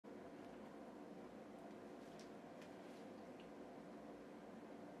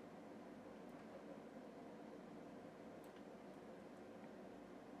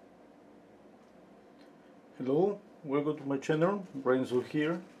Hello, welcome to my channel, Renzo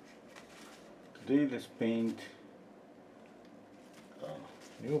here. Today let's paint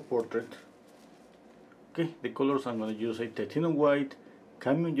a new portrait. Okay, the colors I'm going to use are titanium white,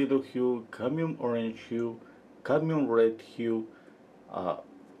 cadmium yellow hue, cadmium orange hue, cadmium red hue,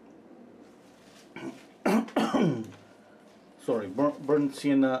 burnt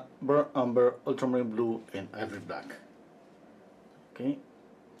sienna, burnt umber, ultramarine blue, and ivory black. Okay.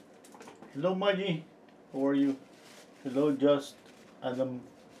 Hello Maggie, how are you? Hello Just, Adam.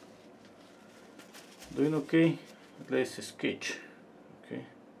 Doing okay? Let's sketch. Okay.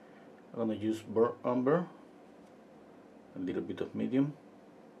 I'm gonna use burnt umber, a little bit of medium.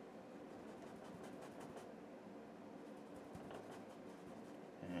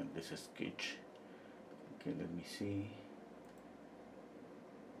 And this is sketch. Okay, let me see.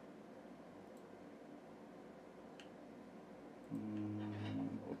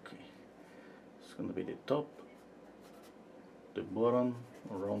 Okay, it's gonna be the top, the bottom,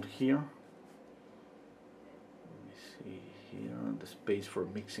 around here. Let me see here, the space for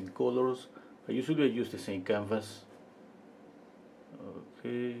mixing colors. I usually use the same canvas.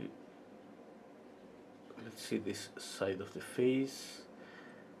 Okay, let's see this side of the face.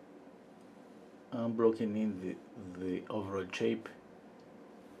 I'm blocking in the overall shape.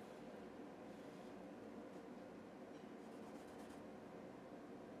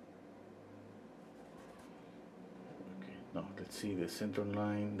 Okay, now let's see the center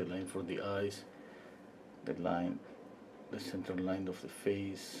line, the line for the eyes, the center line of the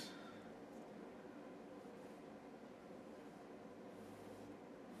face.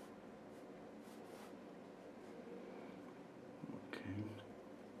 Okay,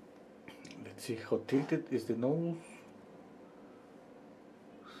 let's see how tilted is the nose.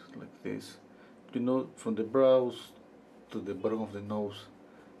 Like this. You know, from the brows to the bottom of the nose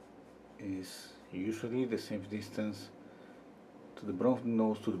is usually the same distance to the bottom of the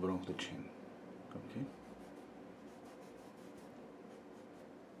nose to the bottom of the chin. Okay.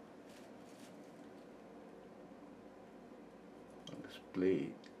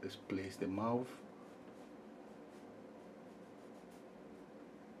 Let's place the mouth.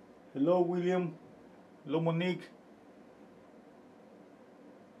 Hello William. Hello Monique.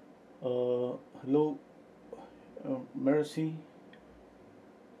 Hello Mercy.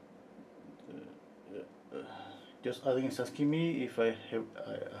 Just adding is asking me if I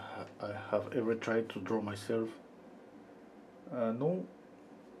have ever tried to draw myself. No,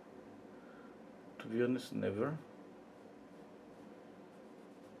 to be honest, never.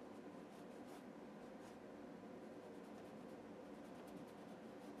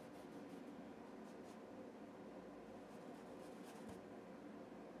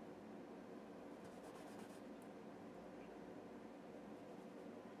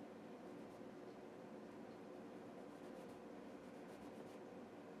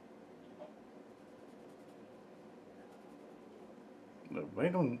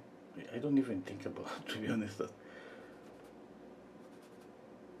 I don't even think about, to be honest, that.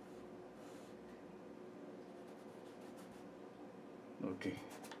 Okay,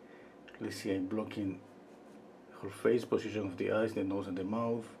 let's see, I'm blocking her face, position of the eyes, the nose and the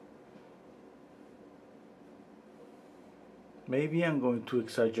mouth. Maybe I'm going to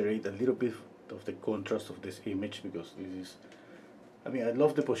exaggerate a little bit of the contrast of this image, because this is, I mean, I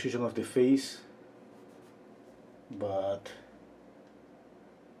love the position of the face, but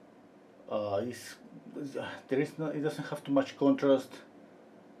it doesn't have too much contrast,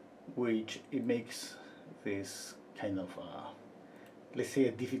 which it makes this kind of let's say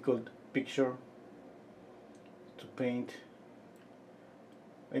a difficult picture to paint.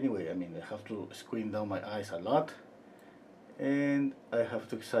 Anyway, I mean, I have to squint down my eyes a lot, and I have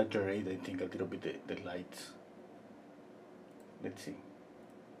to exaggerate, I think, a little bit the lights. Let's see.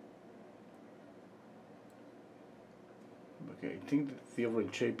 Okay, I think the overall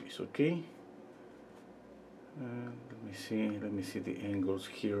shape is okay. Let me see the angles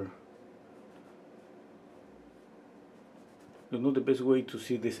here. You know, the best way to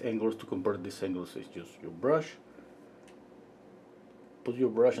see these angles, to compare these angles, is just your brush. Put your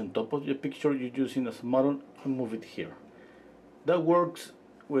brush on top of the picture you're using as a model and move it here. That works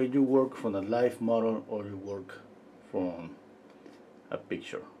when you work from a live model or you work from a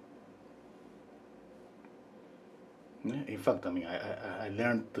picture. In fact, I mean, I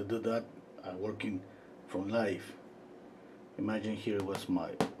learned to do that working from live. Imagine here was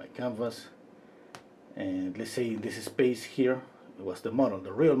my canvas, and let's say in this space here it was the model,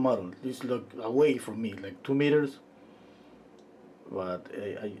 the real model. This looked away from me like 2 meters, but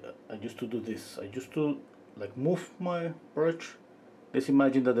I used to do this. I used to like move my brush. Let's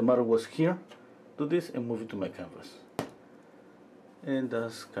imagine that the model was here. do this and move it to my canvas. And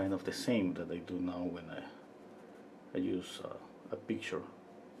that's kind of the same that I do now when I use a picture.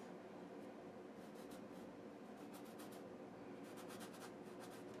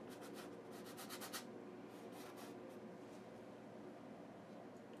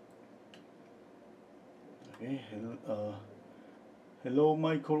 Okay, hello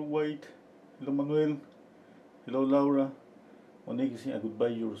Michael White, hello Manuel, hello Laura. Monique is saying I could buy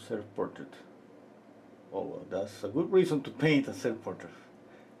your self-portrait. Oh, well, that's a good reason to paint a self-portrait.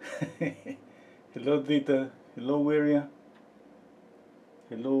 Hello Dita, hello Weria,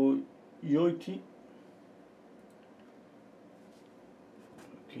 hello Yoiti.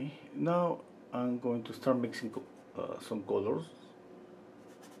 Okay, now I'm going to start mixing some colors.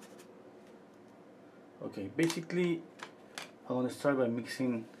 Okay, basically I'm going to start by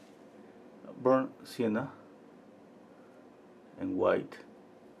mixing burnt sienna and white.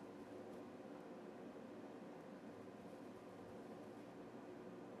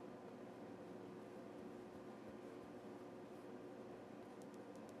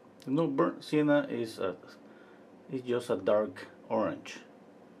 No, burnt sienna is just a dark orange,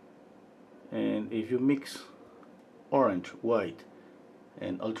 and if you mix orange, white,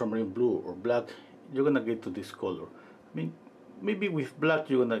 and ultramarine blue or black, you're gonna get to this color. I mean, maybe with black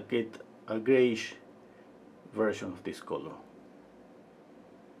you're gonna get a grayish version of this color.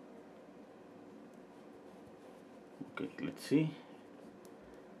 Okay, let's see.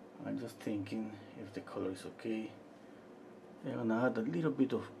 I'm just thinking if the color is okay. I'm gonna add a little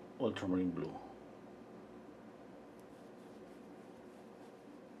bit of ultramarine blue.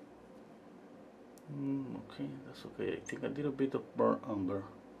 Okay, that's okay. I think a little bit of burnt umber.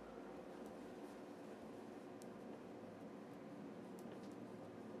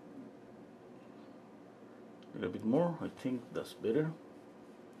 A little bit more, I think that's better.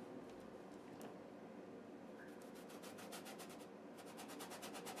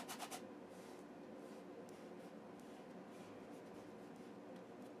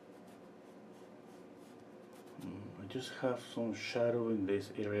 I just have some shadow in this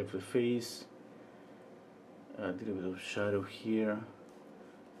area of the face, a little bit of shadow here,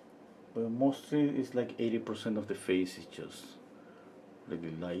 but mostly it's like 80% of the face is just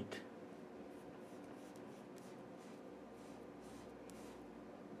really light.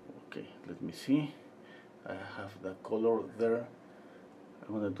 Okay, let me see. I have the color there.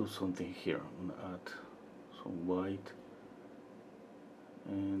 I'm gonna do something here. I'm gonna add some white,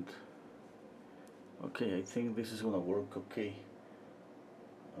 and okay, I think this is gonna work okay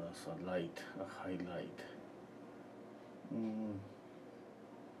as a light, a highlight.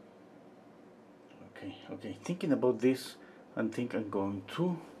 Okay, thinking about this, I think I'm going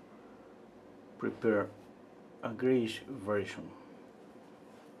to prepare a grayish version.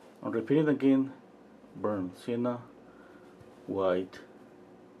 I'm repeating again: burnt sienna, white,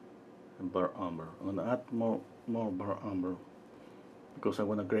 and burnt umber. I'm gonna add more burnt umber because I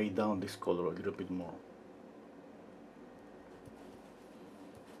want to gray down this color a little bit more.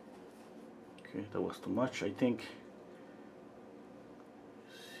 Okay, that was too much, I think.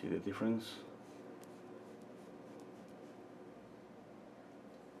 See the difference?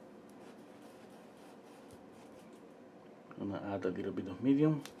 I'm gonna add a little bit of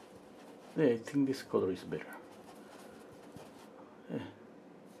medium. Yeah, I think this color is better. Yeah.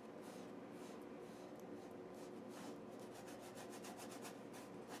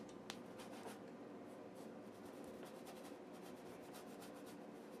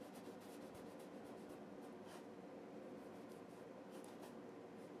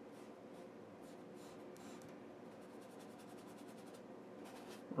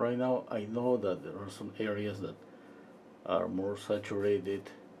 Right now I know that there are some areas that are more saturated,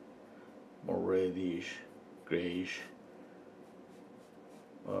 more reddish, grayish.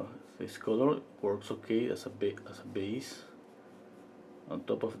 This color works okay as a base. On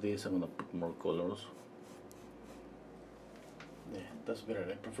top of this I'm gonna put more colors. Yeah, that's better.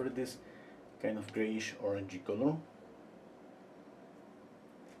 I prefer this kind of grayish orangey color.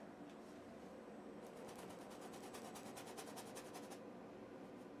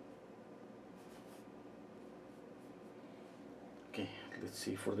 Okay, let's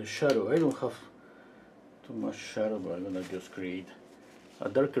see for the shadow. I don't have too much shadow, but I'm gonna just create a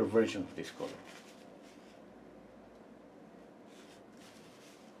darker version of this color.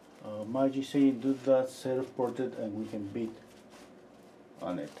 Maggie saying do that self-portrait and we can beat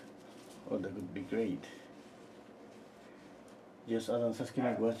on it. Oh, that would be great. Yes, Adam's asking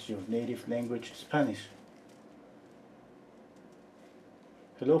what's your native language? Spanish.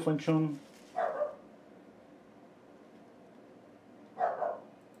 Hello, Fanchon.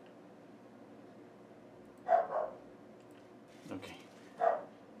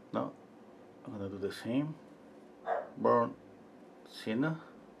 the same. Burnt sienna,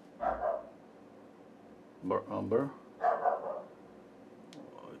 burnt umber.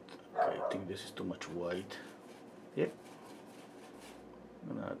 Okay, I think this is too much white. Yep.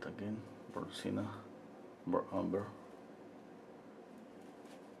 I'm gonna add again burnt sienna, burnt umber.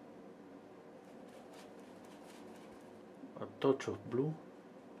 A touch of blue,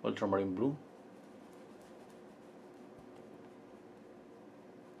 ultramarine blue.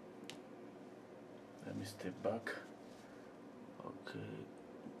 Let me step back. Okay,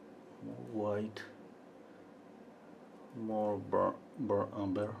 more white, more burnt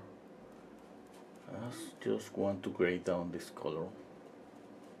umber. I just want to gray down this color.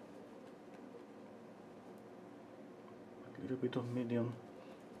 A little bit of medium,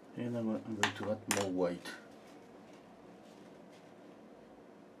 and I'm going to add more white.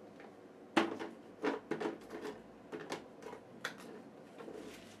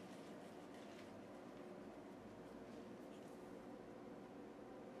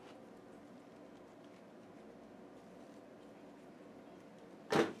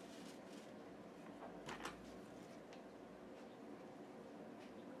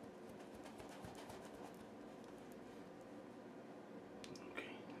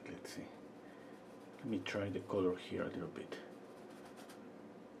 Let's see. Let me try the color here a little bit.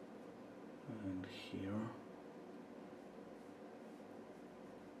 And here.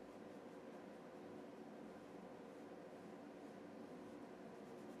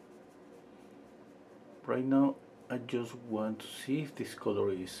 Right now, I just want to see if this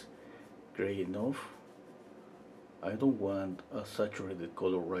color is gray enough. I don't want a saturated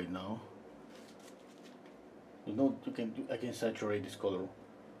color right now. You know, I can saturate this color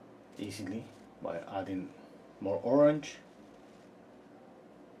easily by adding more orange.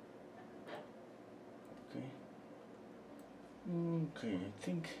 Okay. Okay, I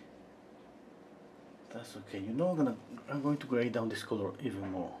think that's okay. You know, I'm going to gray down this color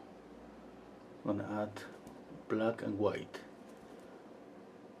even more. I'm gonna add black and white.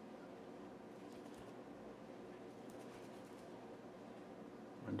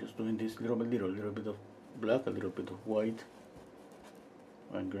 I'm just doing this little bit of black, a little bit of white.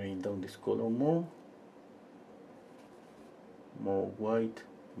 I'm graying down this color more white,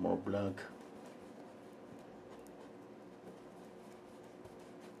 more black.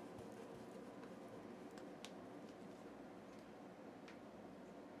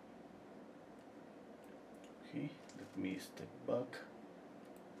 Okay, let me step back.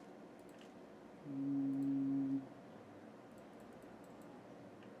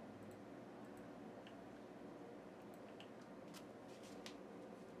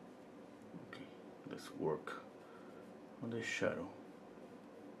 Okay, let's work on the shadow.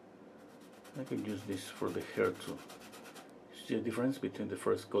 I can use this for the hair too. See the difference between the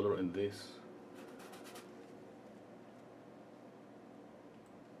first color and this?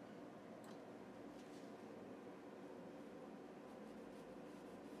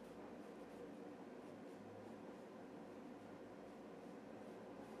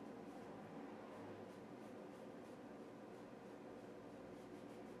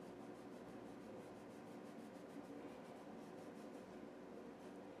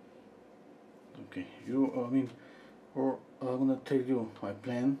 Okay, or I'm gonna tell you my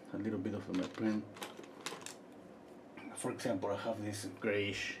plan, a little bit of my plan. For example, I have this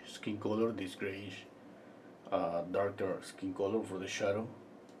grayish skin color, this grayish darker skin color for the shadow.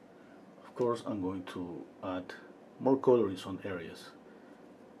 Of course, I'm going to add more color in some areas.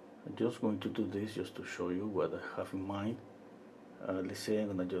 I'm just going to do this just to show you what I have in mind. Let's say I'm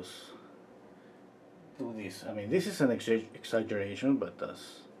gonna just do this. I mean, this is an exaggeration, but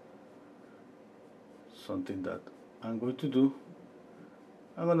that's something that I'm going to do.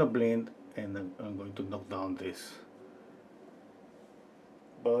 I'm gonna blend and I'm going to knock down this.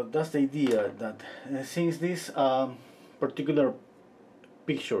 But that's the idea, that since this particular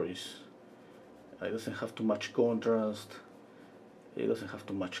picture is, it doesn't have too much contrast, it doesn't have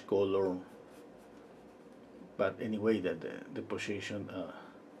too much color, but anyway, that the position,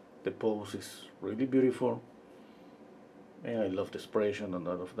 the pose is really beautiful, and I love the expression and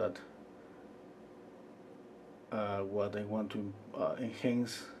all of that. What I want to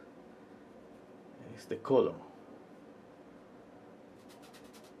enhance is the color.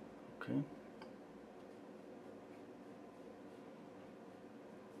 Okay.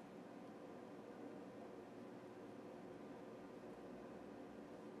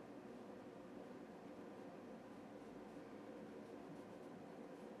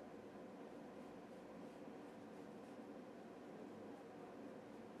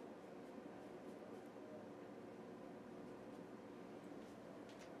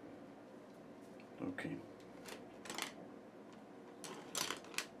 Okay.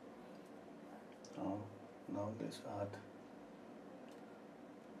 Now let's add.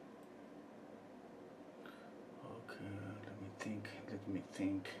 Okay, let me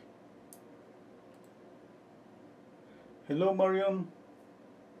think. Hello, Mariam.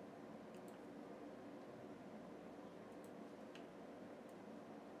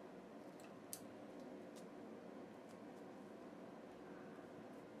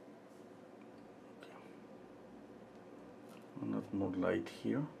 Not more light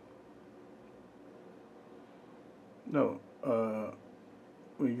here. No,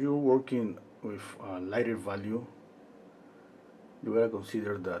 when you're working with a lighter value, you gotta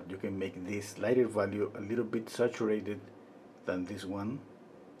consider that you can make this lighter value a little bit saturated than this one.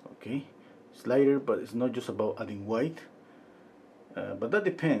 Okay, it's lighter, but it's not just about adding white. But that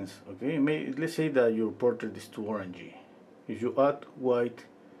depends. Okay, let's say that your portrait is too orangey. If you add white,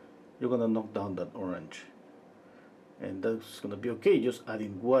 you're gonna knock down that orange, and that's gonna be okay just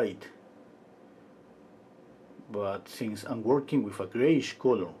adding white. But since I'm working with a grayish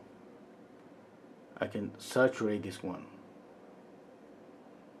color, I can saturate this one.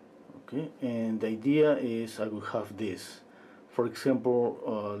 Okay, and the idea is I will have this. For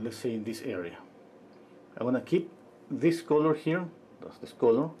example, let's say in this area, I want to keep this color here. That's this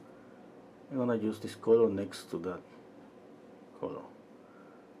color. I'm gonna use this color next to that color.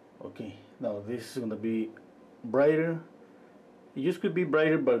 Okay, now this is gonna be brighter. It just could be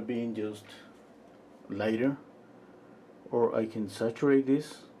brighter by being just lighter, or I can saturate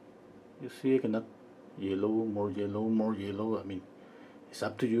this. You see, I cannot yellow, more yellow, more yellow. I mean, it's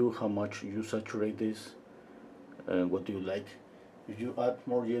up to you how much you saturate this and what do you like. If you add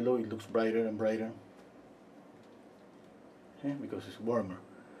more yellow, it looks brighter and brighter, okay, because it's warmer.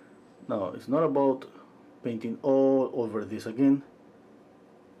 Now, it's not about painting all over this again.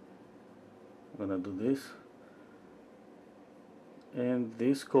 I'm gonna do this. And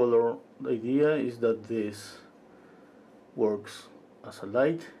this color, the idea is that this works as a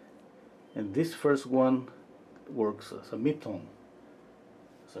light, and this first one works as a midtone,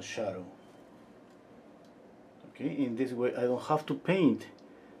 as a shadow. Okay, in this way I don't have to paint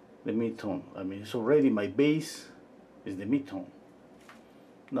the midtone. I mean, it's already my base is the midtone.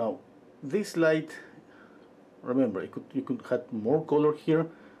 Now this light, remember, you could add more color here.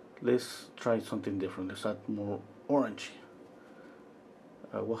 Let's try something different. Let's add more orange.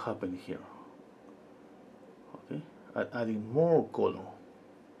 What happened here? Okay, adding more color.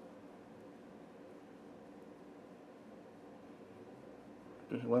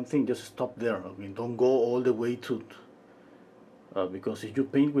 Okay, one thing, just stop there. I mean, don't go all the way to, because if you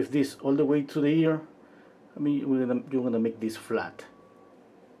paint with this all the way to the ear, I mean, you're gonna make this flat.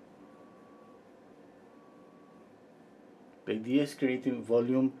 The idea is creating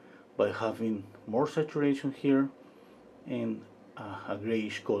volume by having more saturation here and a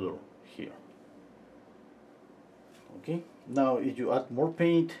grayish color here. Okay, now if you add more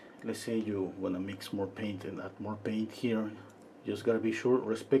paint, let's say you want to mix more paint and add more paint here, just gotta be sure,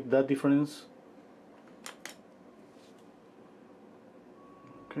 respect that difference.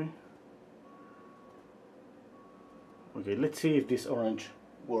 Okay, okay, let's see if this orange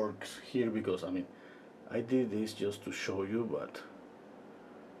works here, because I mean, I did this just to show you, but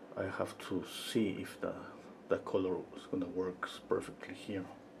I have to see if the color is gonna work perfectly here.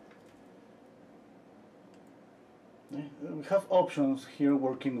 Okay. We have options here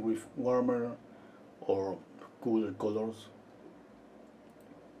working with warmer or cooler colors.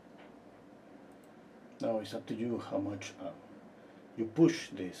 Now it's up to you how much you push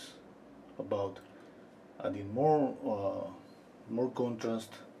this, about adding more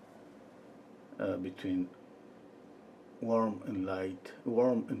contrast between warm and light,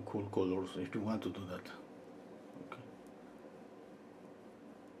 warm and cool colors, if you want to do that. Okay.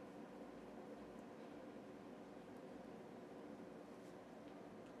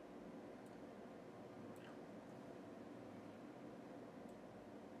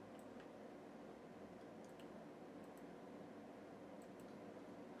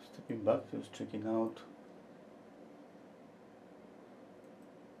 Stepping back, just checking out.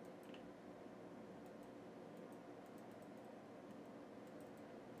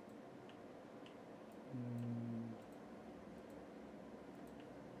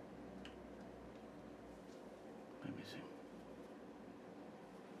 Let me see.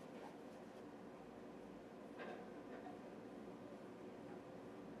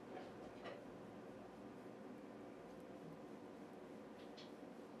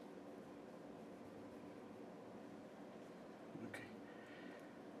 Okay.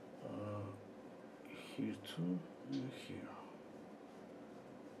 Here too, and here.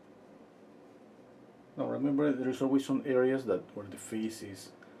 Now remember, there is always some areas that where the face is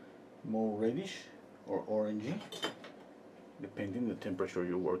more reddish or orangey, depending the temperature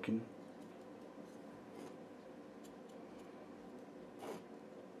you're working.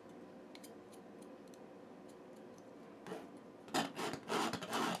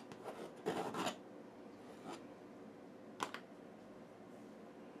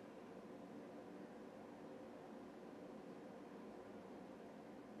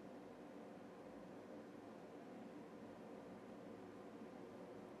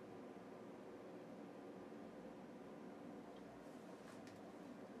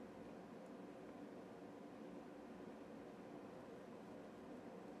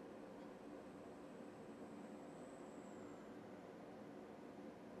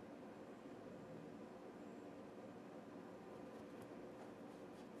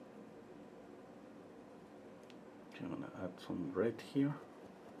 I'm gonna add some red here.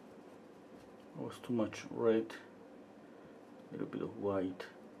 Oh, it's too much red. A little bit of white.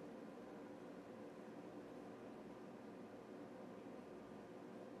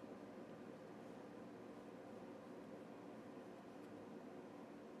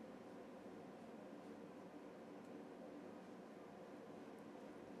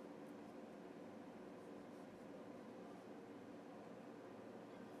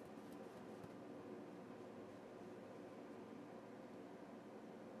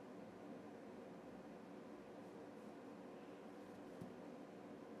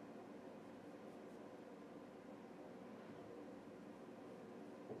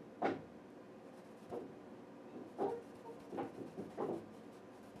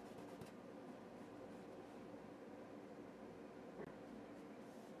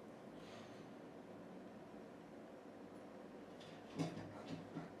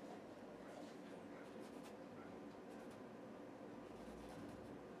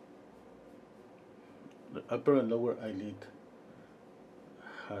 The upper and lower eyelid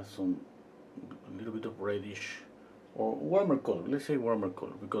has some a little bit of reddish or warmer color. Let's say warmer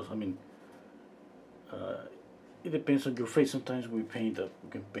color, because I mean it depends on your face. Sometimes we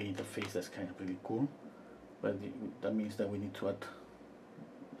can paint a face that's kind of really cool, but that means that we need to add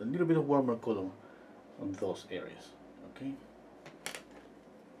a little bit of warmer color on those areas. Okay.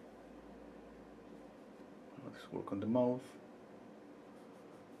 Let's work on the mouth.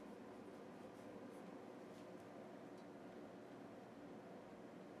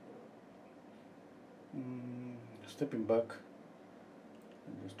 Stepping back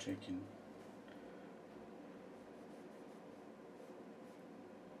and just checking.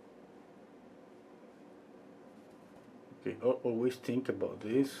 Okay, always think about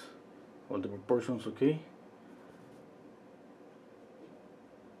this, all the proportions, okay?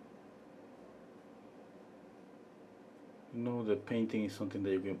 You know, the painting is something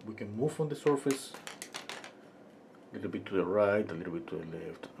that we can move on the surface a little bit to the right, a little bit to the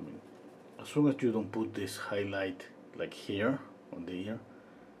left. I mean, as long as you don't put this highlight like here on the ear,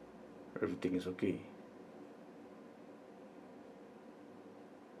 everything is okay.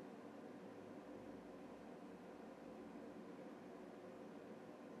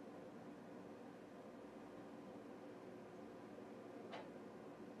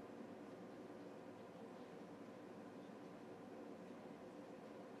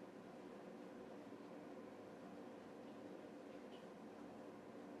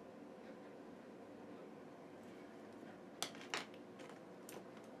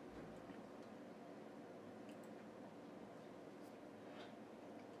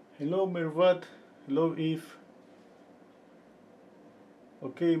 Hello Mervat, hello Eve.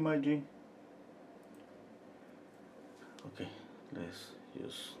 Okay, Maggie. Okay, let's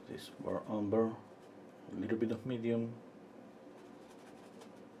use this bar umber, a little bit of medium,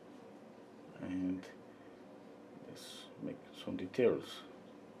 and let's make some details.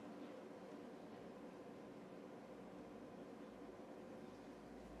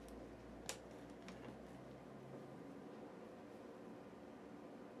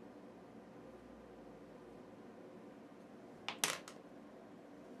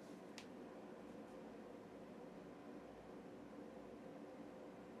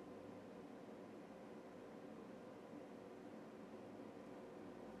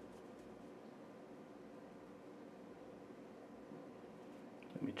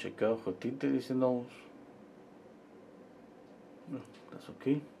 Let me check out how tinted is the nose. No, that's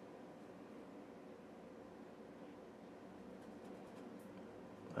okay.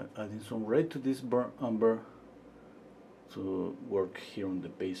 I'm adding some red to this burnt umber to work here on the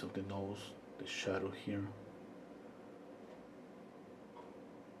base of the nose, the shadow here.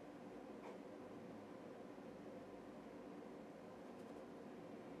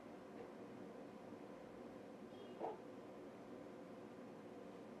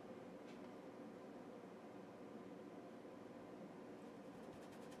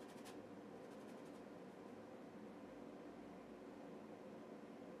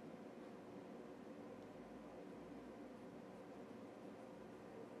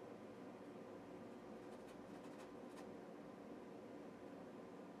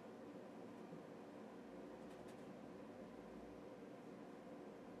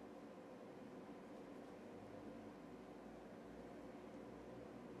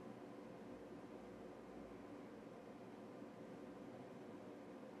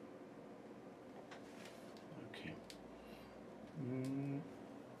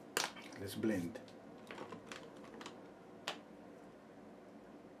 let's blend.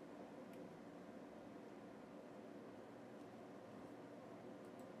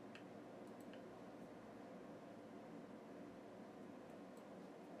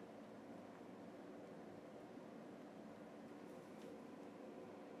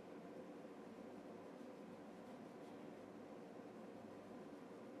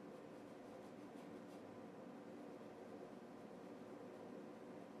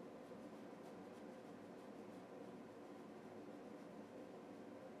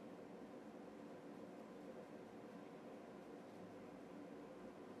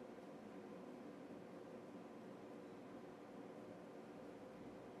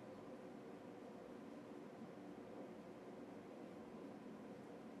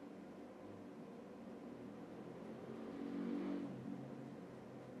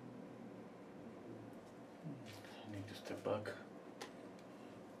 I need to step back.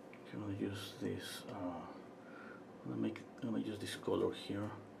 I'm gonna use this. I'm gonna use this color here.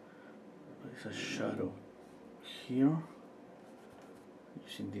 It's a shadow here,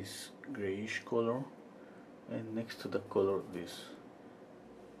 using this grayish color, and next to the color this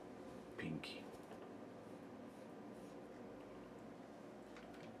pinky.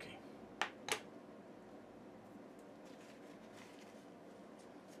 Okay.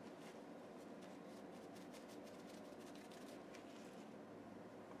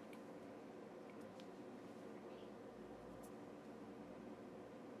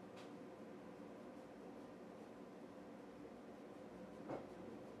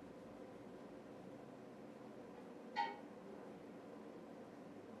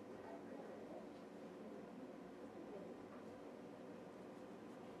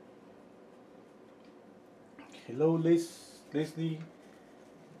 Hello, Leslie.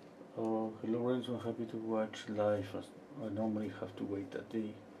 Oh, hello, Renzo. Happy to watch live. As I normally have to wait a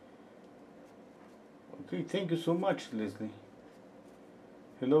day. Okay, thank you so much, Leslie.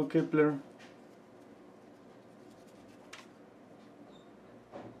 Hello, Kepler.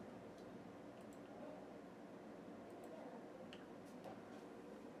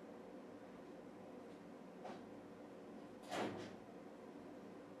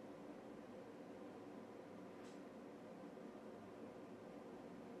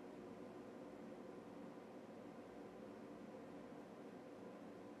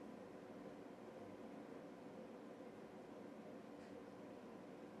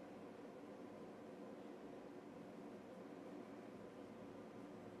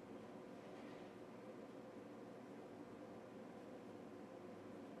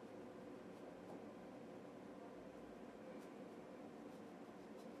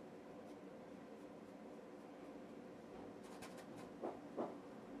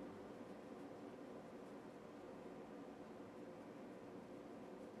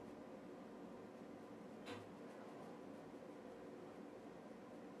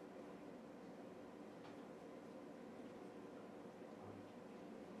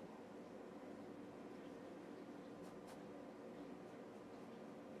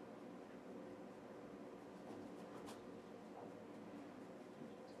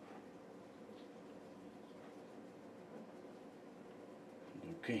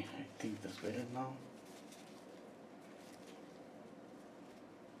 Okay, I think that's better now.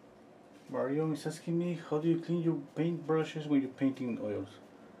 Marion is asking me, how do you clean your paint brushes when you're painting oils?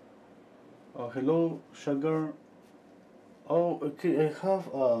 Hello, Sugar. Oh, okay, I have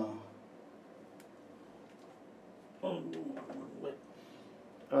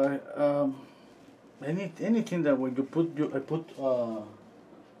anything that when you put I put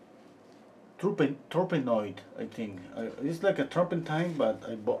turpenoid, I think. It's like a turpentine, but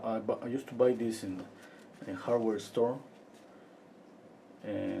I used to buy this in a hardware store,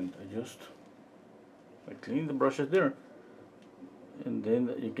 and I clean the brushes there, and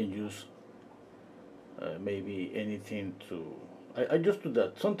then you can use maybe anything to. I just do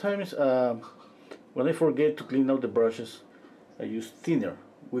that. Sometimes when I forget to clean out the brushes, I use thinner,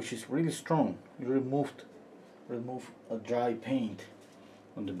 which is really strong. You remove a dry paint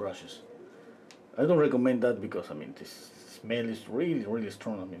on the brushes. I don't recommend that because I mean this smell is really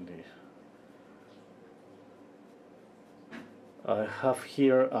strong. I mean I have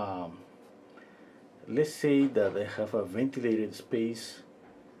here let's say that I have a ventilated space.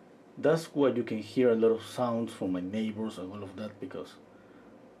 That's why you can hear a lot of sounds from my neighbors and all of that, because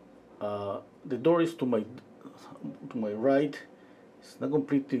the door is to my right. It's not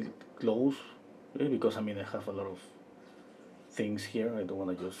completely closed because I mean I have a lot of things here. I don't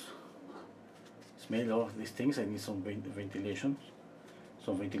want to just smell all of these things. I need some ventilation,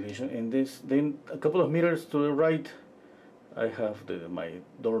 and then a couple of meters to the right I have my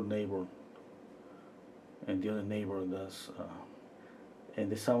door neighbor and the other neighbor does, and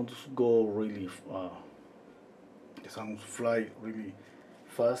the sounds go really, the sounds fly really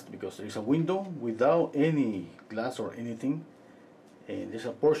fast because there is a window without any glass or anything, and there's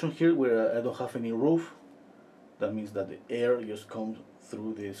a portion here where I don't have any roof. That means that the air just comes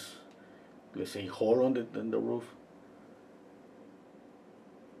through this, let's say, hole on the roof.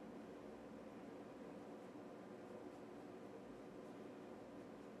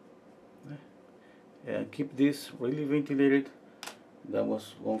 And keep this really ventilated. That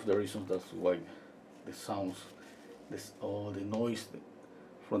was one of the reasons. That's why the sounds, all the noise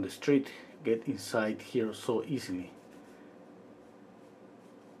from the street get inside here so easily.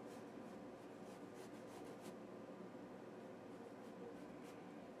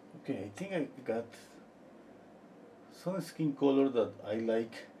 Okay, I think I got some skin color that I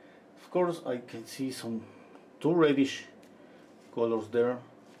like. Of course, I can see some two reddish colors there.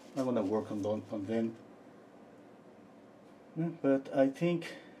 I'm gonna work on them. But I think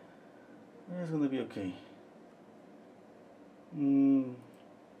it's gonna be okay.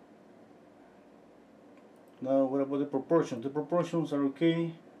 Now, what about the proportions? The proportions are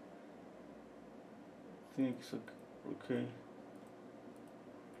okay. I think it's okay.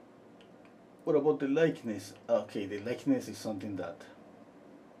 What about the likeness? Okay, the likeness is something that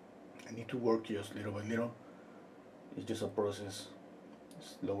I need to work just little by little. It's just a process.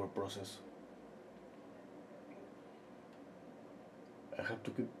 It's a slower process. I have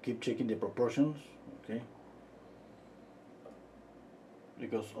to keep checking the proportions, okay?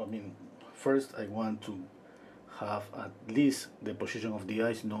 Because, I mean, first I want to have at least the position of the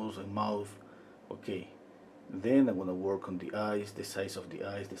eyes, nose, and mouth, okay? Then I'm gonna work on the eyes, the size of the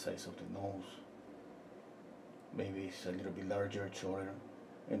eyes, the size of the nose. Maybe it's a little bit larger, shorter,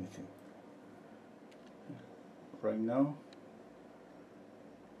 anything. Right now,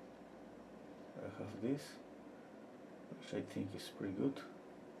 I have this, which I think is pretty good.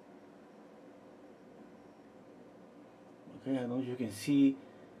 Okay, I don't know if you can see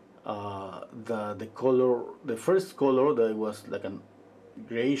the color, the first color that was like a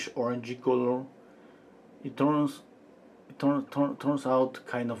grayish orangey color. It turns out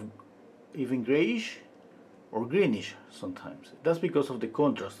kind of even grayish or greenish sometimes. That's because of the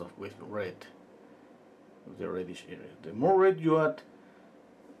contrast with red, with the reddish area. The more red you add,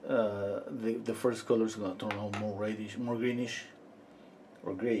 the first color is going to turn out more reddish, more greenish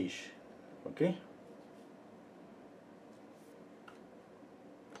or grayish. Okay.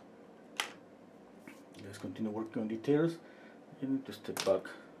 Let's continue working on details. You need to step back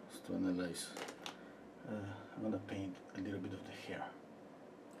to analyze. I'm going to paint a little bit of the hair.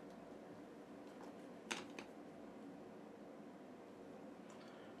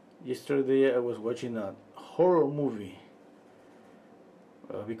 Yesterday I was watching a horror movie.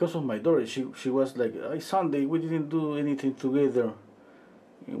 Because of my daughter, she was like, Sunday we didn't do anything together.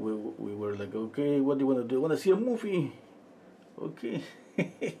 And we were like, okay, what do you want to do? I want to see a movie. Okay.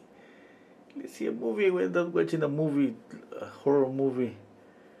 Let's see a movie. We ended up watching a movie, a horror movie.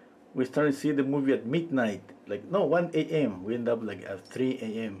 We started seeing the movie at midnight. Like, no, 1 a.m. We ended up like at 3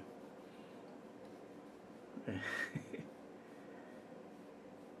 a.m.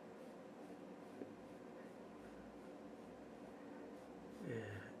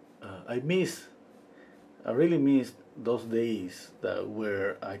 I really miss those days that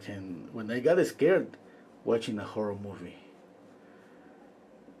where when I got scared watching a horror movie.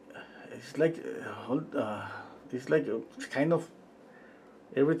 It's like, it's kind of,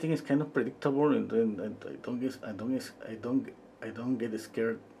 everything is kind of predictable, and I don't get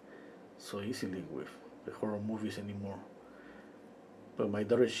scared so easily with the horror movies anymore. But my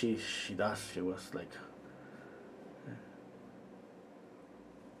daughter, she does. She was like.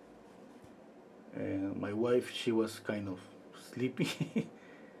 And my wife, she was kind of sleepy.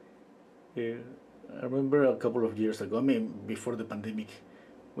 Yeah, I remember a couple of years ago, I mean before the pandemic,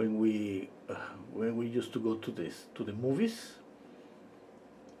 when we used to go to the movies.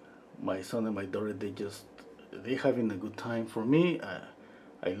 My son and my daughter, they having a good time. For me,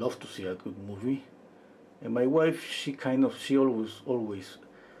 I love to see a good movie, and my wife, she always,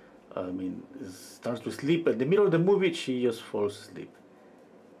 I mean, starts to sleep at the middle of the movie. She just falls asleep.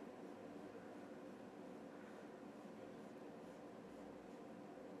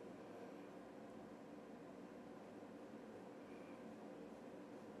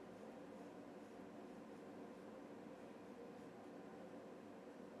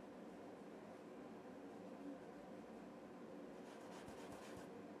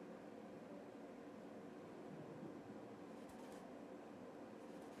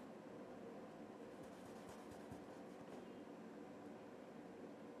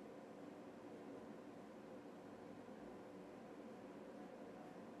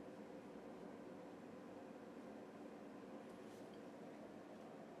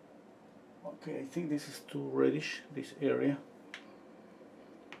 Okay, I think this is too reddish, this area.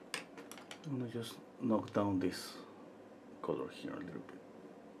 I'm gonna just knock down this color here a little bit.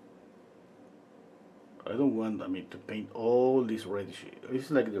 I don't want, I mean, to paint all this reddish. It's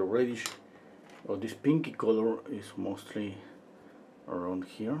like the reddish or this pinky color is mostly around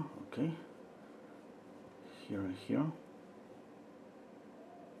here. Okay, here and here.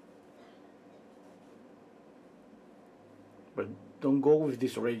 But don't go with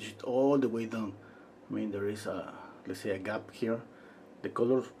this reddish all the way down. I mean, there is a, let's say, a gap here. The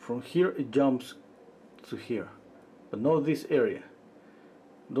color from here, it jumps to here, but not this area.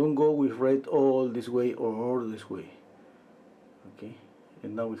 Don't go with red all this way or all this way. Okay,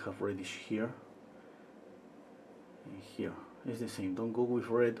 and now we have reddish here and here. It's the same. Don't go with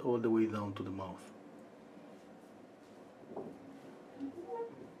red all the way down to the mouth.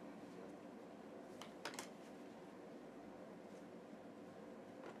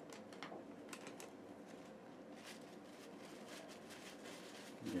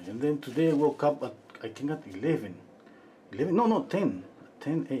 And then today I woke up at, I think at 11, no, 10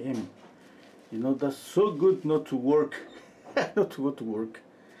 a.m. You know, that's so good not to work, not to go to work.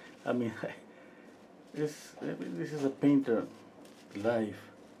 I mean, this is a painter life.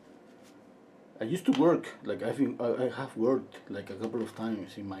 I used to work, like I have worked like a couple of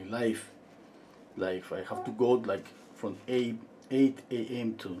times in my life. Like I have to go like from 8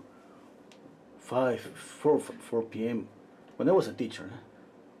 a.m. to 4 p.m. when I was a teacher.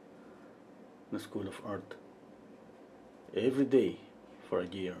 The School of Art every day for a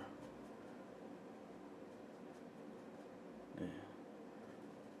year. Yeah.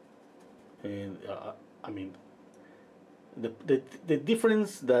 And I mean, the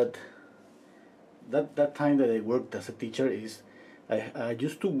difference that time that I worked as a teacher is I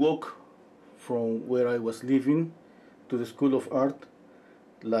used to walk from where I was living to the School of Art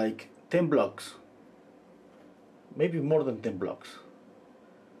like 10 blocks, maybe more than 10 blocks.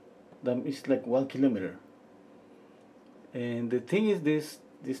 That is like 1 kilometer. And the thing is,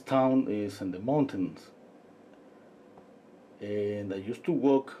 this town is in the mountains, and I used to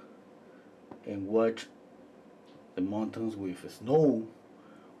walk and watch the mountains with snow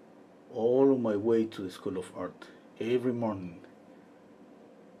all on my way to the School of Art every morning.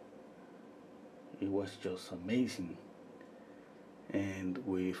 It was just amazing. And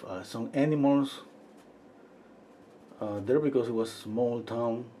with some animals there, because it was a small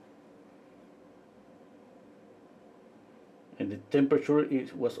town. And the temperature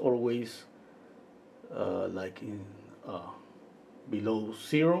was always like in below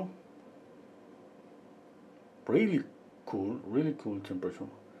zero. Really cool temperature.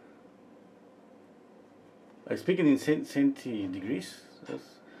 I speaking in centi-degrees,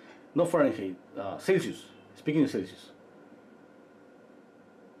 no Fahrenheit, Celsius. Speaking in Celsius.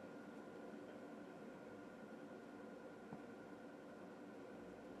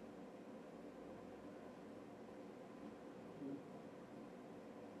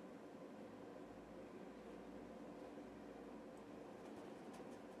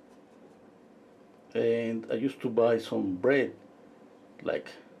 And I used to buy some bread, like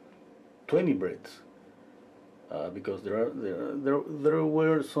 20 breads, because there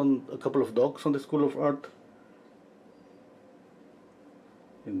were a couple of dogs on the School of Art,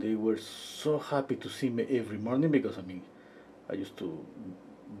 and they were so happy to see me every morning, because I mean, I used to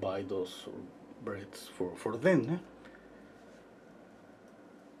buy those breads for them. Eh?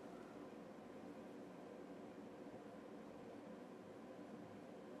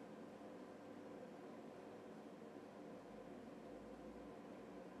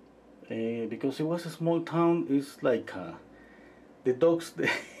 Because it was a small town, it's like the dogs.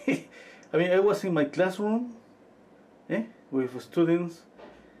 I mean, I was in my classroom, with students,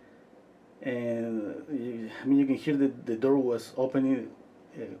 and I mean, you can hear the door was opening,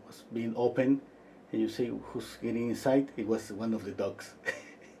 was being opened, and you say, "Who's getting inside?" It was one of the dogs.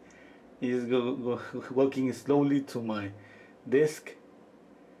 He's walking slowly to my desk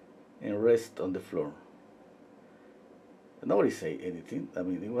and rest on the floor. Nobody say anything. I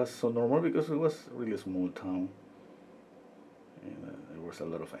mean, it was so normal because it was really a small town, and there was a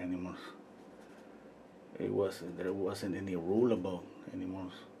lot of animals. There wasn't any rule about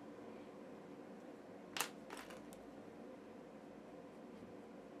animals.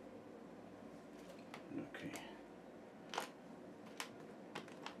 Okay.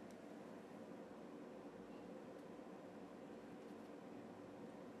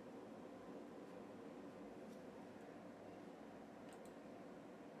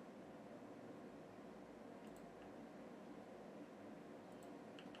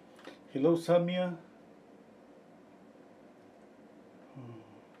 Hello, Samia.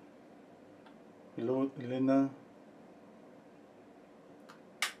 Elena.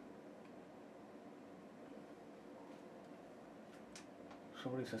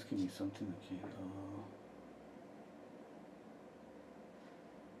 Somebody's asking me something again.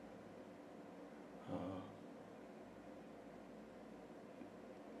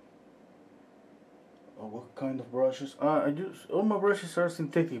 What kind of brushes? I use all my brushes are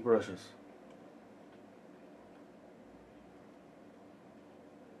synthetic brushes.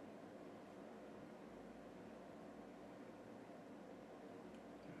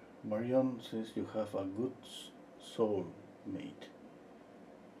 Marion says you have a good soul mate.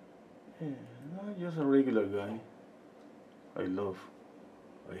 Yeah, I'm just a regular guy. I love,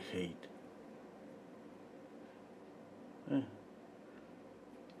 I hate. Yeah,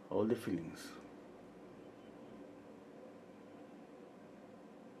 all the feelings.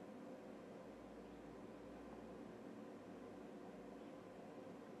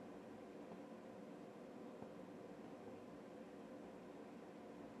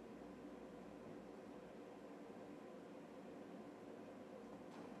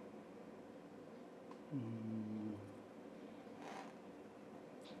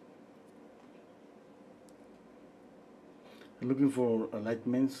 I'm looking for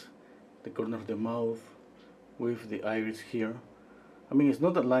alignments, the corner of the mouth with the iris here. I mean, it's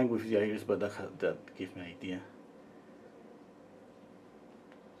not aligned with the iris, but that gives me an idea.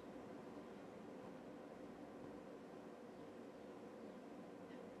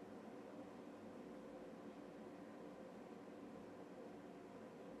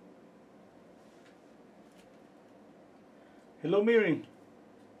 Hello, Miri.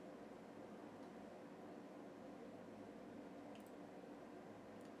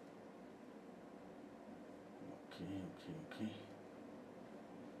 Okay.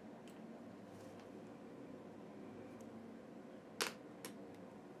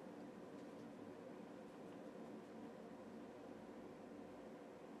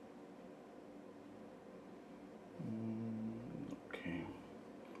 Okay,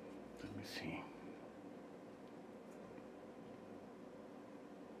 let me see.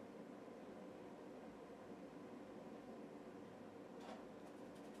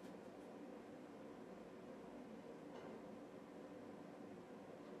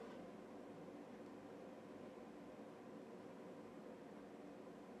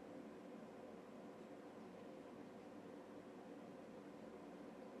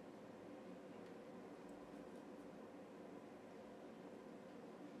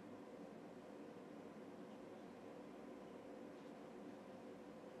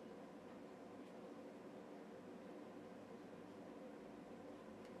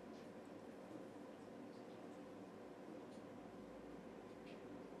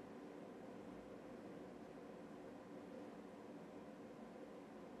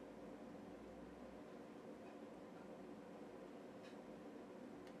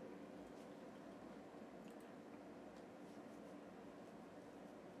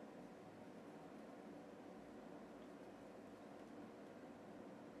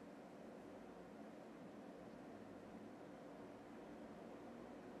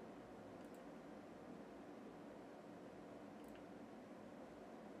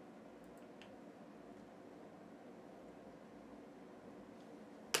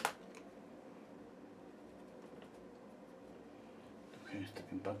 Okay,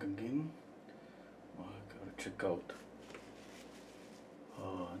 stepping back again. I gotta check out.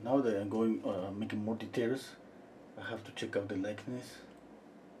 Now that I'm going making more details, I have to check out the likeness.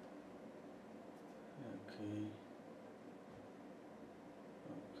 Okay.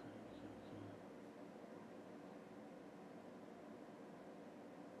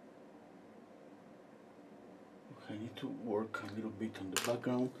 Okay, I need to work a little bit on the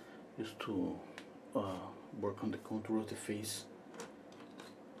background just to work on the contour of the face.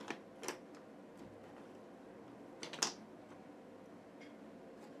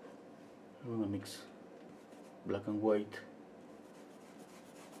 I'm gonna mix black and white.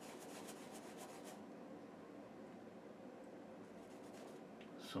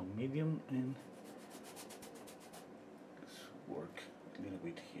 So medium, and let's work a little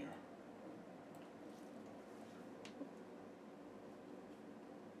bit here.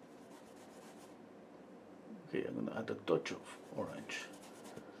 Okay, I'm gonna add a touch of orange.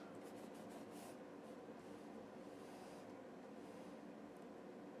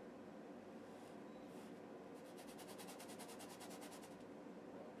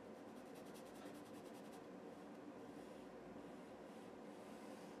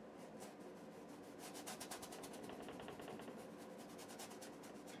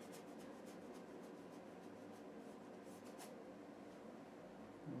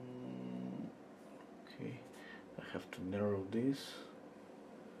 have to narrow this.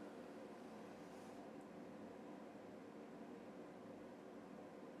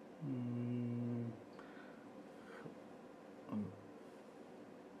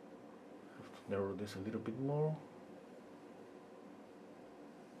 Have to narrow this a little bit more.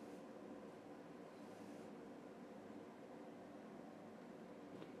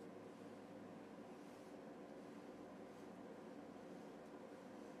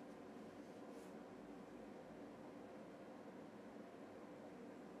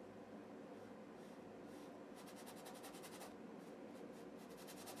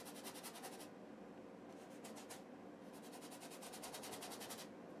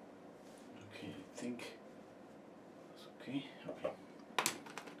 I think that's okay. Okay.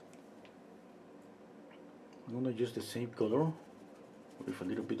 I'm gonna use the same color with a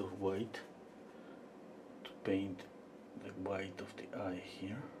little bit of white to paint the white of the eye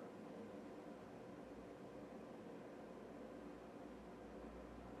here.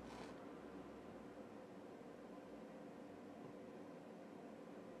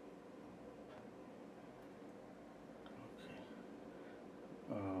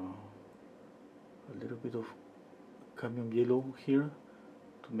 A little bit of cadmium yellow here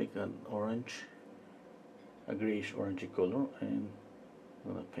to make an orange, a grayish orangey color, and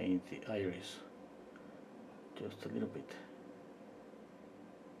I'm gonna paint the iris just a little bit.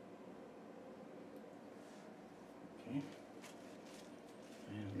 Okay,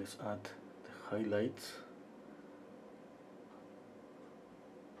 and let's add the highlights.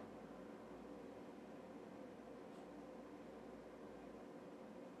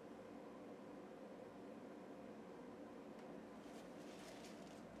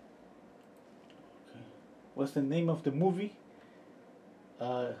 What's the name of the movie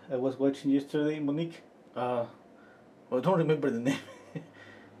I was watching yesterday, Monique? I don't remember the name.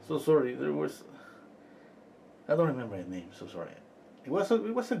 So sorry. I don't remember the name. So sorry. It was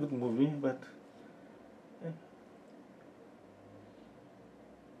a good movie, but.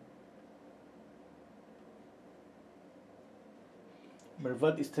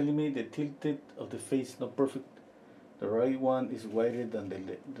 Mervat is telling me the tilted of the face is not perfect. The right one is wider than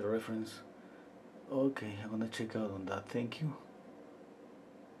the reference. Okay, I'm gonna check out on that. Thank you.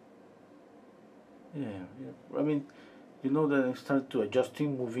 Yeah. I mean, you know that I start to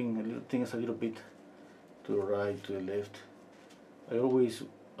adjusting, moving a little things a little bit to the right, to the left. I always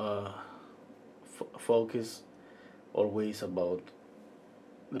focus always about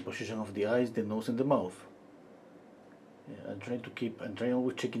the position of the eyes, the nose, and the mouth. Yeah, I'm trying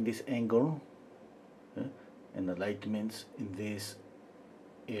always checking this angle and alignments in this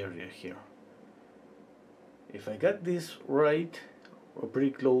area here. If I got this right or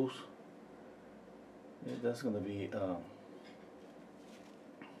pretty close, that's gonna be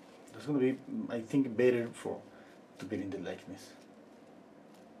I think better to get in the likeness.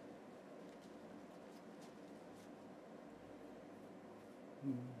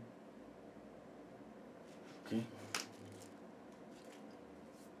 Okay.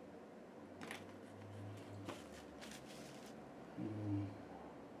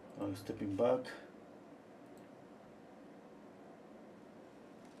 I'm stepping back.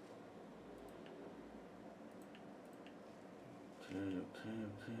 Okay.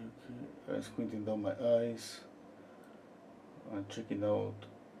 I'm squinting down my eyes. I'm checking out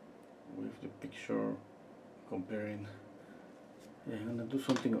with the picture, comparing. Yeah, I'm gonna do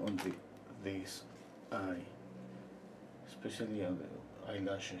something on this eye, especially on the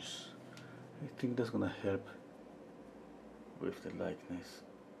eyelashes. I think that's gonna help with the likeness.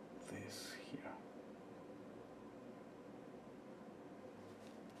 This here.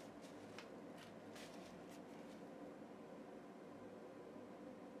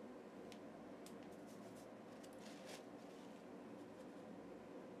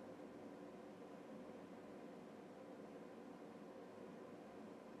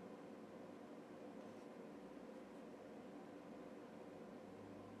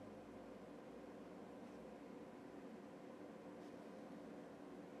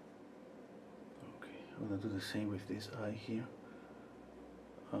 I'm gonna do the same with this eye here.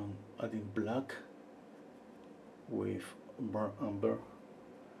 Adding black with burnt umber.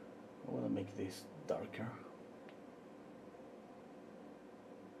 I want to make this darker.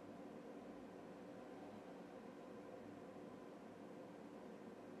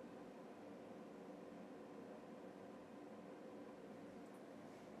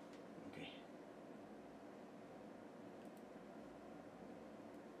 Okay.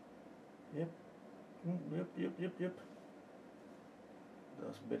 Yep. Yep.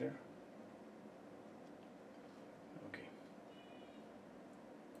 That's better. Okay.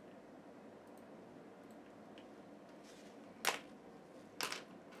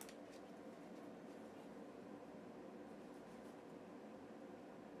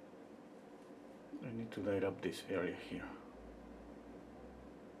 to light up this area here.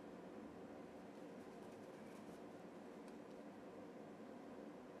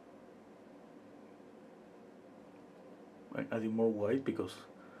 I'm adding more white because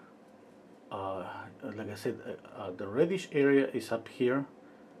like I said, the reddish area is up here,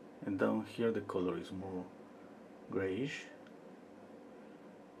 and down here the color is more grayish.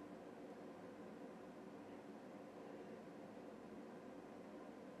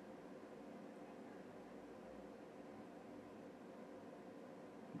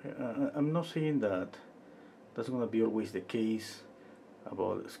 I'm not saying that that's going to be always the case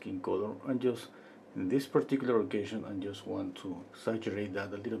about skin color. I'm just, in this particular occasion, I just want to exaggerate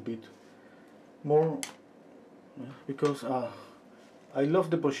that a little bit more, because I love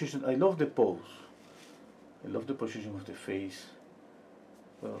the position, I love the pose, I love the position of the face.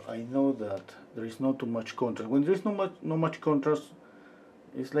 Well, I know that there is not too much contrast. When there is no much contrast,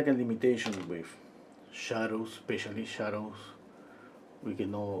 it's like a limitation with shadows, especially shadows. We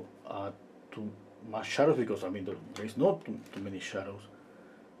cannot add too much shadows because, I mean, there is not too many shadows,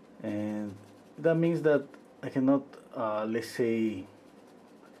 and that means that I cannot, let's say,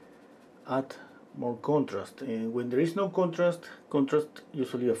 add more contrast. And when there is no contrast, contrast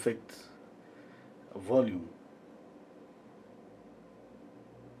usually affects volume.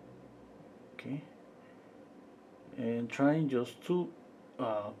 Okay, and trying just to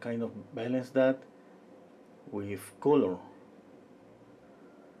kind of balance that with color.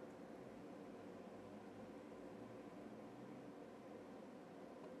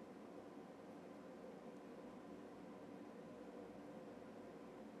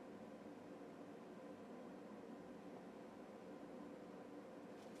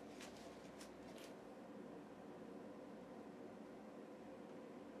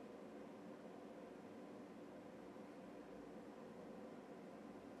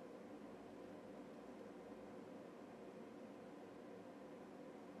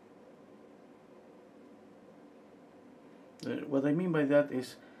 What I mean by that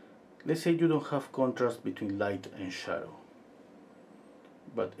is, let's say you don't have contrast between light and shadow,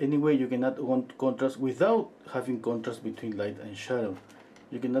 but anyway you can add contrast without having contrast between light and shadow.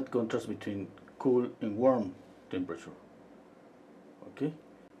 You can add contrast between cool and warm temperature, okay,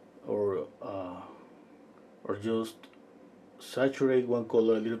 or just saturate one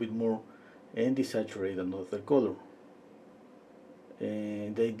color a little bit more and desaturate another color.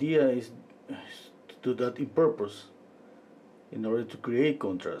 And the idea is to do that in purpose, in order to create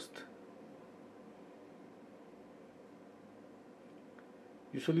contrast.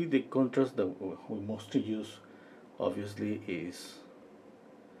 Usually the contrast that we mostly use, obviously, is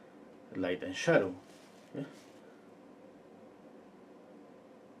light and shadow. Yeah?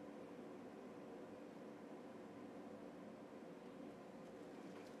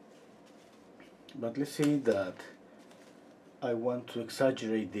 But let's say that I want to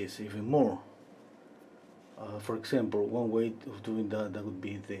exaggerate this even more. For example, one way of doing that would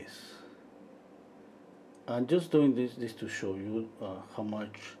be this. I'm just doing this to show you how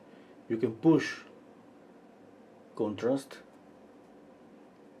much you can push contrast.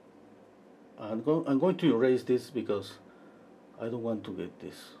 I'm going to erase this because I don't want to get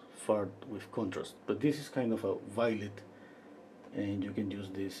this far with contrast. But this is kind of a violet, and you can use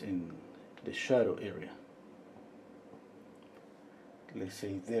this in the shadow area. Let's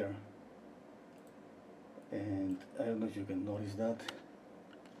say there. And I don't know if you can notice that.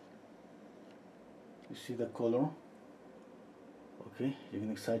 You see the color? Okay, you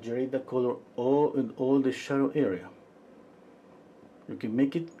can exaggerate the color in all the shadow area. You can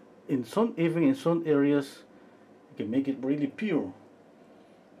make it even in some areas, you can make it really pure,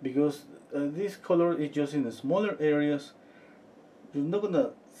 because this color is just in the smaller areas. You're not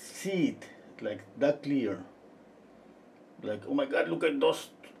gonna see it like that clear. Like, oh my God, look at those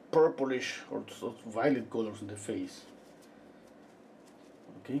purplish or those violet colors in the face.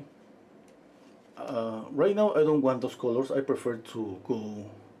 Okay. Right now I don't want those colors. I prefer to go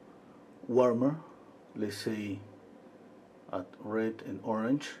warmer, let's say at red and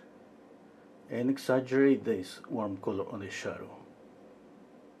orange, and exaggerate this warm color on the shadow.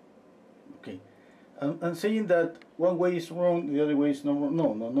 Okay. I'm saying that one way is wrong, the other way is not wrong.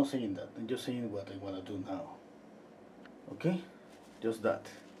 No, I'm not saying that. I'm just saying what I want to do now. Okay? Just that.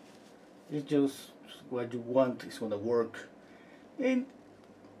 It's just what you want is going to work. And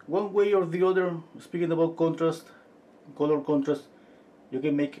one way or the other, speaking about contrast, color contrast, you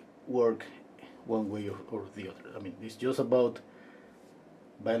can make work one way or the other. I mean, it's just about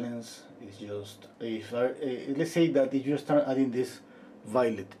balance. It's just, if let's say that if you start adding this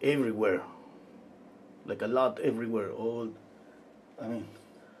violet everywhere, like a lot everywhere, I mean,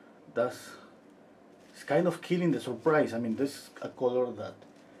 that's it's kind of killing the surprise. I mean, this is a color that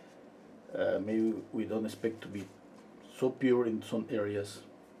maybe we don't expect to be so pure in some areas,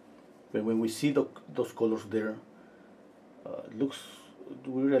 but when we see those colors there, looks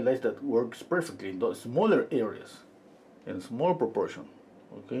we realize that works perfectly in those smaller areas in small proportion.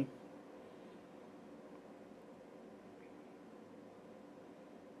 Okay.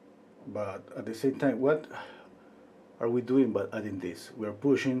 But at the same time, what are we doing by adding this? We are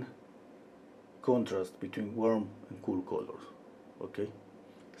pushing contrast between warm and cool colors. Okay.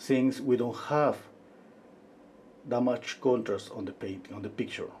 Since we don't have that much contrast on the painting, on the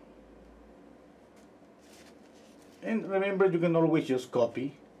picture. And remember, you can always just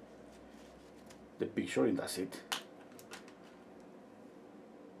copy the picture and that's it.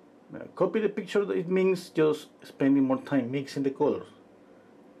 Copy the picture, it means just spending more time mixing the colors.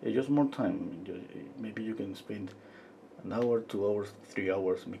 Just more time. Maybe you can spend an hour, 2 hours, 3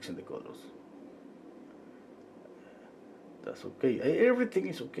 hours mixing the colors. That's okay. Everything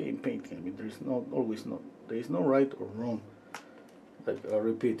is okay in painting. I mean, there is no right or wrong. Like I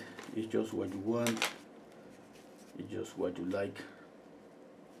repeat, it's just what you want. It's just what you like.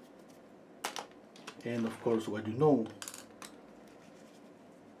 And of course, what you know.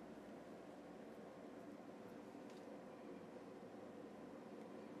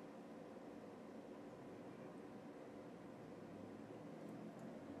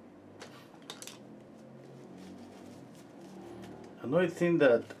 Another thing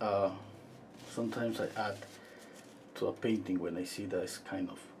that sometimes I add to a painting when I see that it's kind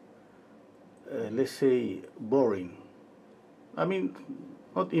of, let's say, boring. I mean,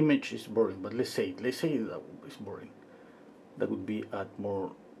 not image is boring, but let's say that it's boring. That would be add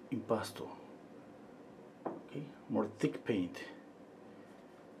more impasto. Okay, more thick paint.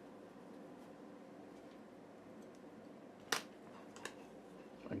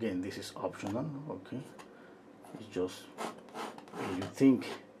 Again, this is optional. Okay, it's just if you think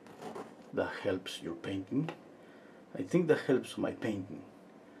that helps your painting. I think that helps my painting.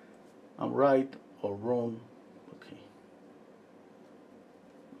 I'm right or wrong. Okay,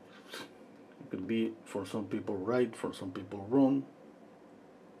 it could be for some people right, for some people wrong.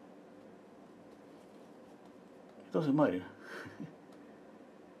 It doesn't matter.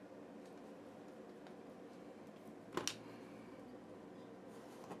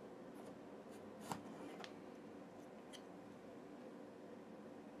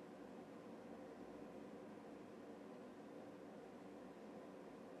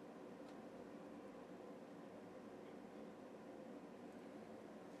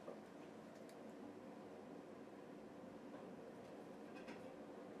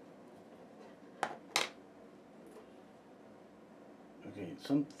 Okay,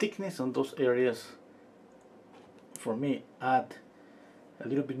 some thickness on those areas for me add a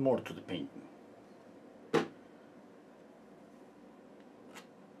little bit more to the painting.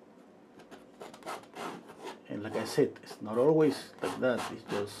 And like I said, it's not always like that, it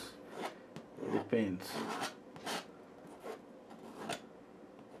just depends.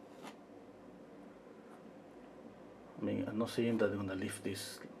 I mean, I'm not saying that I'm gonna leave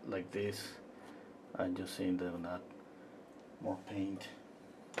this like this, I'm just saying that I'm gonna add more paint.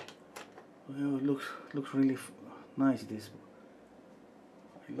 Well, it looks really nice. This,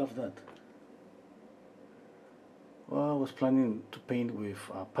 I love that. Well, I was planning to paint with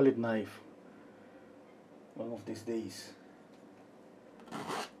a palette knife one of these days.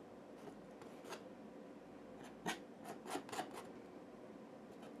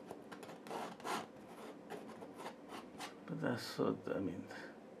 But that's I mean,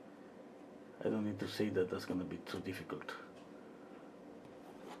 I don't need to say that that's gonna be too difficult.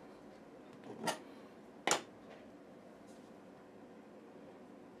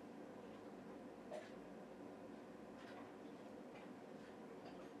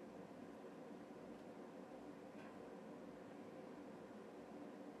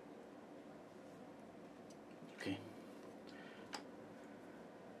 Okay,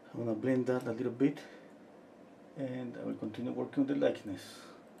 I'm gonna blend that a little bit and I will continue working on the likeness.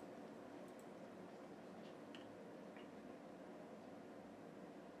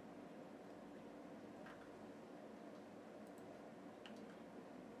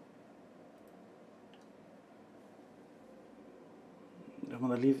 I'm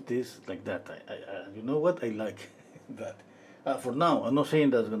gonna leave this like that. You know what? I like that. For now, I'm not saying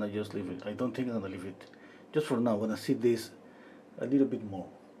that I'm gonna just leave it. I don't think I'm gonna leave it. Just for now, I'm gonna see this a little bit more.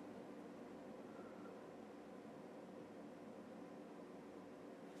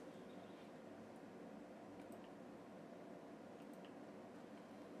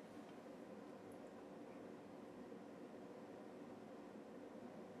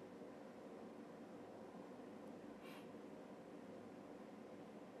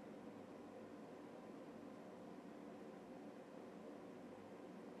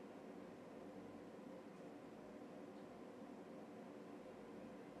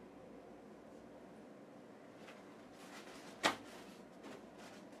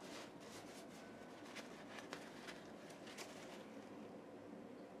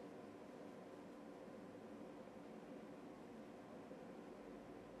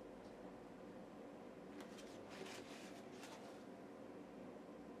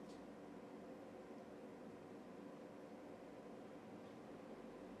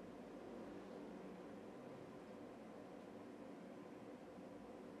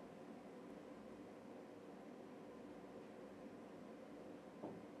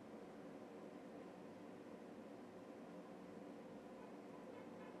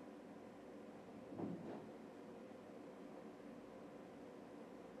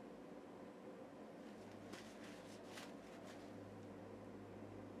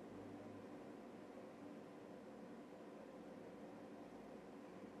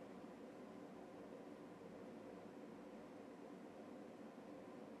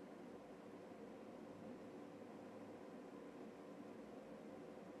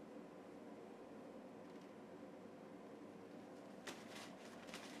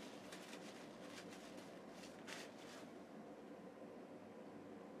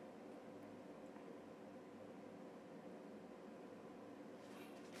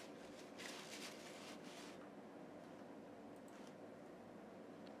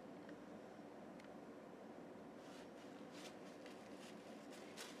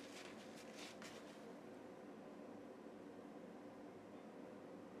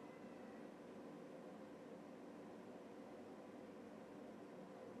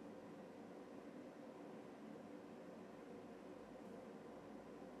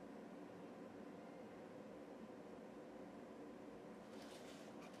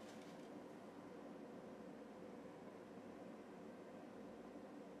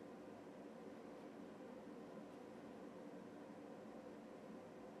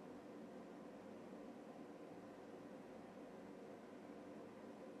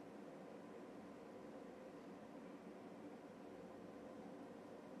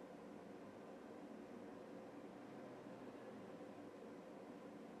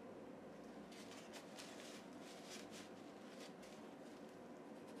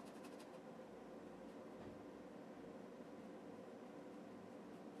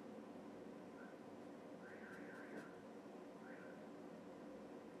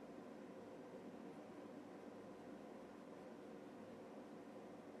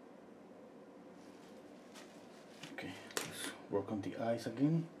 work on the eyes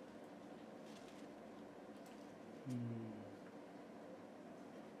again.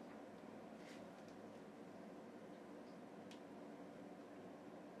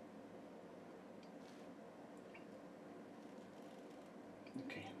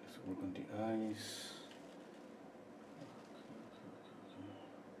 Okay, let's work on the eyes.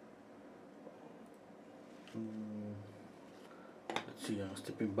 Let's see, I'm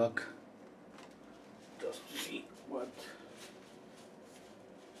stepping back just to see what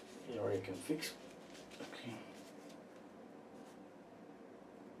area I can fix. Okay.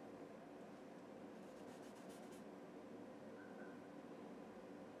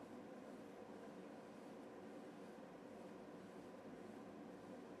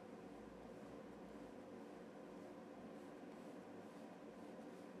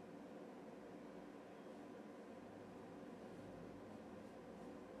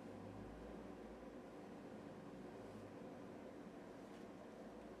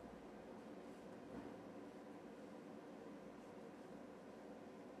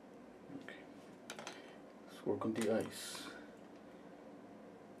 Let's work on the eyes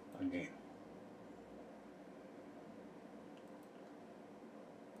again.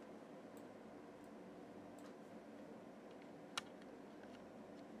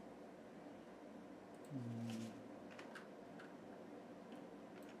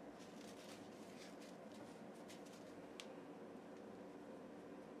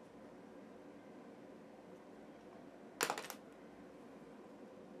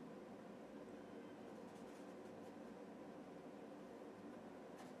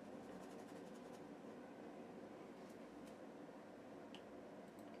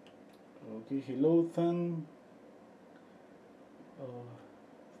 Okay, hello Than.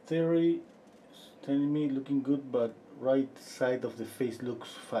 Theory is telling me looking good, but right side of the face looks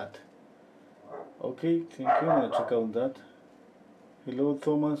fat. Okay, thank you. I'm gonna check out that. Hello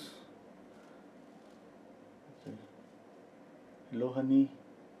Thomas. Okay. Hello honey.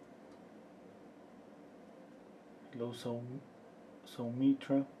 Hello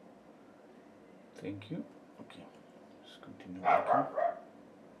Saumitra. Thank you. Okay, let's continue working.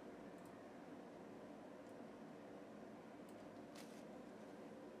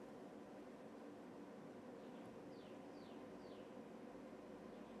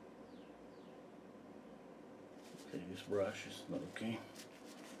 Okay, this brush is not okay.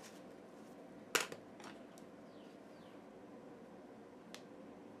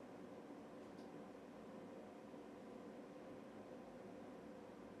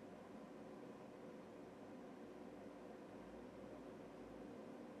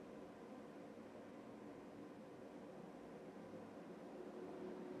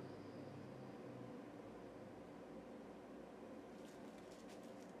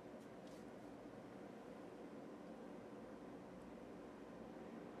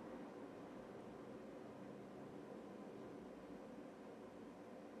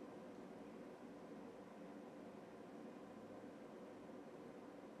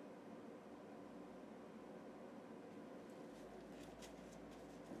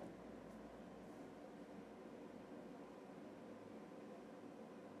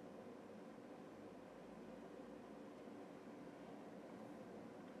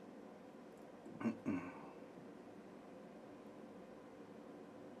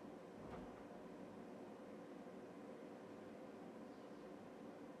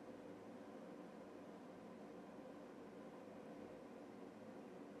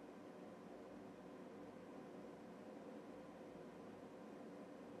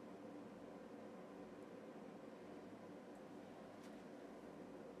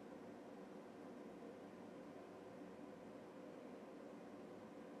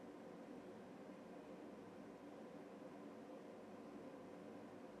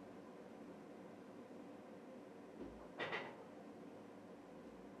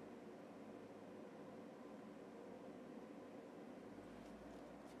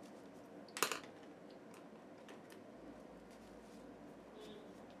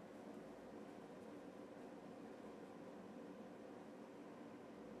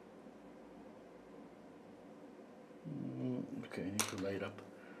 Okay, I need to light up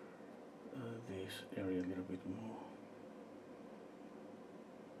this area a little bit more.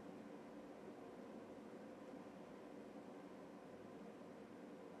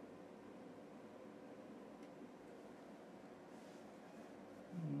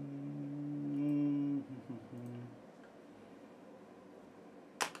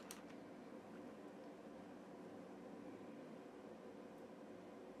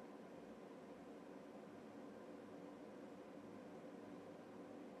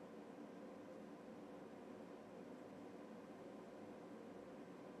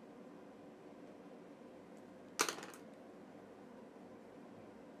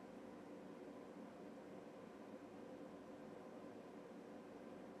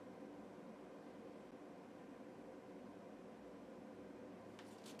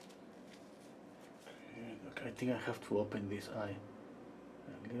 I think I have to open this eye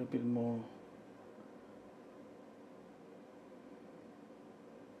a little bit more.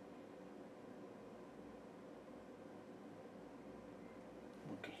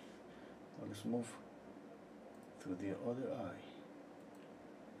 Okay, now let's move through the other eye.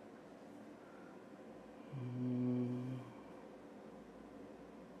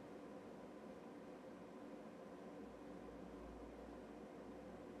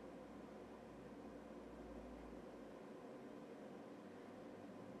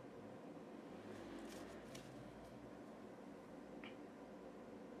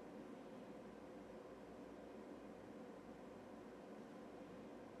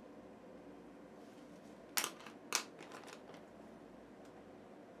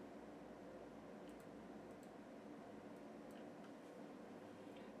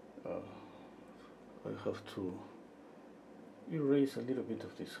 I have to erase a little bit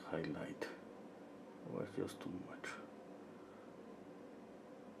of this highlight. It was just too much.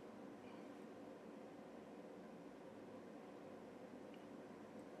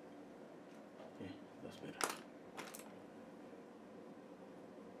 Okay, that's better.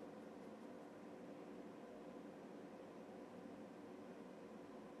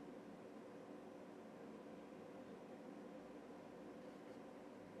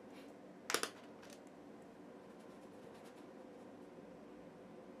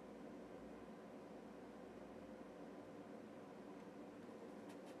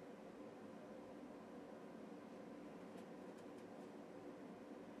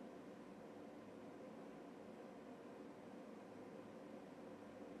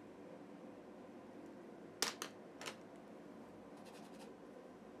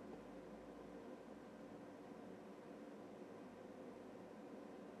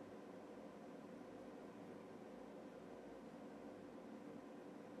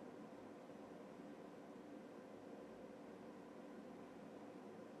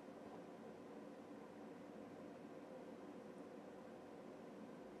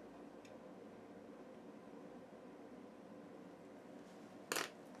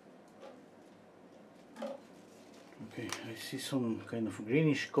 Okay, I see some kind of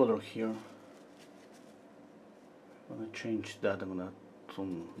greenish color here. I'm gonna change that. I'm gonna add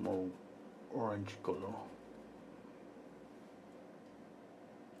some more orange color.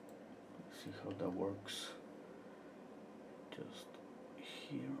 Let's see how that works. Just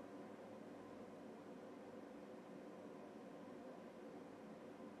here.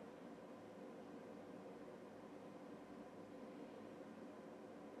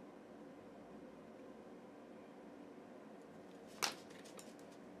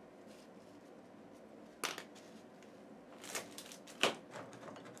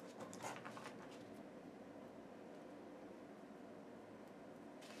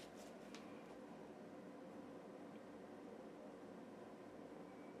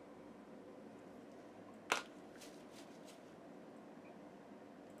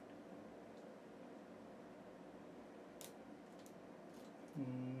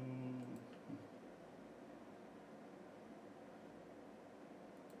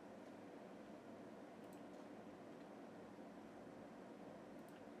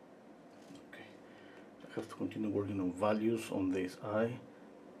 Okay, I have to continue working on values on this eye.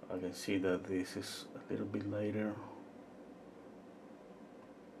 I can see that this is a little bit lighter.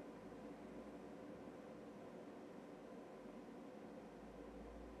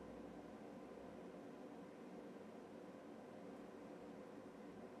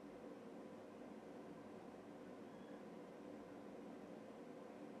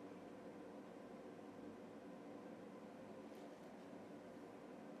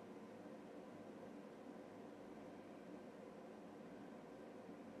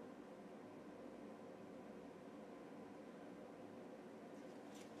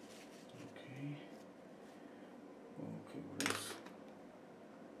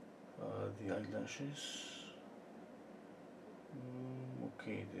 The eyelashes.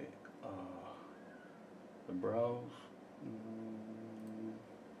 Okay, the brows.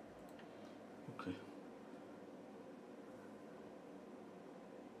 Okay.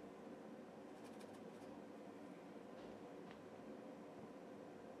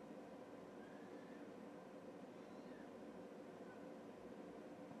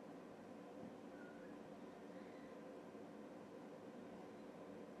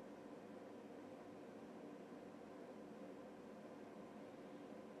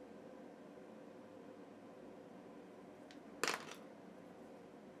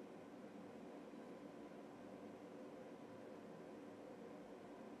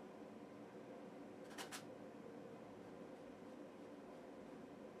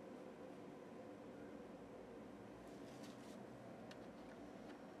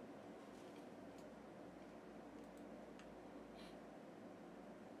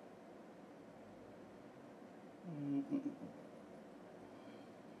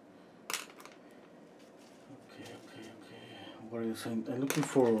 what are you saying? I'm looking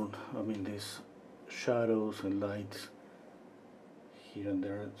for, I mean, these shadows and lights here and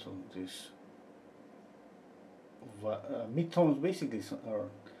there. So these midtones basically are,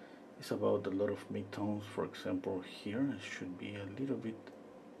 it's about a lot of midtones. For example, here it should be a little bit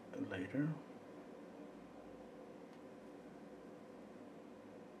lighter.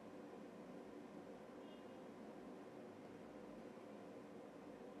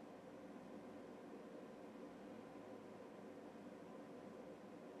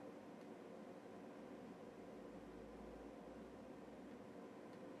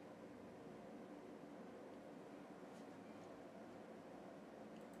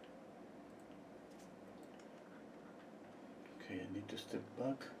 Okay, I need to step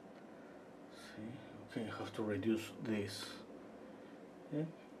back. See, okay, I have to reduce this. Yeah.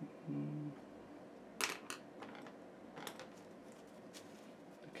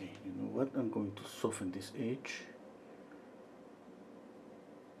 Okay, you know what? I'm going to soften this edge.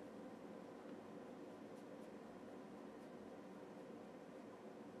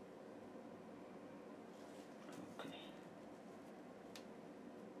 Okay.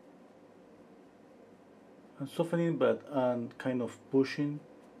 I'm softening, but I'm kind of pushing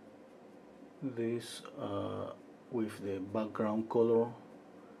this with the background color.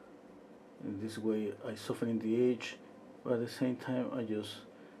 In this way I soften the edge, but at the same time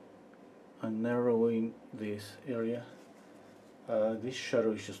I'm narrowing this area. This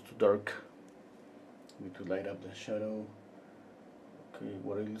shadow is just too dark. I need to light up the shadow. Okay,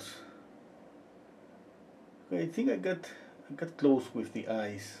 what else? Okay, I think I got close with the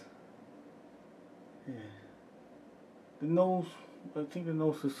eyes. Yeah. The nose, I think the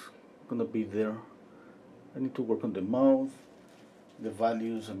nose is gonna be there. I need to work on the mouth. The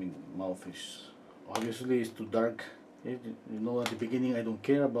values, I mean, mouth is obviously is too dark. You know, at the beginning I don't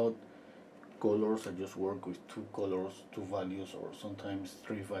care about colors. I just work with two colors, two values, or sometimes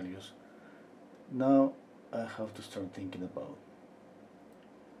three values. Now I have to start thinking about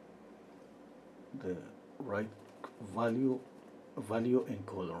the right value and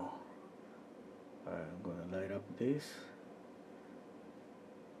color. I'm gonna light up this.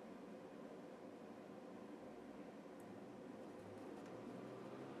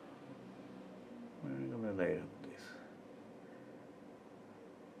 I'm gonna light up this.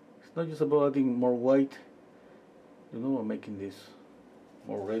 It's not just about adding more white, you know, I'm making this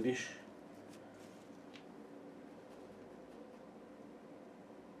more reddish.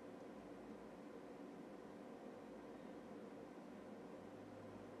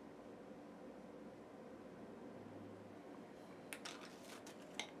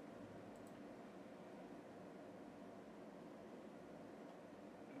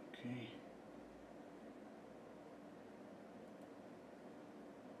 Okay.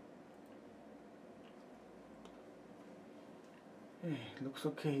 Hey, looks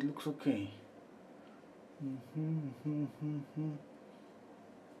okay, looks okay.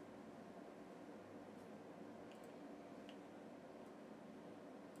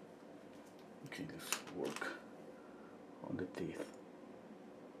 Okay, let's work on the teeth.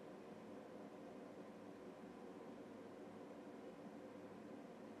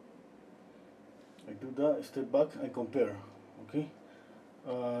 I do that, step back, I compare, okay?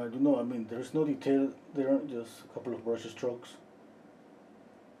 You know, I mean, there's no detail there, just a couple of brush strokes,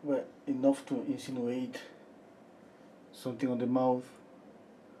 but enough to insinuate something on the mouth.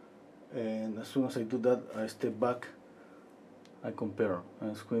 And as soon as I do that, I step back, I compare.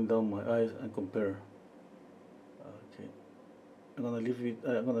 I squint down my eyes and compare. Okay, I'm gonna leave it.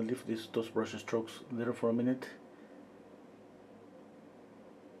 I'm gonna leave those brush strokes there for a minute.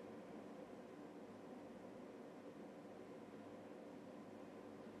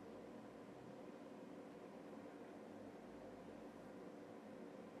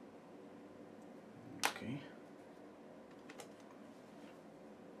 Okay.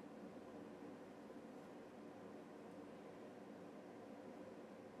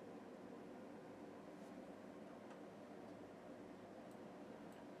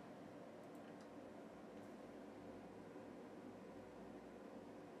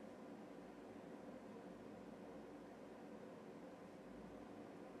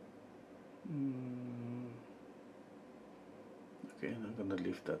 Okay, I'm gonna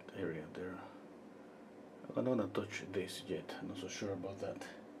leave that area there. I'm not gonna touch this yet. I'm not so sure about that.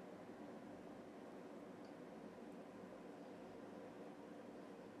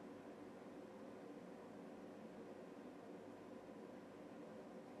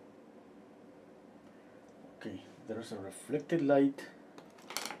 Okay, there's a reflected light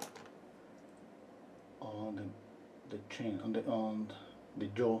on the chin, on the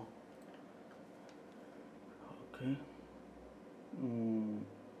jaw. Okay. Mm,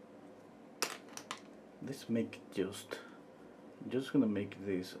 let's make just gonna make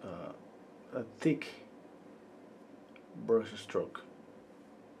this a thick brush stroke.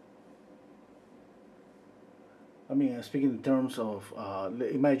 I mean, speaking in terms of,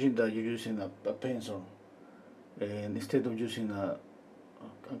 imagine that you're using a pencil, and instead of using a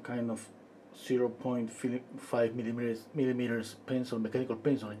kind of 0.5 millimeters pencil, mechanical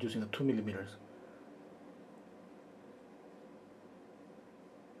pencil, I'm using a 2 millimeters.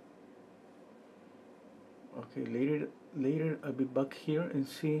 Okay, later I'll be back here and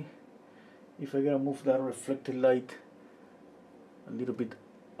see if I gotta move that reflected light a little bit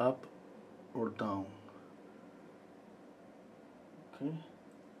up or down. Okay.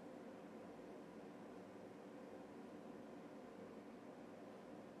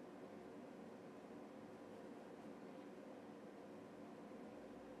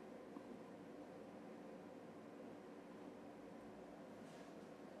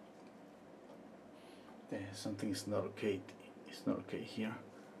 Something is not okay. It's not okay here.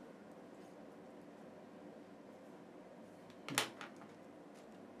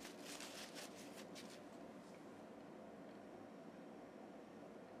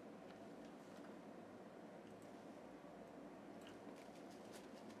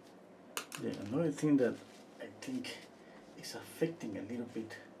 Another thing that I think is affecting a little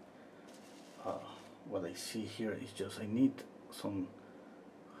bit what I see here is just I need some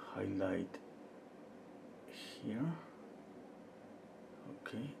highlight here.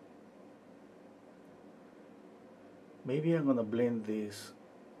 Okay, maybe I'm gonna blend this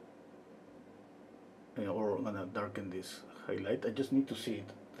or I'm gonna darken this highlight. I just need to see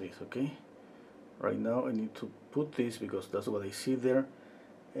this. Okay, right now I need to put this because that's what I see there,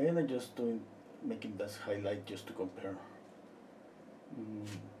 and I'm just making that highlight just to compare.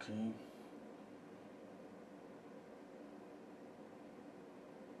 Okay.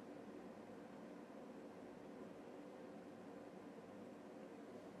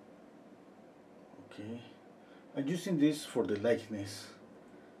 Okay, I'm using this for the lightness.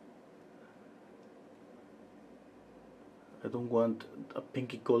 I don't want a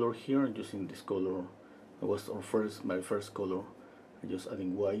pinky color here. I'm using this color. It was my first color. I'm just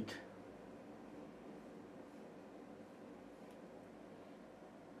adding white.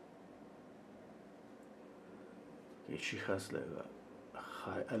 Okay, she has like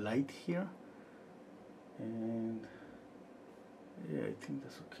a light here, and yeah, I think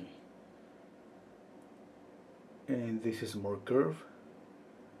that's okay. And this is more curved.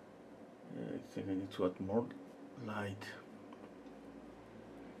 I think I need to add more light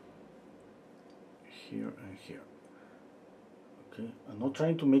here and here. Okay, I'm not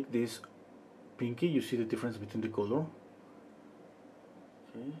trying to make this pinky. You see the difference between the color.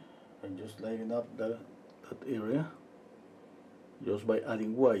 Okay, I'm just lighting up that area just by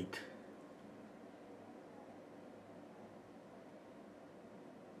adding white.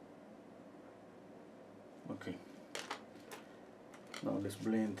 Okay, now let's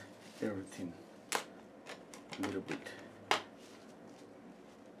blend everything a little bit.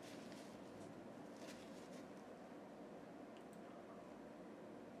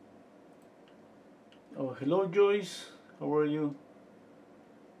 Oh, hello Joyce, how are you?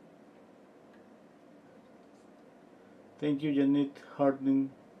 Thank you, Janet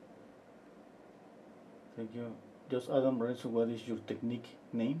Harding. Thank you. Just Adam Lorenzo, what is your technique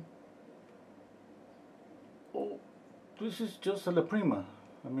name? Oh, this is just a La Prima.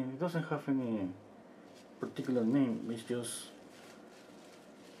 I mean, it doesn't have any particular name. It's just,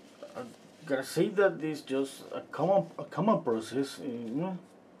 I gotta say that it's just a common process. You know,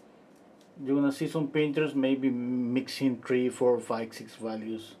 you're gonna see some painters maybe mixing 3, 4, 5, 6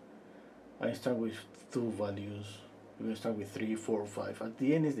 values. I start with 2 values. You're gonna start with 3, 4, 5. At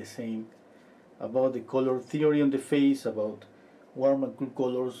the end, is the same. About the color theory on the face, about warm and cool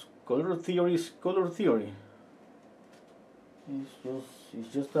colors. Color theory is color theory.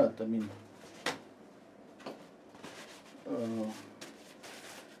 It's just that. I mean,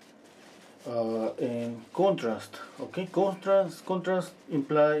 and contrast. Okay, contrast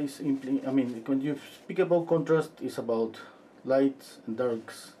implies. I mean, when you speak about contrast, it's about lights and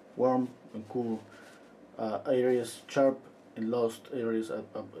darks, warm and cool, areas sharp and lost, areas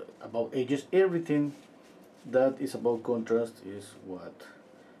about edges. Everything that is about contrast is what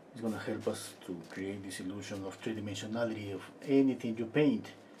is going to help us to create this illusion of three-dimensionality of anything you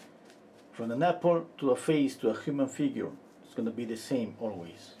paint. From an apple to a face to a human figure, it's going to be the same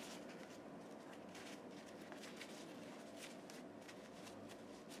always.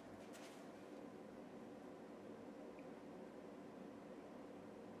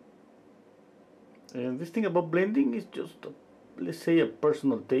 And this thing about blending is just let's say a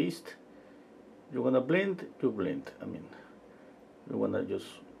personal taste. You wanna blend, you blend. I mean, you wanna just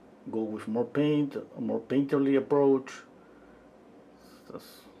go with more paint, a more painterly approach.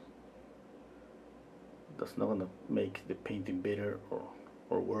 That's that's not gonna make the painting better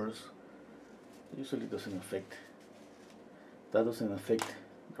or worse. It usually doesn't affect. That doesn't affect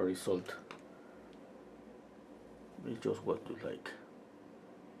the result. It's just what you like.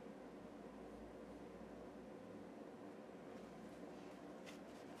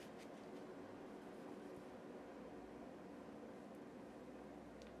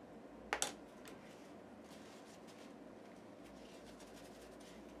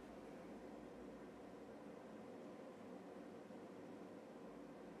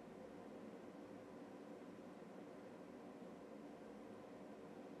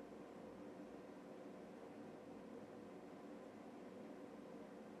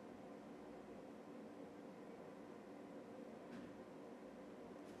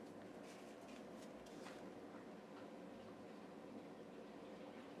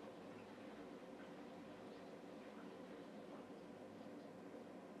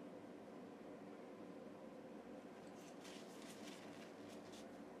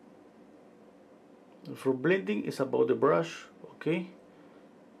 For blending, it's about the brush, okay?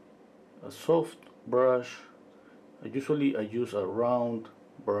 A soft brush. Usually I use a round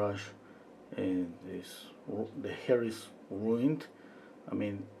brush, and the hair is ruined. I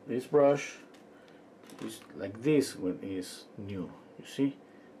mean, this brush is like this when it's new. You see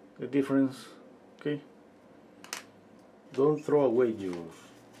the difference? Okay. Don't throw away your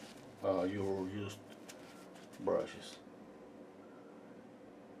used brushes.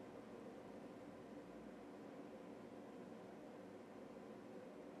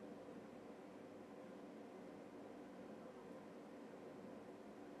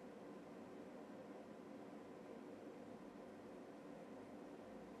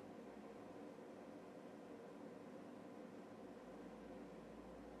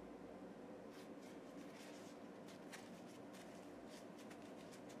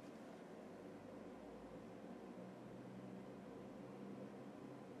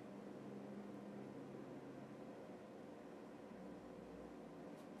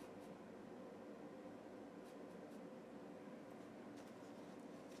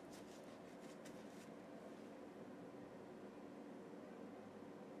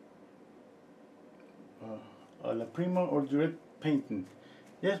 A la prima or direct painting?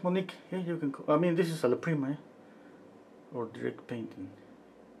 Yes, Monique. Yeah, you can. I mean, this is a la prima, or direct painting.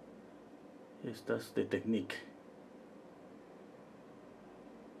 Yes, that's the technique.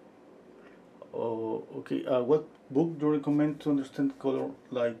 Oh, okay. What book do you recommend to understand color,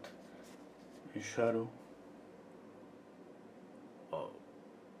 light, and shadow? Oh,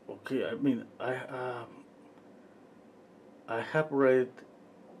 okay. I mean, I have read.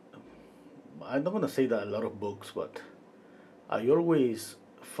 I'm not gonna say that a lot of books, but I always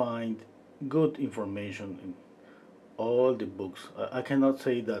find good information in all the books. I cannot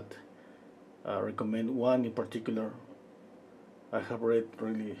say that I recommend one in particular. I have read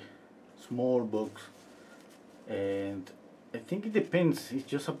really small books, and I think it depends. It's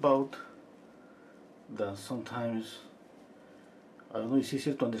just about that sometimes, I don't know, it's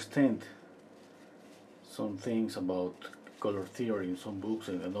easier to understand some things about color theory in some books,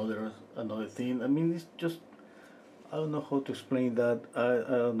 and another thing. I mean, it's just, I don't know how to explain that.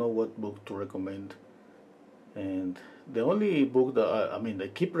 I don't know what book to recommend. And the only book that I mean I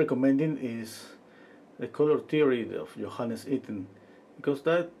keep recommending is The Color Theory of Johannes Itten, because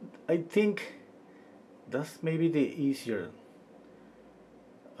that, I think that's maybe the easier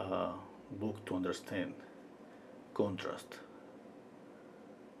uh, book to understand contrast.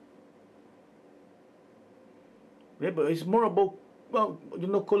 Yeah, but it's more about, well,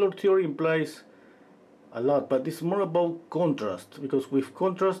 color theory implies a lot, but it's more about contrast, because with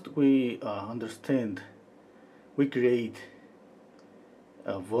contrast we understand, we create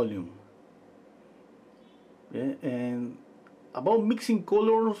a volume. Yeah, and about mixing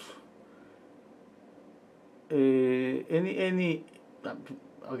colors, any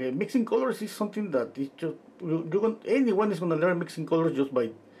okay, mixing colors is something that is just, anyone is gonna learn mixing colors just by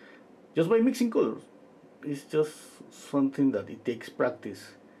mixing colors. It's just something that it takes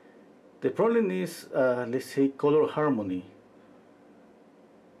practice. The problem is, let's say, color harmony.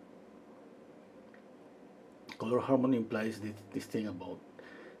 Color harmony implies this thing about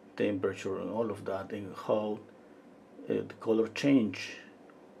temperature and all of that, and how the color change.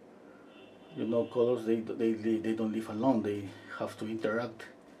 Colors, they don't live alone. They have to interact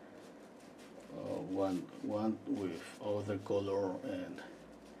one with other color,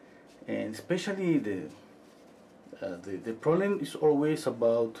 and especially The problem is always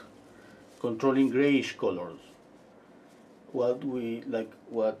about controlling grayish colors. What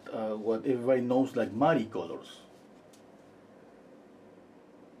everybody knows like muddy colors.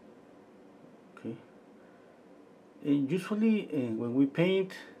 Okay. And usually when we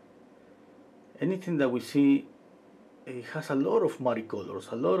paint, anything that we see, it has a lot of muddy colors,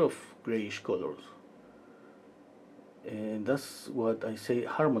 a lot of grayish colors. And that's what I say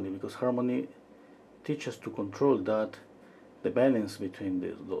harmony, because harmony teaches us to control that, the balance between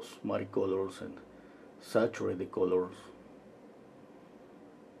those muddy colors and saturated colors.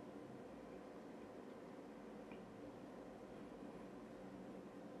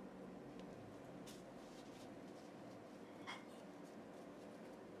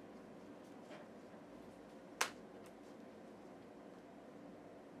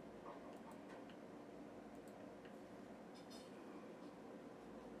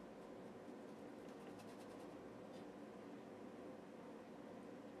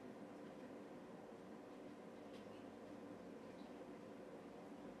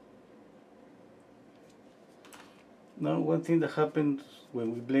 Now, one thing that happens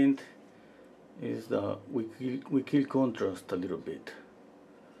when we blend is that we kill contrast a little bit.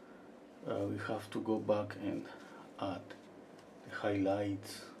 We have to go back and add the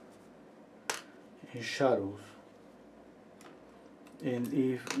highlights and shadows. And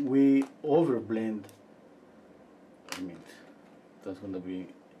if we overblend, I mean, that's going to be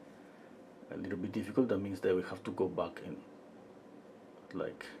a little bit difficult. That means that we have to go back and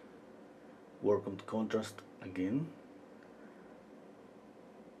like work on the contrast again.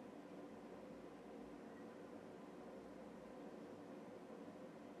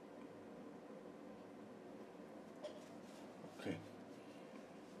 Okay.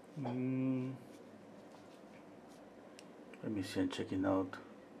 Let me see, I'm checking out.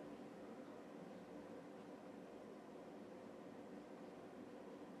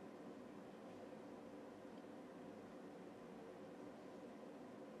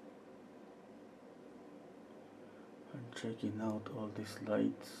 I'm checking out all these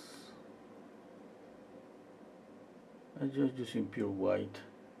lights. I'm just using pure white.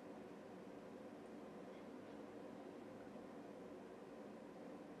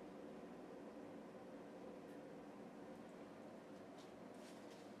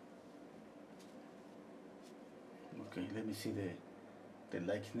 Okay, let me see the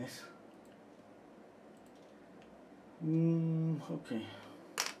likeness. Okay. Okay.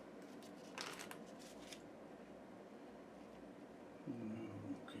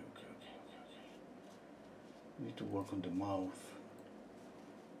 Need to work on the mouth.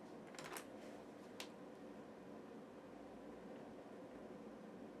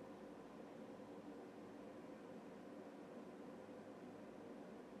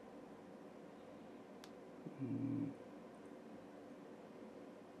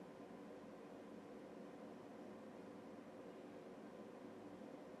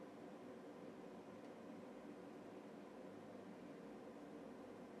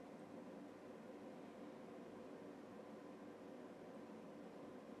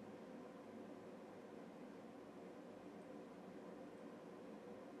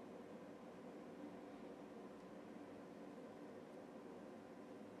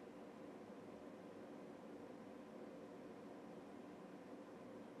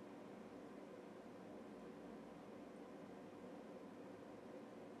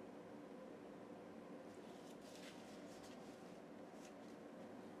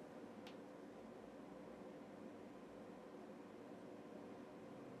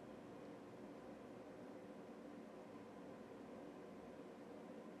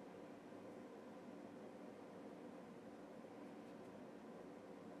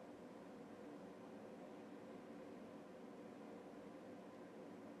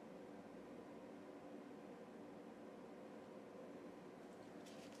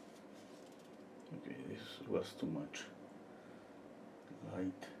 Okay, this was too much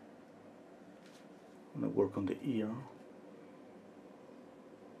light. I'm gonna work on the ear.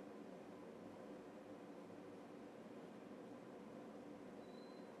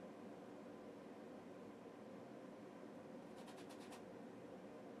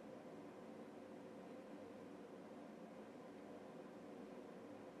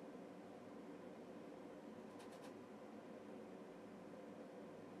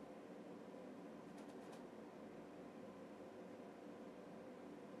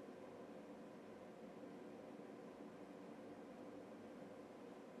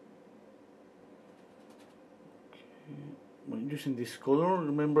 When using this color,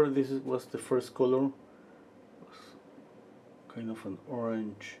 remember this was the first color, it was kind of an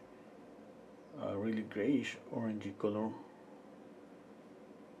orange a really grayish orangey color.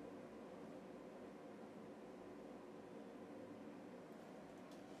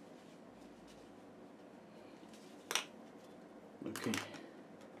 Okay,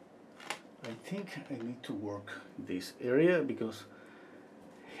 I think I need to work this area because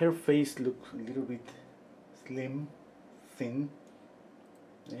her face looks a little bit slim, thin,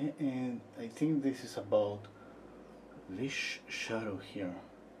 and I think this is about this shadow here.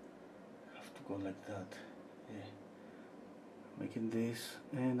 I have to go like that. Yeah. Making this,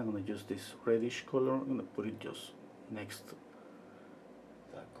 and I'm gonna use this reddish color. I'm gonna put it just next to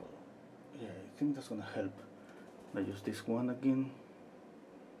that color. Yeah, I think that's gonna help. I use this one again.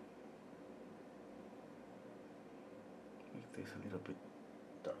 Make this a little bit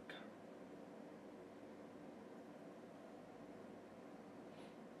darker.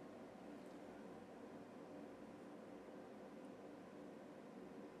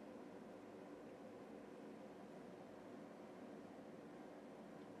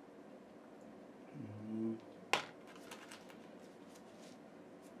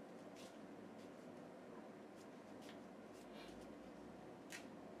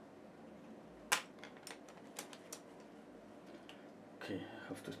 Okay, I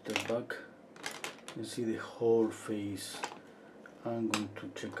have to step back and see the whole face. I'm going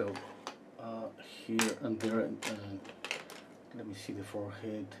to check out here and there, and let me see the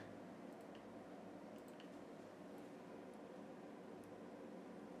forehead.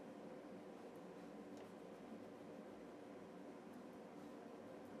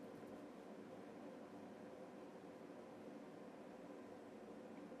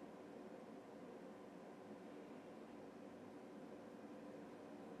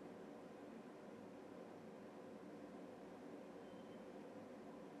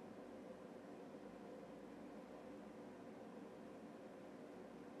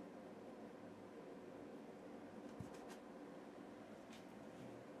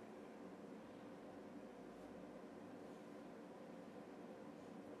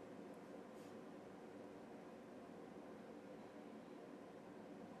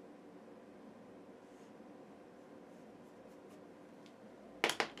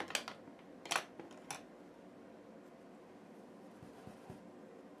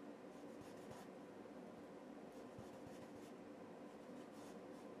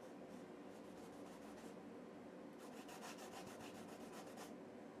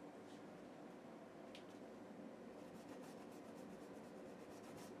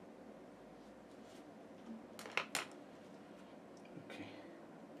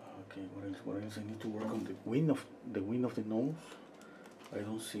 Okay, what else? What else? I need to work on the wing of the nose. I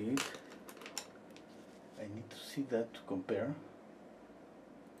don't see it. I need to see that to compare.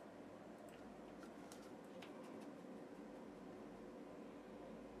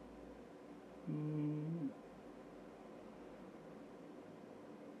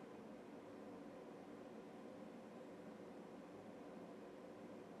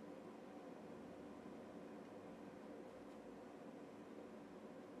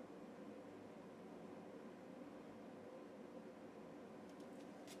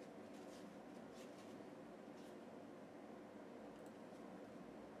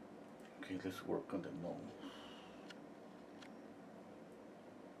 Okay, let's work on the nose.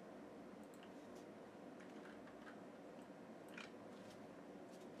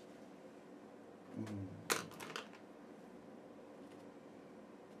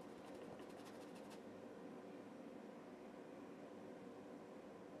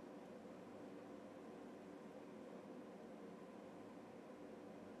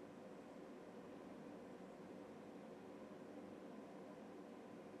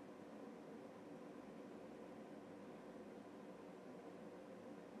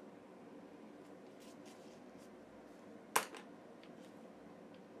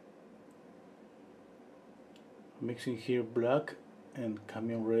 Mixing here black and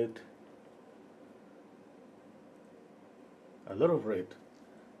camion red. A lot of red.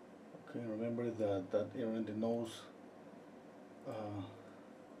 Okay, remember that area in the nose.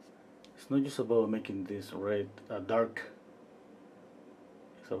 It's not just about making this red dark.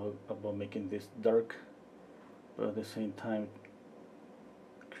 It's about making this dark, but at the same time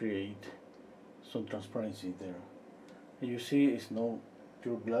create some transparency there. And you see, it's no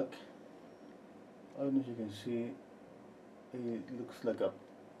pure black. I don't know if you can see. It looks like a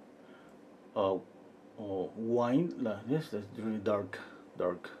wine. Yes, that's really dark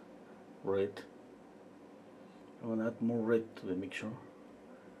red. I want to add more red to the mixture.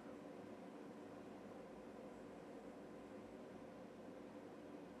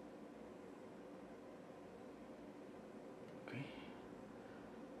 Okay,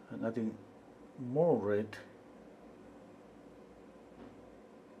 and adding more red.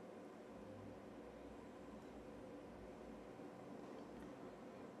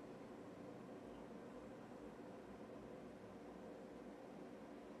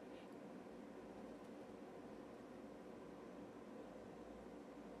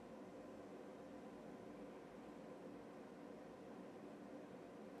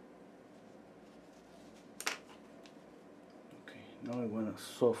 Now I want to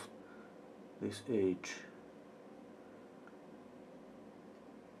soft this edge.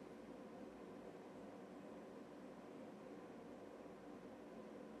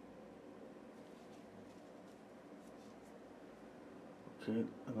 Okay,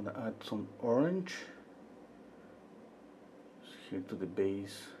 I'm gonna add some orange here to the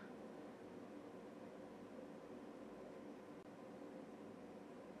base.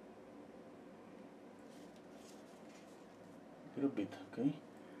 A little bit, okay?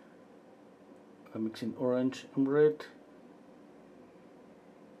 I'm mixing orange and red.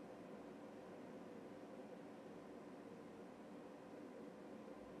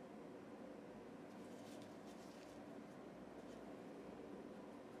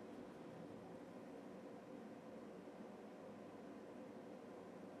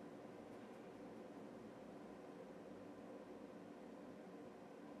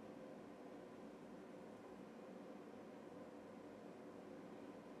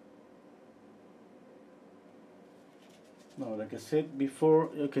 Now, like I said before,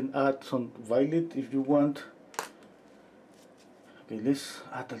 you can add some violet if you want. Okay, let's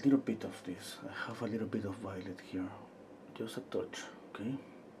add a little bit of this. I have a little bit of violet here, just a touch, okay?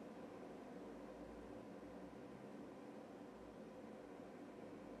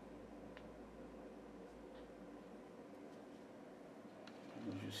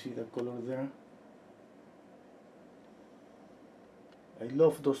 You see the color there? I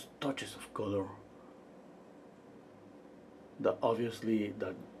love those touches of color. That obviously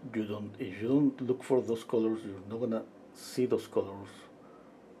that you don't, if you don't look for those colors, you're not gonna see those colors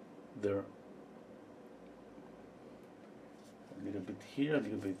there. A little bit here, a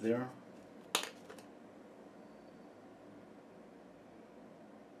little bit there.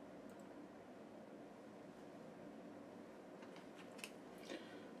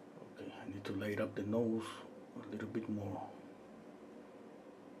 Okay, I need to light up the nose a little bit more.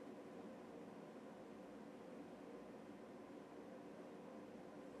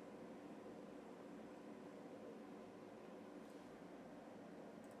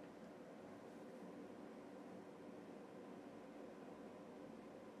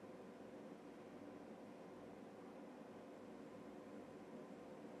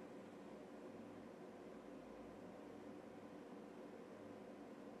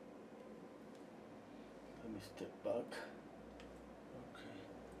 Let me step back. Okay.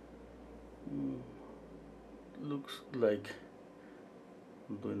 Looks like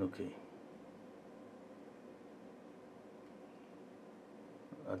I'm doing okay.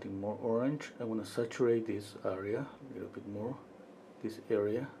 Adding more orange. I want to saturate this area a little bit more. This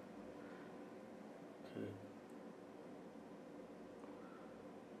area. Okay.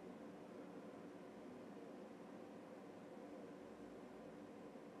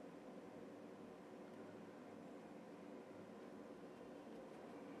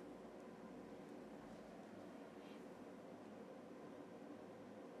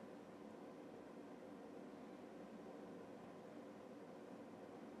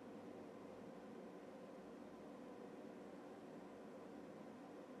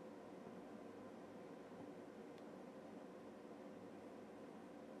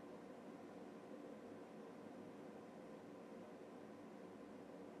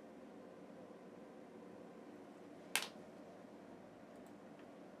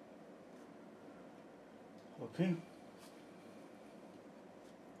 Okay.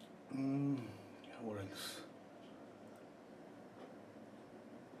 What else?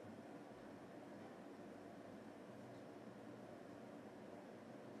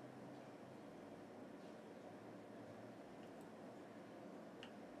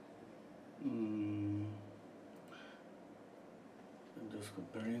 I'm just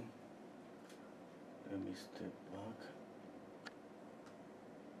comparing. Let me step back.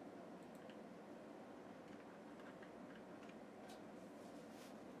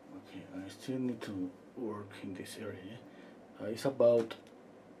 Okay, I still need to work in this area. It's about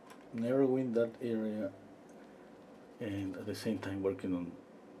narrowing that area and at the same time working on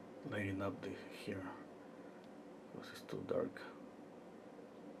lighting up the here because it's too dark.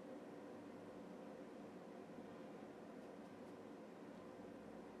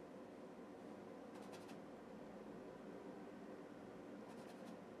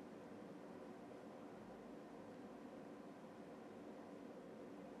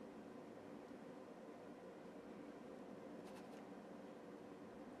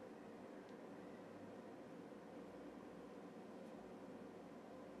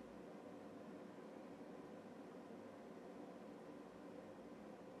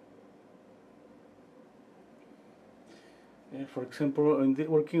 For example,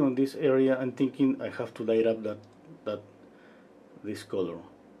 working on this area, I'm thinking I have to light up that this color.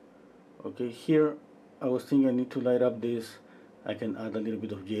 Okay, here I was thinking I need to light up this. I can add a little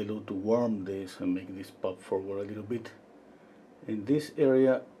bit of yellow to warm this and make this pop forward a little bit. In this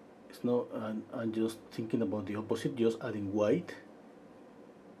area, it's not. I'm just thinking about the opposite, just adding white.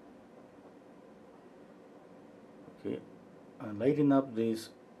 Okay, and lighting up this,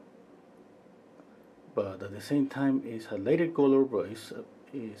 but at the same time it's a lighter color, but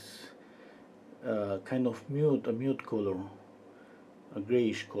it's kind of a mute color, a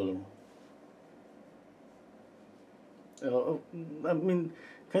grayish color. I mean,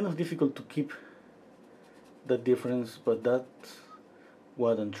 kind of difficult to keep that difference, but that's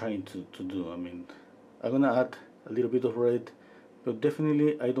what I'm trying to do. I mean, I'm gonna add a little bit of red, but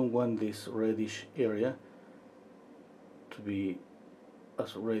definitely I don't want this reddish area to be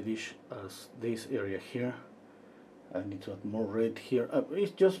as reddish as this area here. I need to add more red here.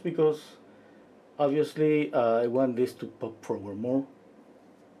 It's just because obviously I want this to pop forward more.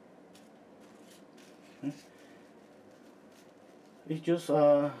 Okay. It's just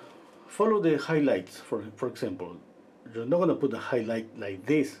follow the highlights. For example, you're not gonna put a highlight like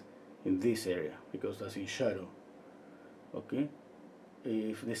this in this area because that's in shadow. Okay.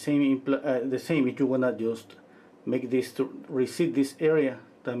 If the same if you wanna just make this to recede this area,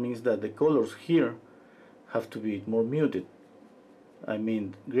 that means that the colors here have to be more muted. I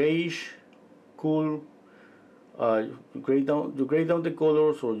mean, grayish, cool. You gray down the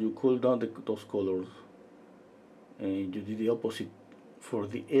colors, or you cool down those colors, and you do the opposite for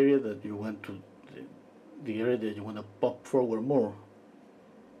the area that you want to, the area that you want to pop forward more.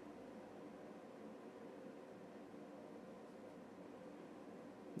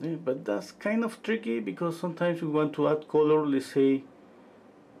 Yeah, but that's kind of tricky because sometimes we want to add color. Let's say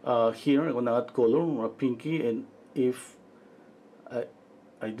here I'm gonna add color or a pinky, and if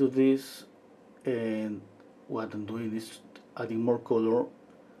I do this, and what I'm doing is adding more color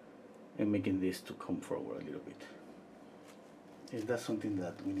and making this to come forward a little bit. And that's something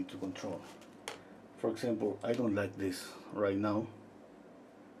that we need to control. For example, I don't like this right now.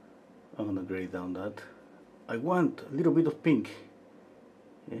 I'm gonna gray down that. I want a little bit of pink.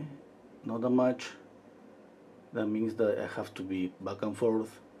 Yeah? Not that much. That means that I have to be back and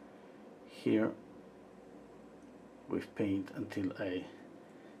forth here with paint until I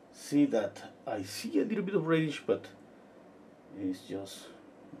see that I see a little bit of reddish, but it's just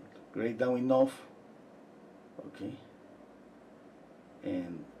gray down enough, okay,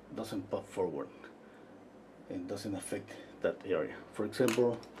 and doesn't pop forward and doesn't affect that area. For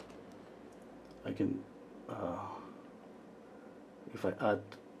example, I can if I add,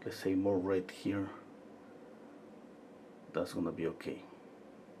 let's say, more red here, that's gonna be okay.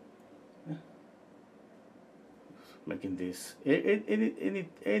 Yeah. Making this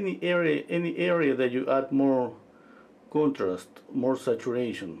any area that you add more contrast, more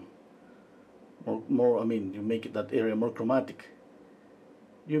saturation, more I mean, you make that area more chromatic,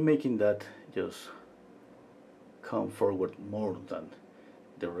 you're making that just come forward more than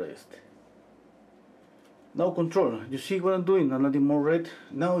the rest. Now control. You see what I'm doing? I'm adding more red.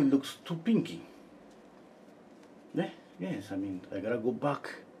 Now it looks too pinky. Yeah, yes, I mean, I gotta go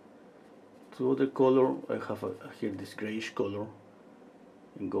back to the color. I have here this grayish color,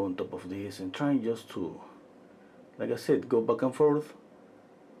 and go on top of this and trying just to, like I said, go back and forth.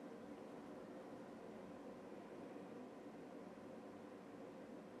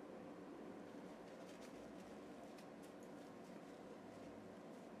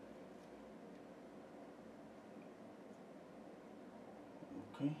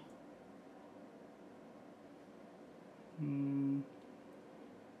 Okay.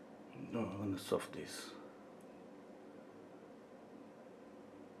 No, I'm gonna soft this.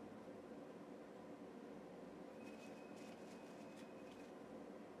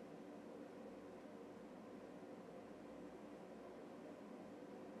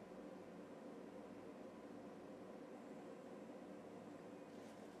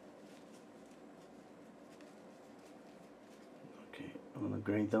 Okay, I'm gonna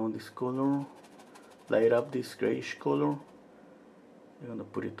gray down this color, light up this grayish color. I'm gonna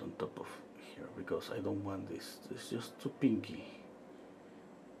put it on top of here because I don't want this. It's just too pinky.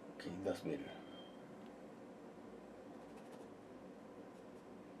 Okay, that's better.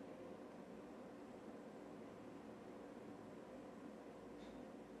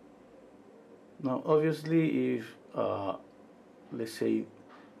 Now, obviously, if let's say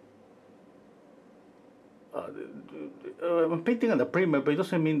I'm painting on the primer, but it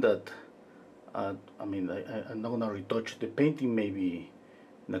doesn't mean that. I mean, I'm not gonna retouch the painting maybe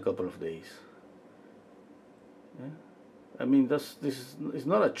in a couple of days. Yeah? I mean, this is it's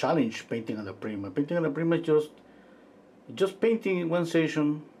not a challenge painting on the Prima. Painting on the Prima is just painting in one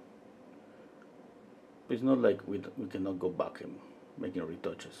session. It's not like we cannot go back and making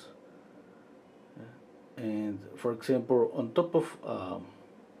retouches. And for example, on top of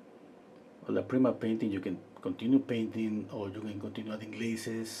La Prima painting, you can continue painting, or you can continue adding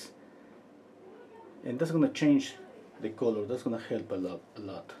glazes, and that's going to change the color. That's going to help a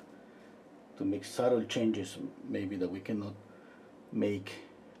lot to make subtle changes, maybe that we cannot make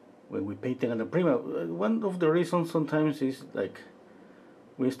when we painting on La Prima. One of the reasons sometimes is like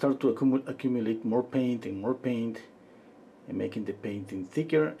we start to accumulate more paint and more paint, and making the painting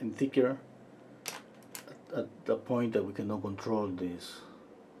thicker and thicker at the point that we cannot control this.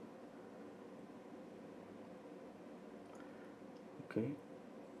 Okay.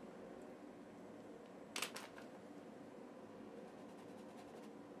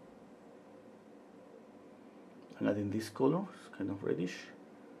 I'm adding this color, it's kind of reddish.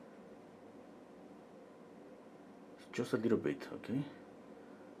 Just a little bit, okay.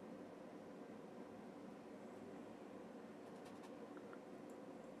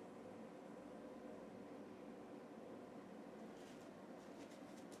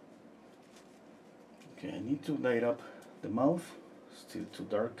 Okay, I need to light up the mouth, still too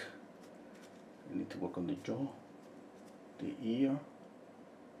dark. I need to work on the jaw, the ear.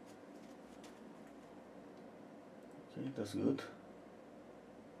 Okay, that's good.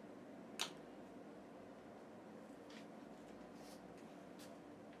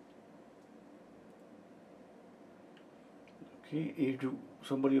 Okay, if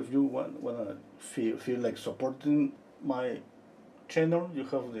somebody of you wanna feel like supporting my channel, you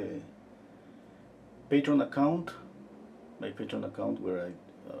have the Patreon account, my Patreon account, where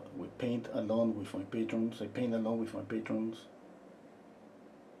we paint along with my patrons. I paint along with my patrons.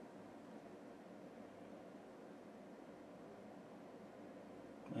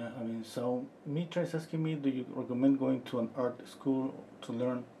 I mean, so Mitra is asking me, do you recommend going to an art school to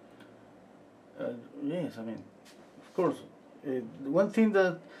learn? Yes, I mean, of course. One thing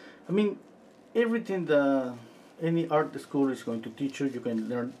that, I mean, everything that any art school is going to teach you, you can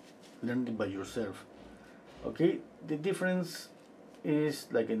learn it by yourself. Okay, the difference is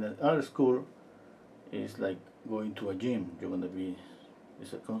like in an art school, is like going to a gym. You're gonna be,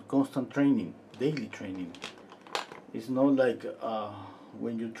 it's a constant training, daily training. It's not like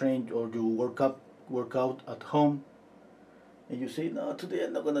when you train or you work out at home, and you say, no, today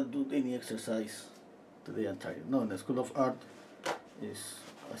I'm not gonna do any exercise. Today I'm tired. No, in the School of Art, it's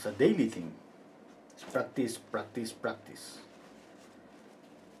a daily thing. It's practice, practice, practice.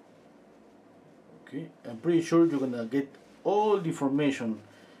 Okay, I'm pretty sure you're gonna get all the information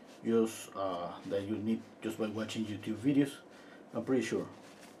just that you need just by watching YouTube videos. I'm pretty sure.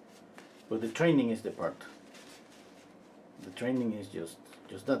 But the training is the part. The training is just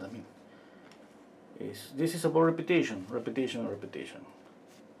that. I mean, this is about repetition, repetition, repetition.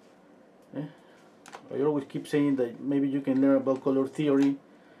 Yeah? I always keep saying that maybe you can learn about color theory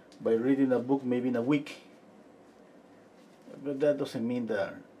by reading a book maybe in a week, but that doesn't mean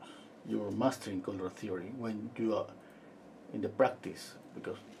that you're mastering color theory when you are in the practice,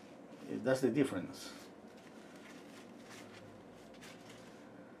 because that's the difference.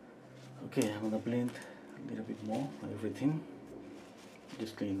 Okay, I'm gonna blend a little bit more everything.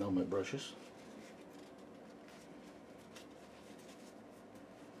 Just clean out my brushes.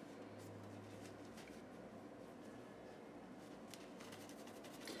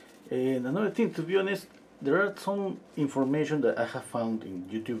 And another thing, to be honest, there are some information that I have found in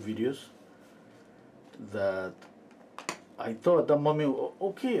YouTube videos that I thought at that moment,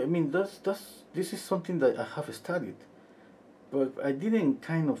 okay, I mean, this is something that I have studied, but I didn't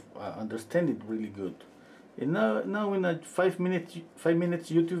kind of understand it really good. And now in a 5 minutes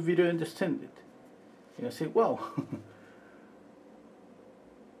YouTube video, I understand it. And I say, wow.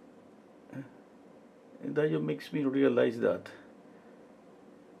 And that just makes me realize that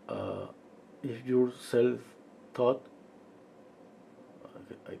if you're self-taught,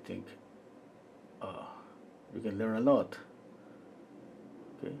 I think you can learn a lot.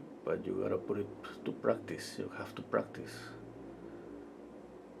 Okay, but you gotta put it to practice. You have to practice.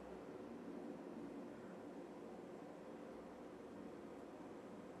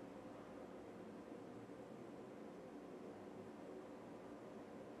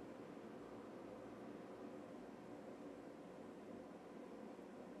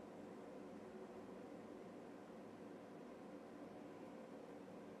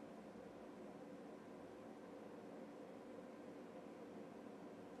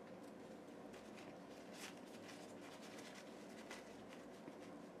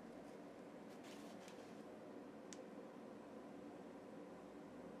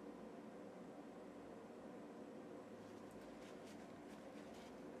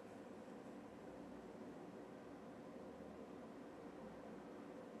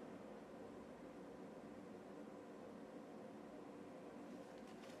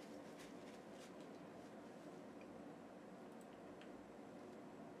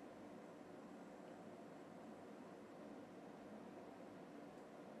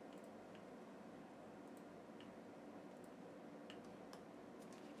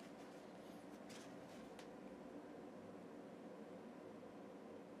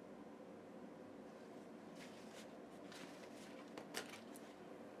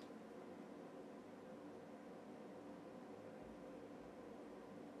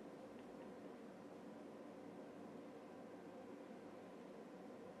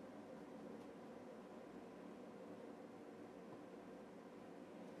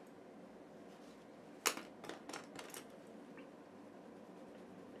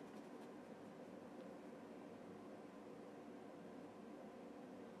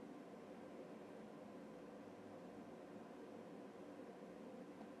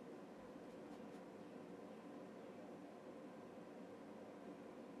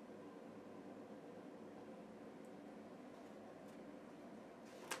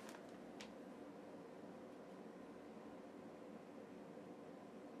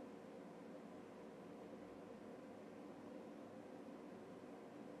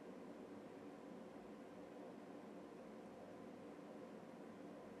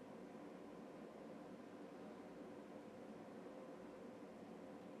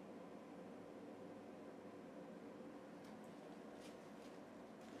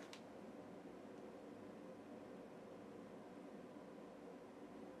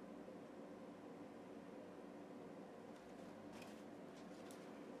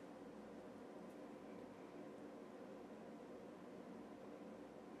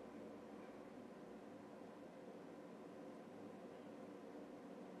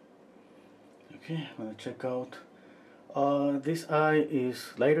 Okay, I'm gonna check out. This eye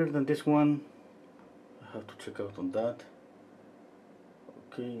is lighter than this one. I have to check out on that.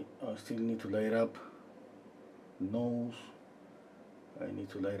 Okay, I still need to light up nose. I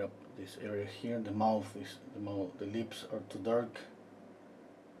need to light up this area here. The mouth is the lips are too dark.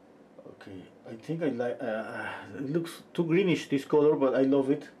 Okay, I think I like. It looks too greenish this color, but I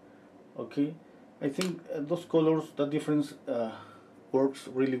love it. Okay, I think those colors, that difference works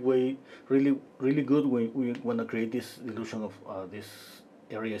really good when we want to create this illusion of this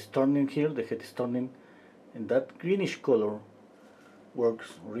area is turning here, the head is turning, and that greenish color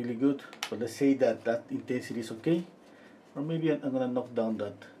works really good. So let's say that that intensity is okay, or maybe I'm gonna knock down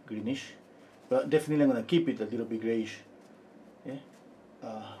that greenish, but definitely I'm gonna keep it a little bit grayish. Yeah.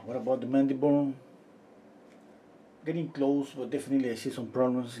 What about the mandible? Getting close, but definitely I see some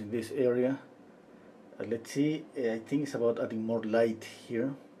problems in this area. Let's see, I think it's about adding more light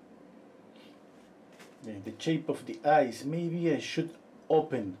here. The shape of the eyes, maybe I should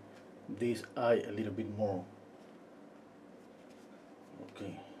open this eye a little bit more.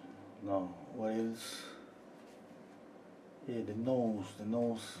 Okay, now what else? Yeah, the nose,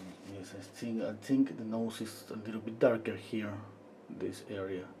 yes, I think the nose is a little bit darker here, this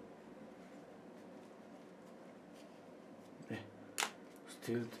area. Yeah,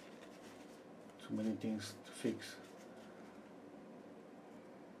 still too many things to fix.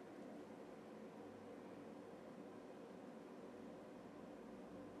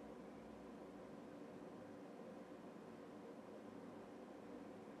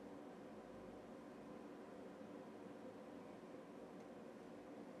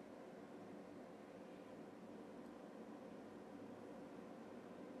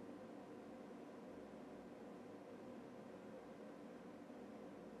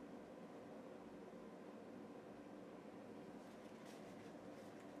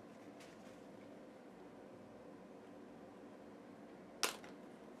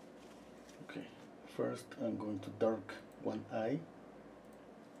 Okay, first I'm going to dark one eye.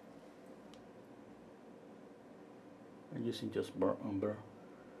 I'm using just bar umber.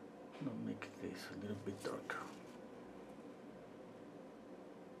 I'll make this a little bit darker.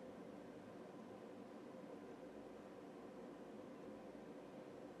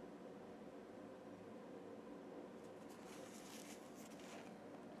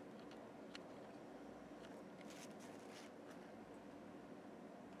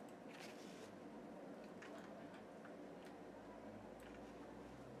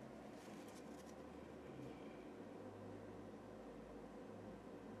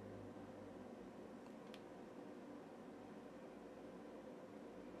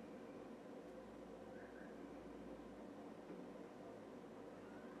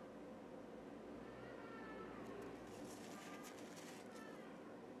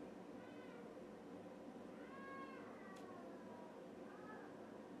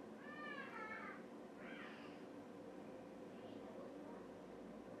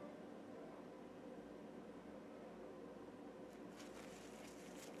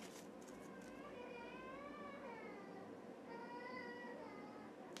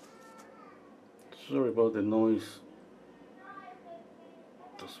 Sorry about the noise.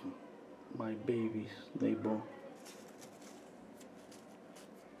 That's my baby's neighbor.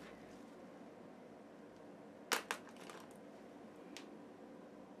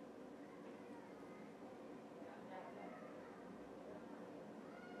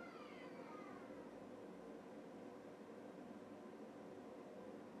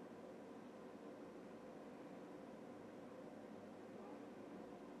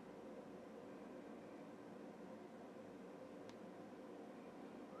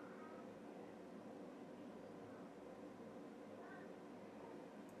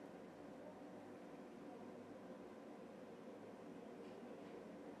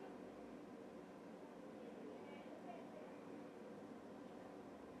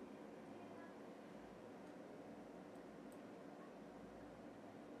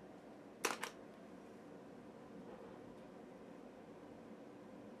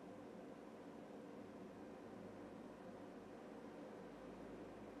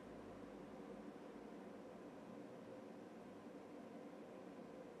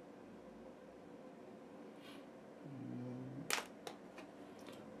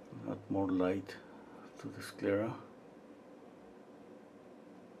 Add more light to the sclera.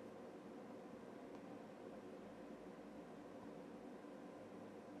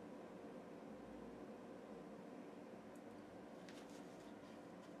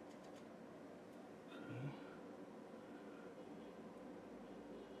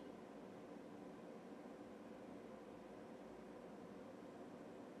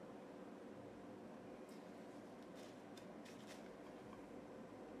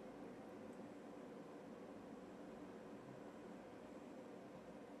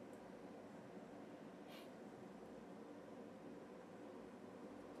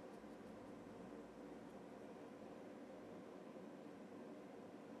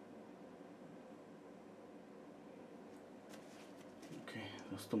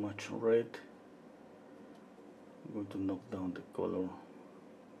 was too much red. I'm going to knock down the color.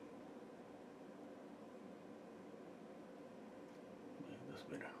 Yeah, that's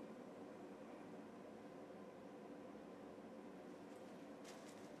better.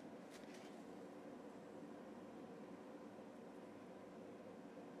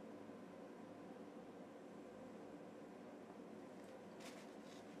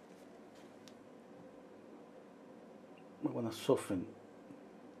 I want to soften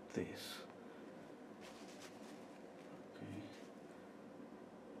this. Okay.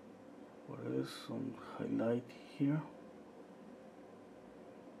 There is some highlight here.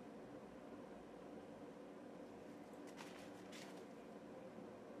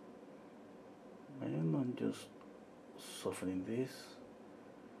 And I'm just softening this.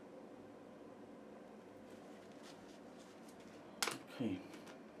 Okay,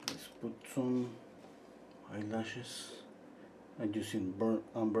 let's put some eyelashes. I'm using burnt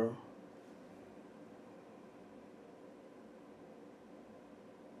umber.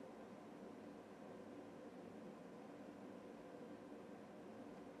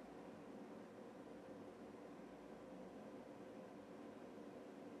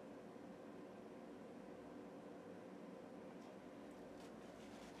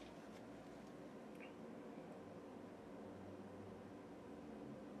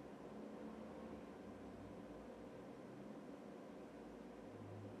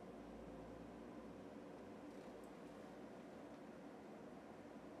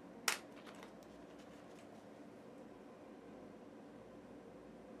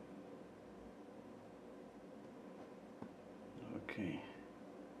 Okay.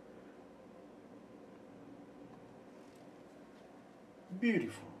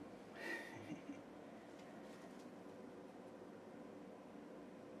 Beautiful.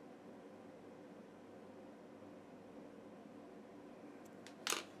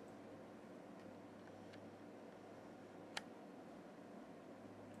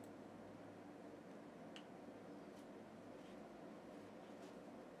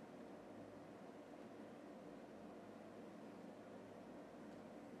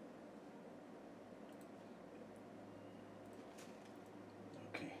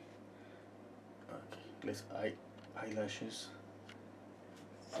 Okay. Okay. Let's eyelashes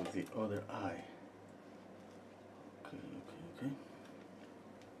to the other eye. Okay. Okay.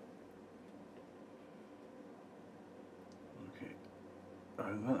 Okay. Okay.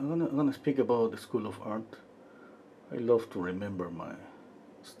 I'm gonna speak about the School of Art. I love to remember my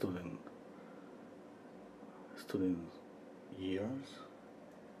student years.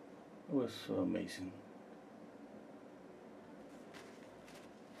 It was so amazing.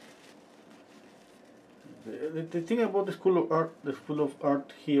 The thing about the School of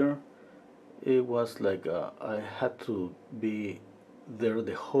Art here, it was like I had to be there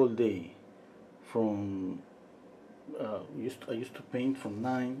the whole day. From I used to paint from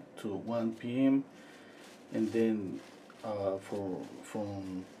 9 to 1 p.m. and then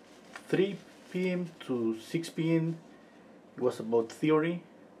from 3 p.m. to 6 p.m. it was about theory,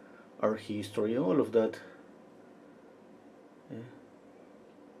 art history, all of that. Yeah.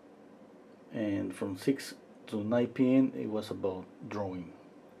 And from 6 to 9 p.m. it was about drawing.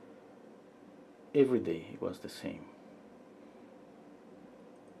 Every day it was the same.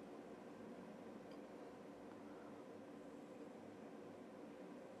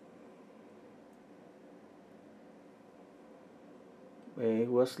 It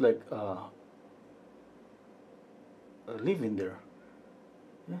was like living there.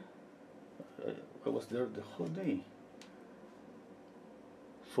 Yeah. I was there the whole day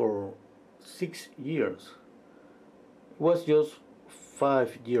for 6 years. It was just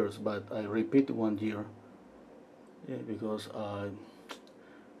 5 years, but I repeat 1 year. Yeah, because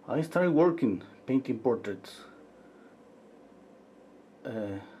I started working painting portraits,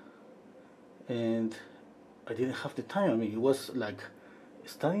 and I didn't have the time. I mean, it was like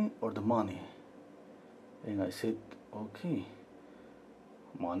studying or the money, and I said, okay,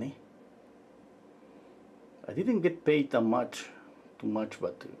 money. I didn't get paid that much, too much,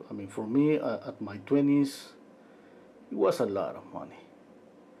 but I mean, for me, at my 20s, it was a lot of money.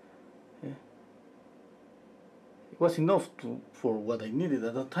 Yeah. It was enough for what I needed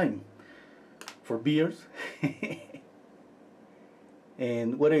at that time, for beers.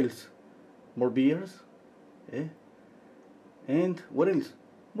 And what else? More beers. Yeah. And what else?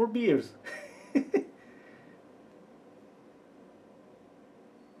 More beers.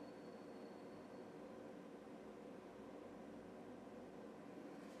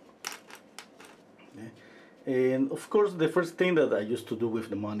 And of course, the first thing that I used to do with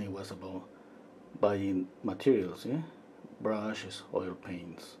the money was about buying materials, yeah, brushes, oil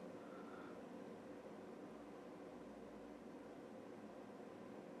paints.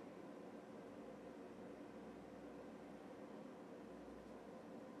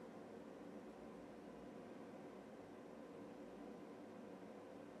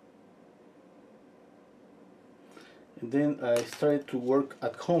 And then I started to work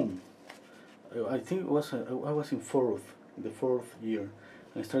at home. I think it was I was in the fourth year.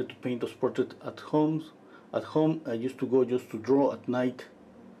 I started to paint those portraits at home. At home, I used to go just to draw at night,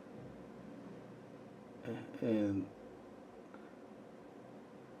 and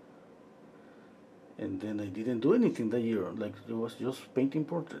then I didn't do anything that year. Like it was just painting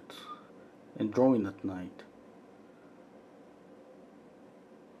portraits and drawing at night.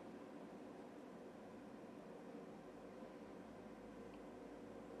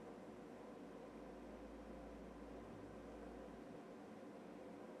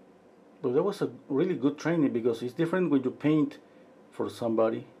 But that was a really good training because it's different when you paint for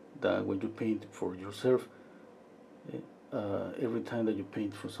somebody than when you paint for yourself. Every time that you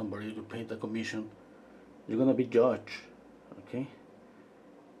paint for somebody, you paint a commission, you're gonna be judged, okay?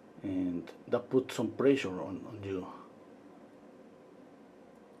 And that puts some pressure on you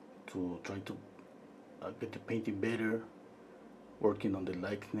to try to get the painting better, working on the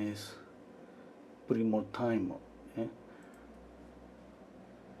likeness, putting more time. Eh?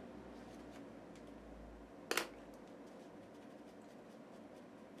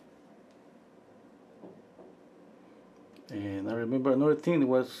 And I remember another thing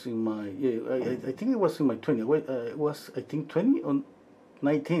was in my, I think it was in my 20. It was, I think, 20 or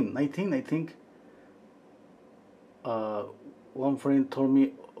 19, I think. One friend told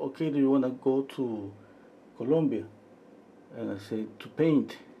me, okay, do you want to go to Colombia? And I said, to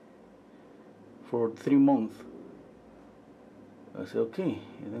paint for 3 months. I said, okay.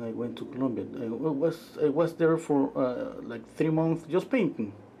 And then I went to Colombia. I was there for like 3 months just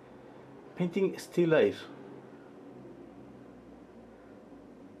painting still life.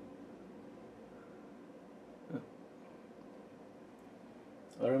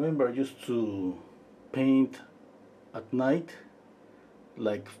 I remember I used to paint at night,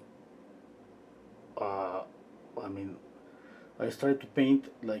 like, I mean, I started to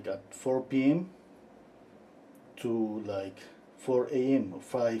paint like at 4 p.m. to like 4 a.m. or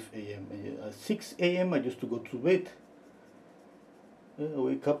 5 a.m. At 6 a.m. I used to go to bed. I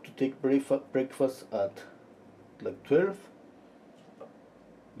wake up to take breakfast at like 12.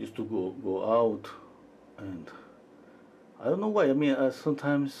 Used to go out, and I don't know why. I mean,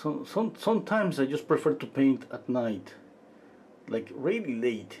 sometimes I just prefer to paint at night, like really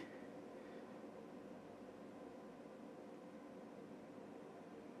late.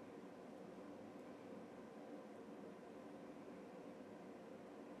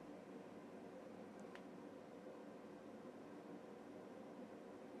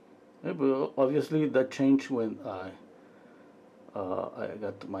 Yeah, but obviously that changed when I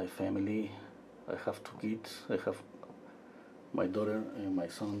got my family. I have 2 kids. I have my daughter and my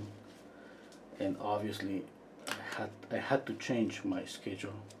son, and obviously I had to change my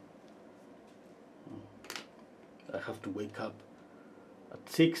schedule. I have to wake up at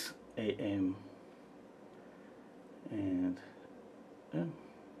 6 a.m. and yeah,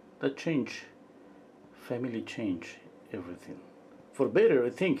 that change, family change everything for better, I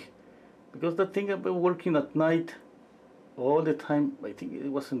think, because that thing about working at night all the time, I think it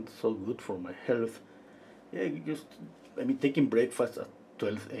wasn't so good for my health. Yeah, I mean, taking breakfast at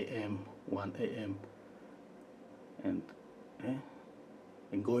 12 a.m., 1 a.m., and yeah,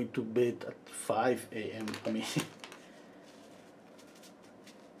 and going to bed at 5 a.m. I mean,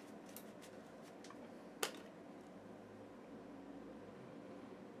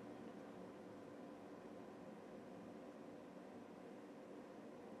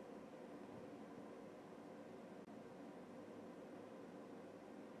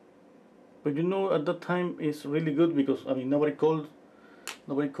 but at that time it's really good because I mean nobody called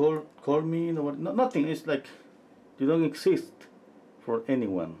me, nothing. It's like you don't exist for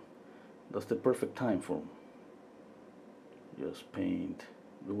anyone. That's the perfect time for just paint,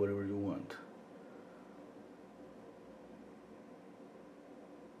 do whatever you want.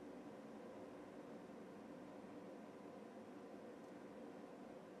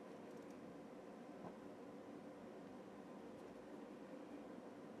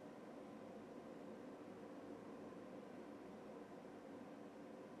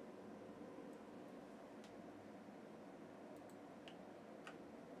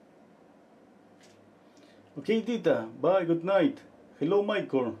 Okay, Tita, bye, good night. Hello,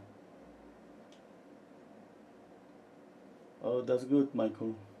 Michael. Oh, that's good,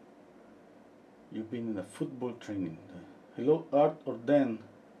 Michael. You've been in a football training. Hello, Art or Dan.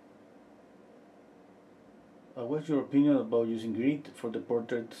 What's your opinion about using grid for the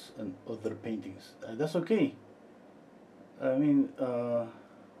portraits and other paintings? That's okay. I mean, a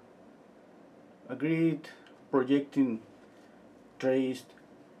grid, projecting, traced,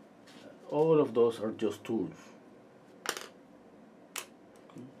 all of those are just tools.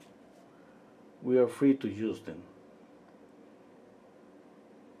 We are free to use them.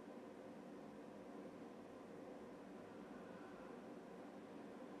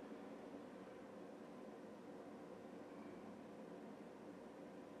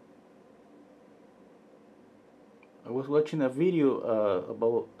 I was watching a video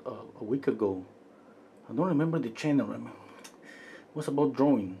about a week ago. I don't remember the channel. It was about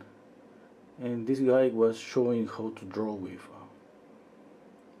drawing, and this guy was showing how to draw with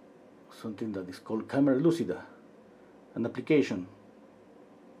something that is called Camera Lucida, an application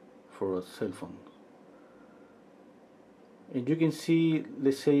for a cell phone. And you can see,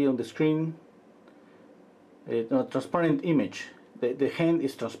 let's say on the screen, a transparent image. The hand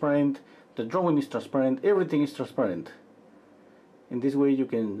is transparent, the drawing is transparent, everything is transparent. In this way you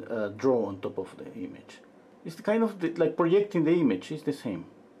can draw on top of the image. It's kind of like projecting the image, it's the same.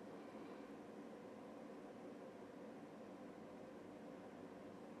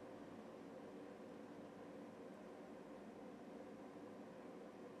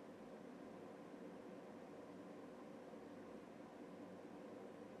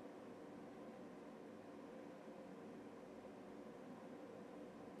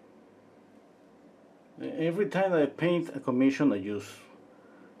 Every time I paint a commission, I use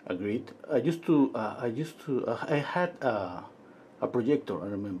a grid. I had a projector, I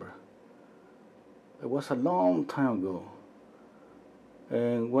remember. It was a long time ago.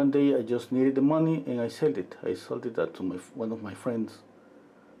 And one day I just needed the money and I sold it. I sold it to one of my friends.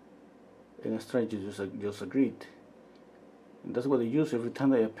 And I started to use just a grid. And that's what I use every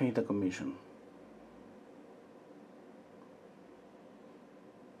time I paint a commission.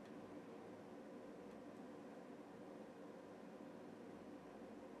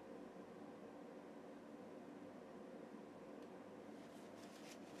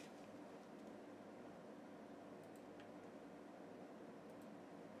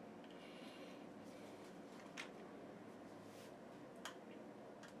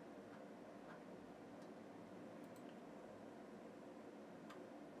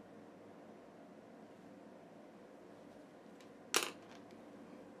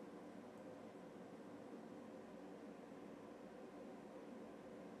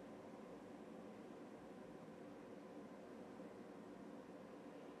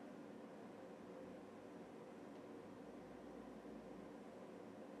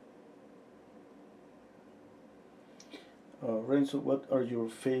 Renzo, what are your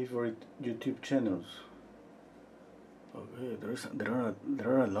favorite YouTube channels? Okay, there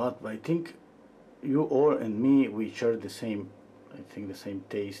are a lot, but I think you all and me, we share the same, I think the same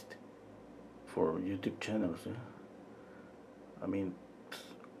taste for YouTube channels. I mean,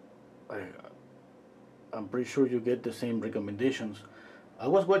 I'm pretty sure you get the same recommendations. I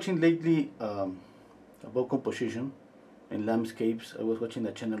was watching lately about composition and landscapes. I was watching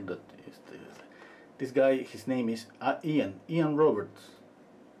a channel that is this guy. His name is Ian Roberts,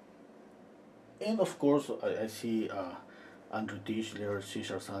 and of course I see Andrew Tischler,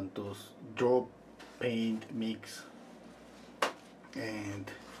 Cesar Santos, draw, paint, mix,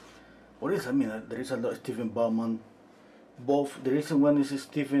 and what is, I mean, there is a lot. Stephen Bauman. Both, the reason one is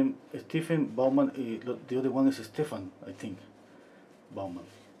Stephen Bauman, the other one is Stefan, I think, Bauman.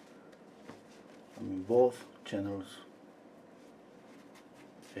 I mean, both channels.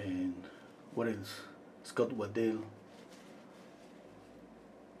 And what else? Scott Waddell.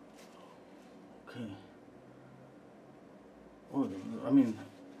 Okay. Oh, I mean,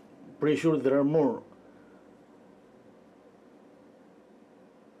 pretty sure there are more.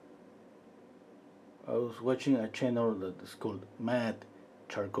 I was watching a channel that is called Mad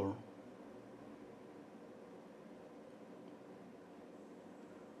Charcoal.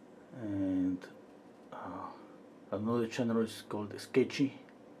 And another channel is called Sketchy.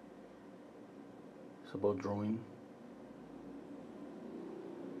 It's about drawing.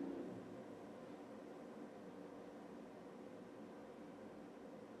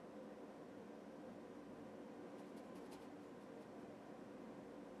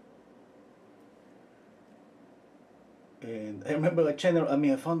 And I remember a channel, I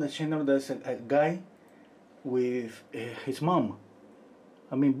mean, I found a channel that's a guy with his mom.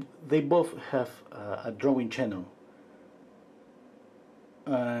 I mean, they both have a drawing channel.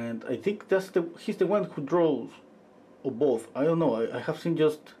 And I think he's the one who draws, or both. I don't know, I have seen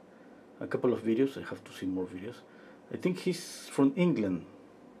just a couple of videos, I have to see more videos. I think he's from England.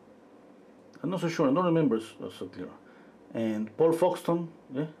 I'm not so sure. I don't remember so clear. And Paul Foxton,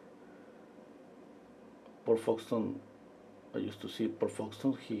 yeah. Paul Foxton, I used to see Paul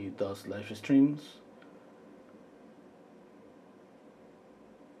Foxton. He does live streams.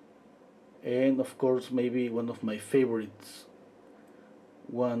 And of course, maybe one of my favorites,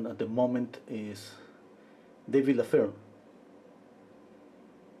 one at the moment, is David LaFerre.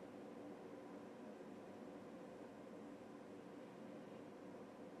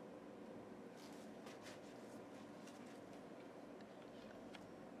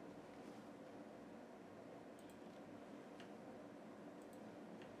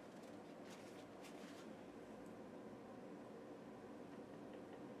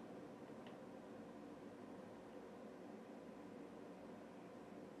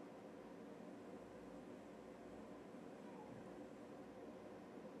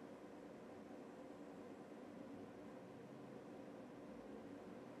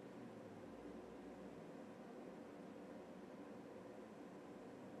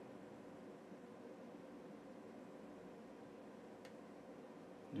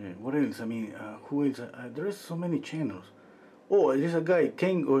 Yeah, what else? I mean, who else? There is so many channels. Oh, there's a guy,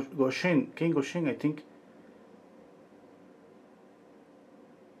 Ken Goshen. Ken Goshen, I think.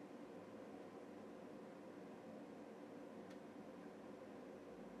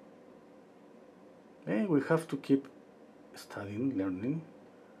 Yeah, we have to keep studying, learning.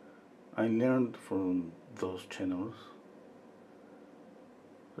 I learned from those channels.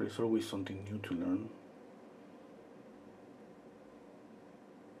 There is always something new to learn.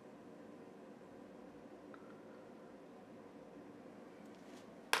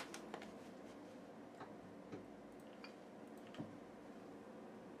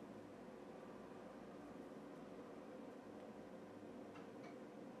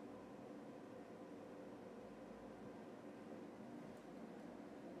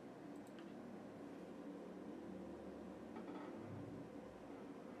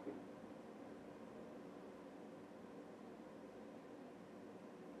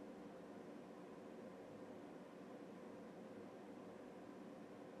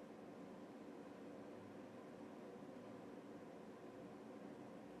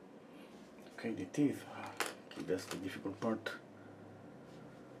 Okay, the teeth. Okay, that's the difficult part.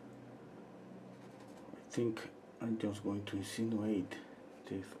 I think I'm just going to insinuate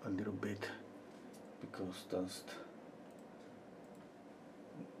teeth a little bit because that's.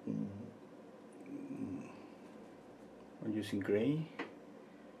 I'm using gray.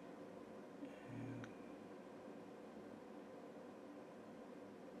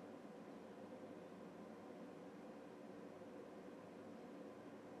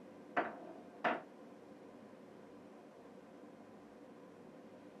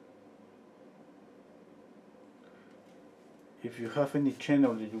 If you have any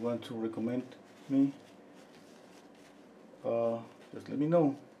channel that you want to recommend me, just let me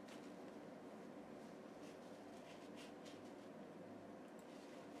know.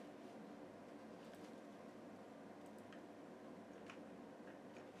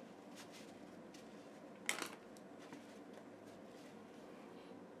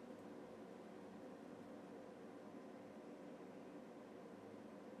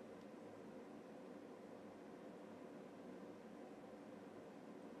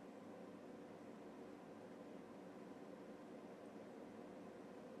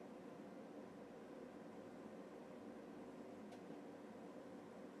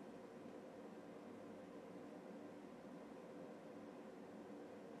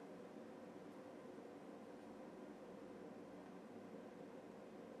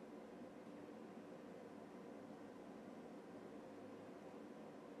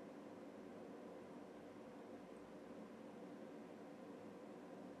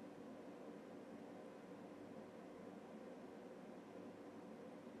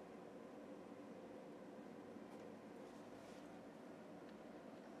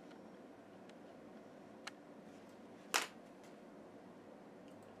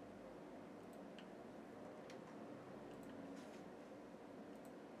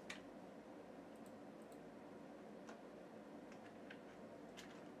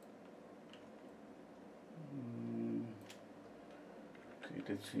 Okay,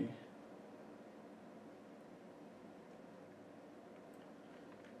 let's see.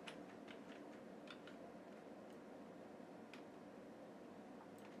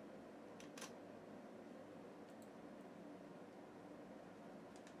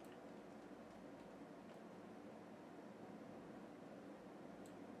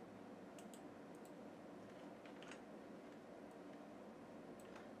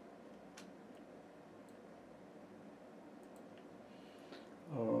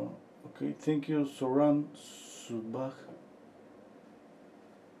 Okay, thank you, Soran Subach.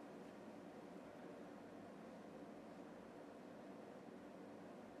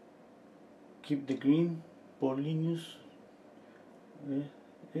 Keep the green, Paulinus.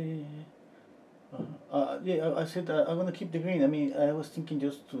 Yeah, I said I'm gonna keep the green. I mean, I was thinking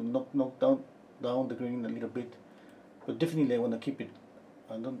just to knock down the green a little bit, but definitely I wanna keep it.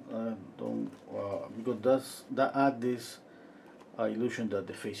 I don't because that add this illusion that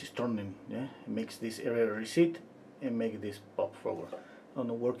the face is turning. Yeah, it makes this area recede and make this pop forward. I'm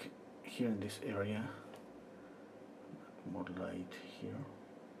gonna work here in this area. More light here.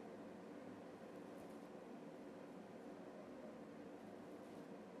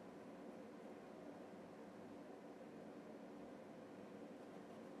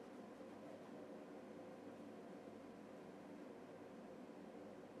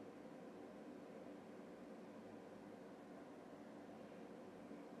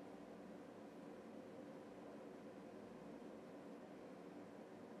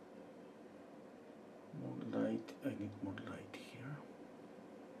 More light. I need more light here.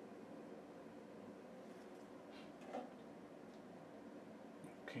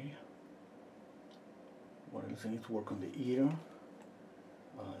 Okay. What else? I need to work on the ear.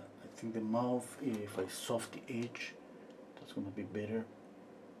 I think the mouth, if I soft the edge, that's gonna be better.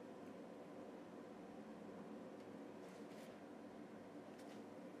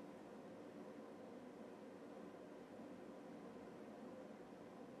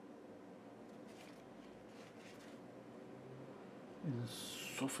 And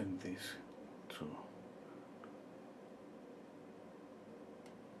soften this too.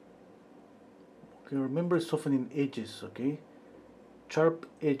 Okay, remember softening edges, okay? Sharp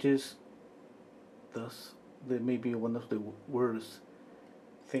edges, they may be one of the worst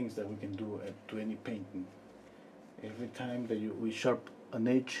things that we can do to any painting. Every time that we sharp an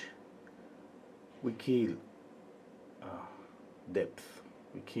edge, we kill depth,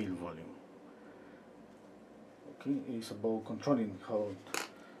 we kill volume. Okay, it's about controlling how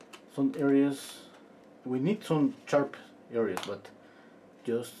some areas, we need some sharp areas, but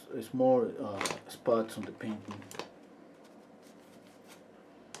just small spots on the painting.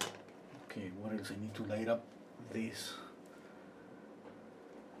 Okay, what else? I need to light up this.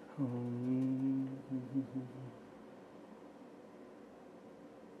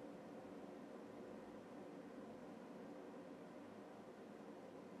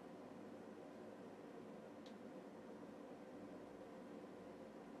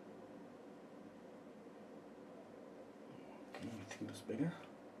 Okay, I think that's better.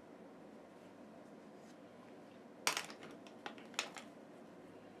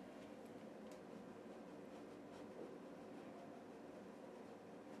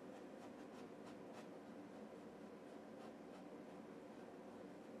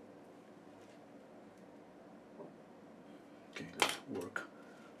 Okay, let's work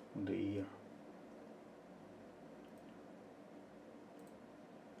on the ear.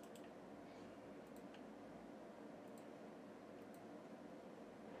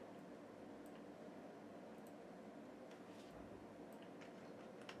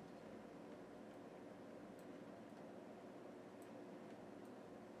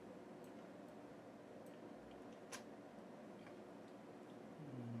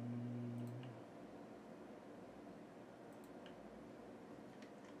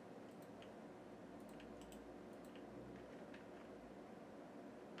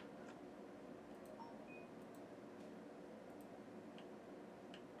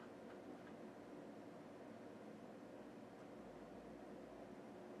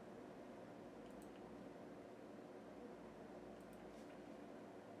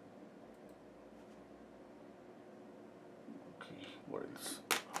 Okay, what else?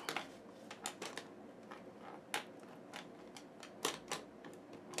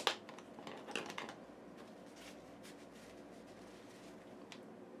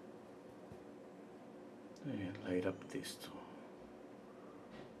 And light up this too.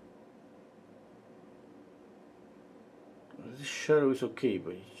 This shadow is okay,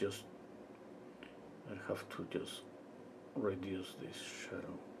 but it's just I have to just reduce this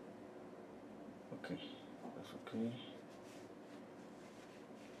shadow. Okay, that's okay.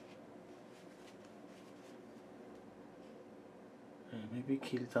 And maybe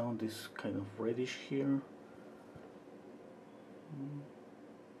kill down this kind of reddish here.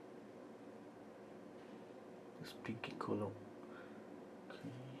 This pinky color. Okay.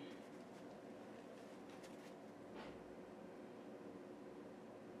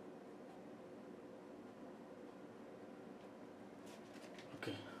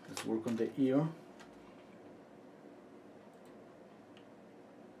 Okay, let's work on the ear.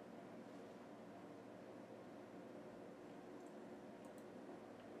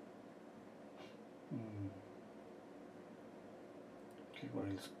 what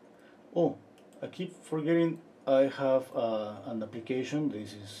else? Oh, I keep forgetting I have an application.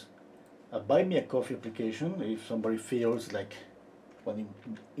 This is a buy me a coffee application. If somebody feels like want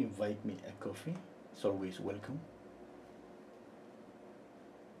to invite me a coffee, it's always welcome.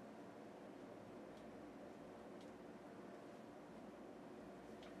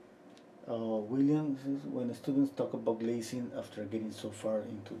 William says, when students talk about glazing after getting so far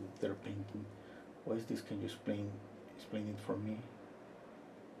into their painting, what is this? Can you explain it for me?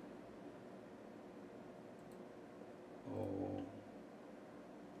 Oh,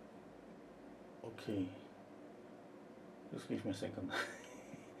 okay. Just give me a second.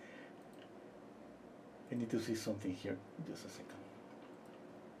 I need to see something here. Just a second.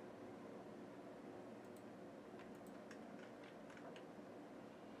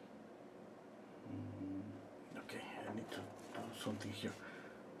 Okay, I need to do something here.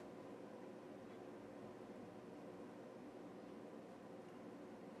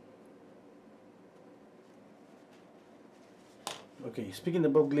 Okay, speaking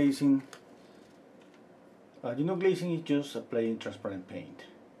about glazing, glazing is just applying transparent paint.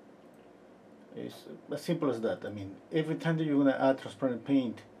 It's as simple as that. I mean, every time that you're going to add transparent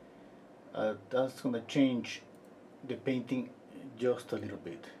paint, that's going to change the painting just a little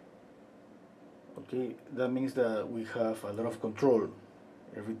bit. Okay, that means that we have a lot of control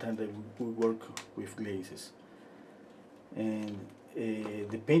every time that we work with glazes. And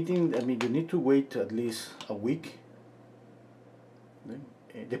the painting, I mean, you need to wait at least a week,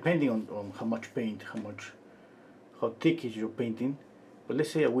 depending on how much paint, how thick is your painting, but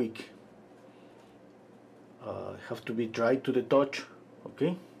let's say a week. Have to be dry to the touch,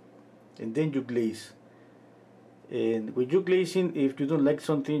 okay, and then you glaze. And with your glazing, if you don't like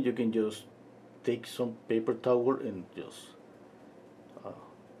something, you can just take some paper towel and just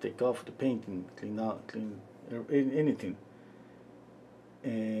take off the painting, clean anything,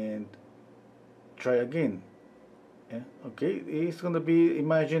 and try again. Yeah? Okay, it's gonna be,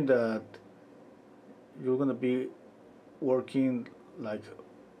 imagine that you're gonna be working like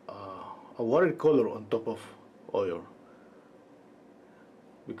a watercolor on top of oil,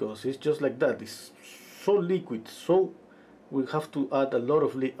 because it's just like that. It's so liquid, so we have to add a lot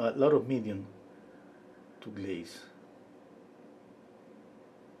of medium to glaze.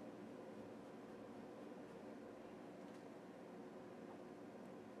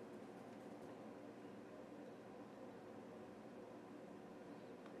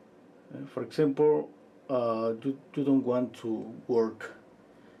 For example, you don't want to work,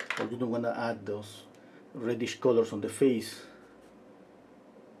 or you don't want to add those reddish colors on the face.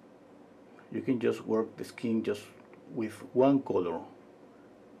 You can just work the skin just with one color,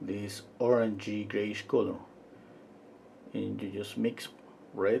 this orangey grayish color, and you just mix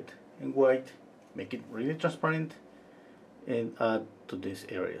red and white, make it really transparent, and add to these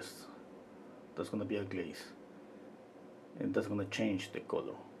areas. That's going to be a glaze, and that's going to change the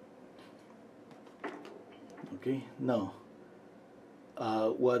color. Okay, now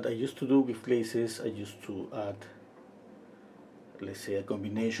what I used to do with glazes, I used to add, let's say, a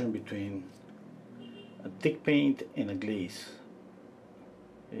combination between a thick paint and a glaze,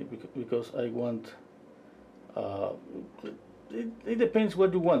 because I want, it depends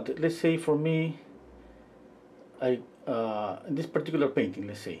what you want. Let's say for me, in this particular painting,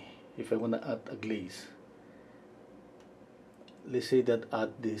 let's say if I want to add a glaze, let's say that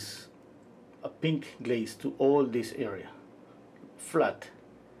add this a pink glaze to all this area, flat,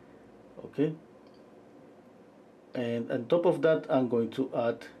 okay, and on top of that I'm going to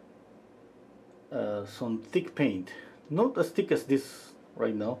add some thick paint, not as thick as this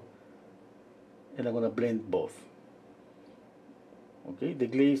right now, and I'm going to blend both. Okay, the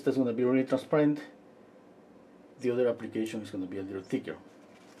glaze that's going to be really transparent, the other application is going to be a little thicker,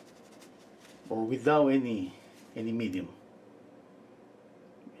 or without any medium,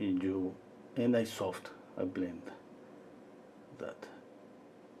 and I I blend that.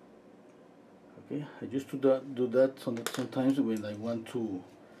 Okay, I used to do that sometimes when I want to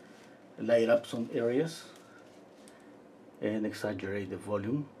light up some areas and exaggerate the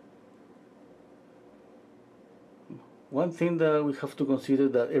volume. One thing that we have to consider,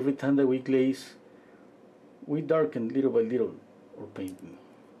 that every time that we glaze, we darken little by little our painting.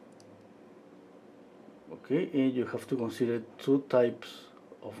 Okay, and you have to consider two types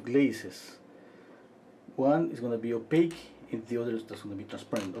of glazes. One is going to be opaque, and the other is going to be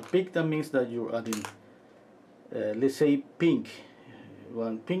transparent. Opaque, that means that you're adding, let's say, pink.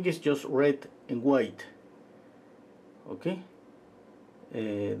 Pink is just red and white. Okay,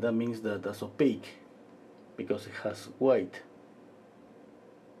 that means that that's opaque because it has white.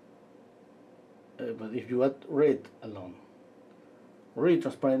 But if you add red alone, really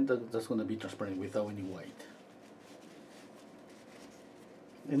transparent, that's going to be transparent without any white.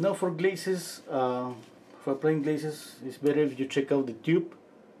 And now for glazes, for applying glazes, it's better if you check out the tube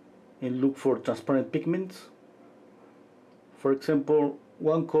and look for transparent pigments. For example,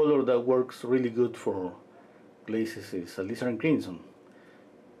 one color that works really good for glazes is alizarin crimson.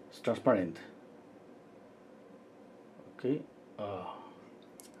 It's transparent. Okay,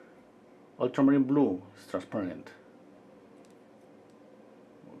 ultramarine blue is transparent.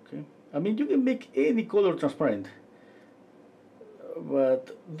 Okay, I mean you can make any color transparent,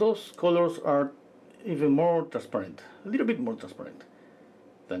 but those colors are even more transparent, a little bit more transparent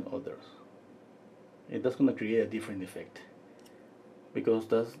than others. And that's going to create a different effect, because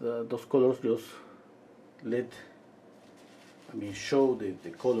those colors just let, I mean, show the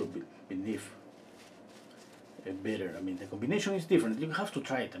color beneath better. I mean, the combination is different. You have to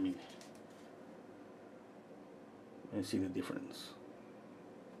try it, I mean, and see the difference.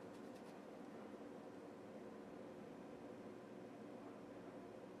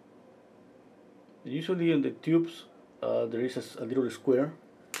 Usually in the tubes there is a little square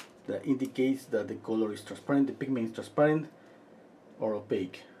that indicates that the color is transparent, the pigment is transparent or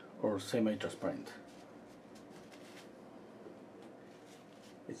opaque or semi-transparent.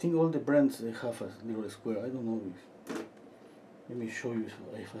 I think all the brands, they have a little square. I don't know if, let me show you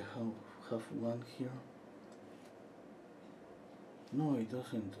if I have one here. No, it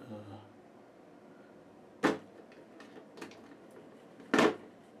doesn't.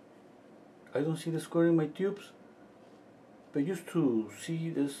 I don't see the square in my tubes, but I used to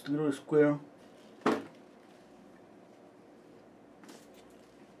see this little square. Okay.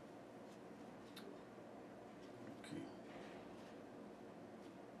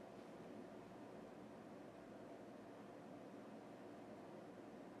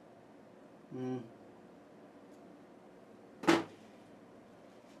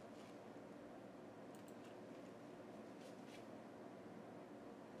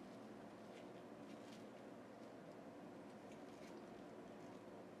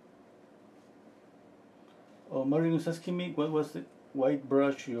 Oh, Marion is asking me what was the white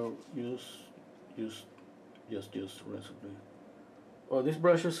brush you just used recently. Oh, these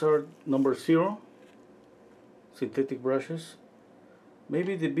brushes are number 0, synthetic brushes.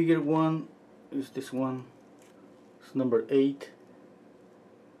 Maybe the bigger one is this one. It's number 8,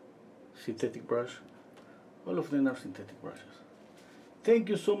 synthetic brush. All of them are synthetic brushes. Thank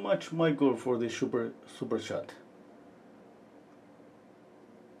you so much, Michael, for the super chat.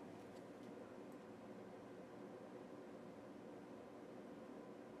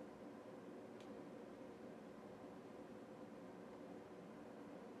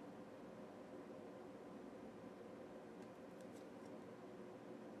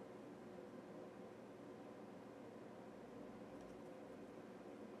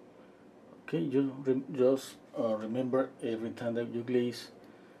 Okay, just remember, every time that you glaze,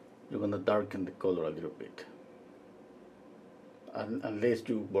 you're gonna darken the color a little bit. Unless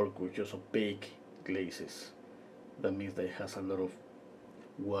you work with just opaque glazes, that means that it has a lot of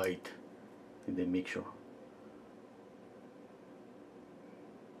white in the mixture.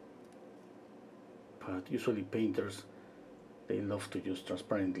 But usually painters, they love to use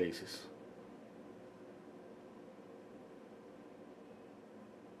transparent glazes.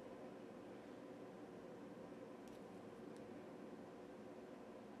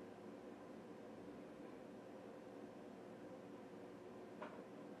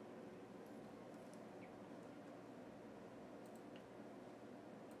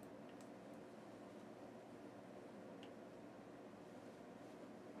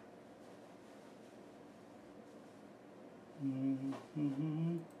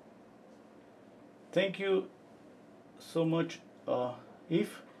 Thank you so much,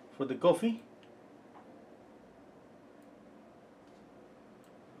 Eve, for the coffee.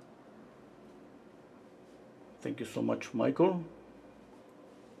 Thank you so much, Michael.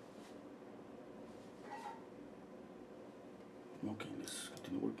 Okay, let's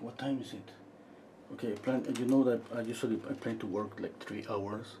continue work. What time is it? Okay, you know that I plan to work like 3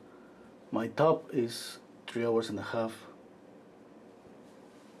 hours. My top is 3 hours and a half.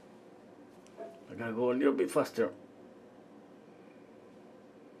 I gotta go a little bit faster.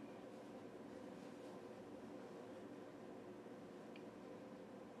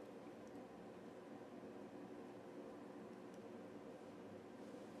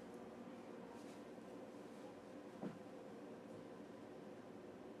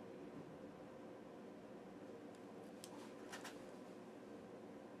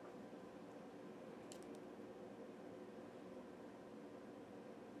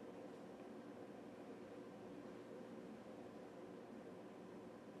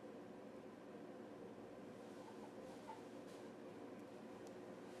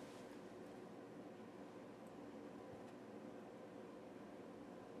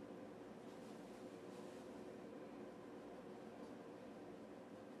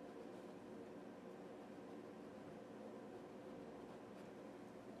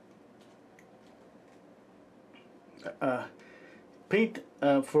 Paint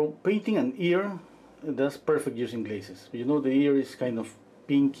for painting an ear, that's perfect using glazes. You know, the ear is kind of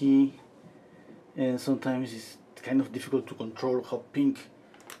pinky, and sometimes it's kind of difficult to control how pink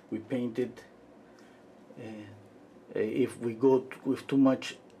we paint it. If we go with too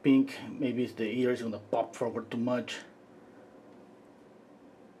much pink, maybe the ear is gonna pop forward too much.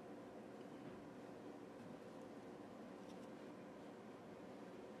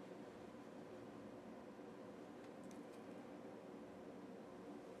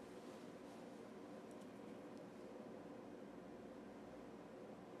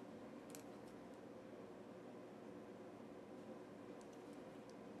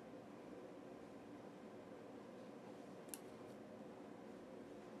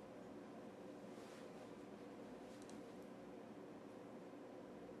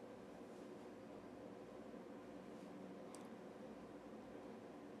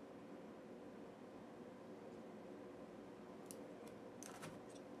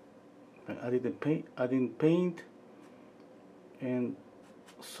 Adding paint and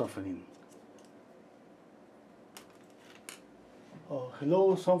softening. Oh,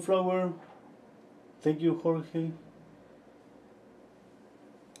 hello, sunflower. Thank you, Jorge.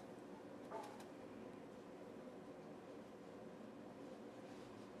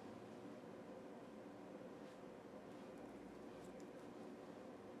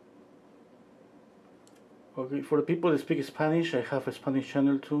 Okay, for the people that speak Spanish, I have a Spanish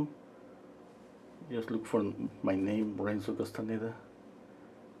channel too. Just look for my name, Renzo Castaneda.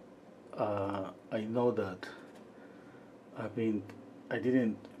 I know that I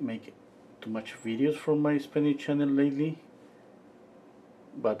didn't make too much videos from my Spanish channel lately,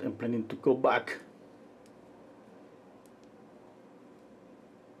 but I'm planning to go back.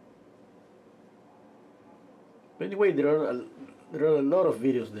 But anyway, there are a lot of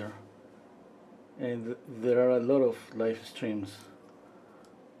videos there, and there are a lot of live streams.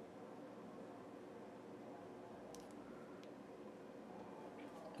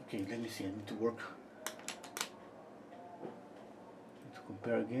 Okay, let me see. I need to work. Need to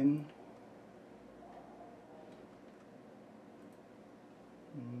compare again.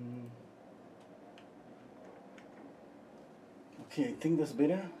 Okay, I think that's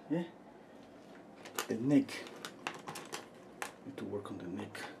better. Yeah. The neck. Need to work on the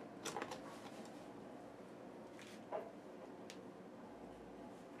neck.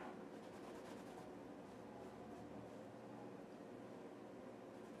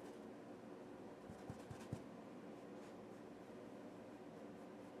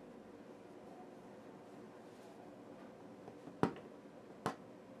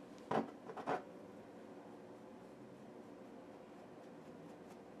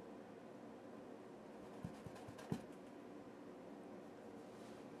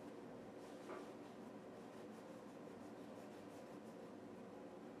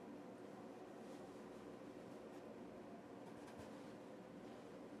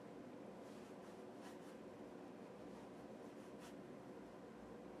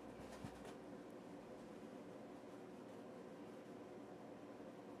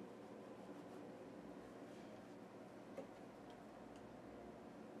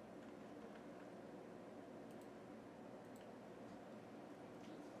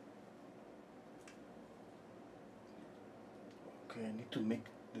 Okay, I need to make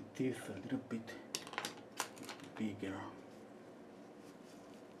the teeth a little bit bigger.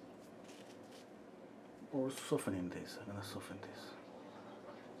 Or softening this. I'm gonna soften this.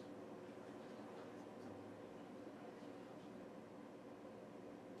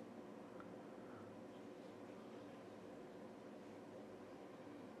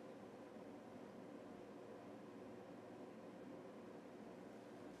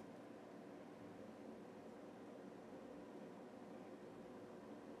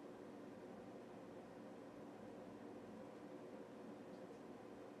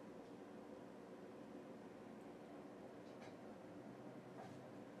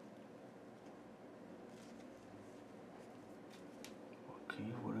 Okay,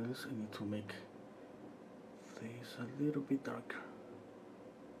 what else? I need to make this a little bit darker.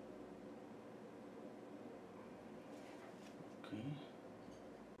 Okay.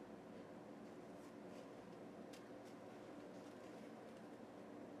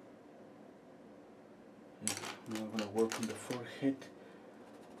 Now I'm gonna work on the forehead.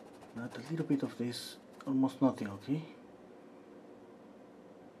 Not a little bit of this, almost nothing, okay?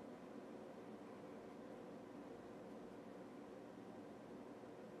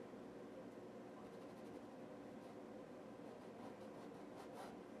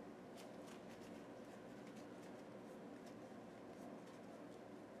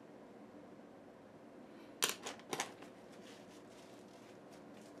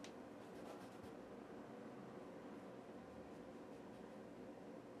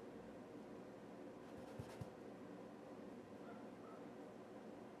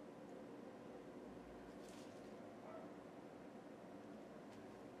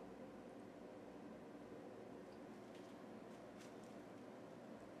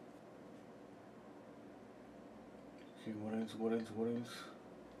 Okay, what else? What else? What else?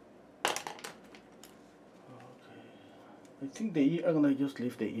 Okay. I think the ear. I'm gonna just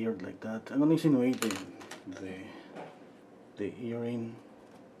leave the ear like that. I'm gonna insinuate the the earring.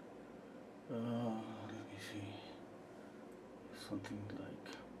 Let me see. Something like.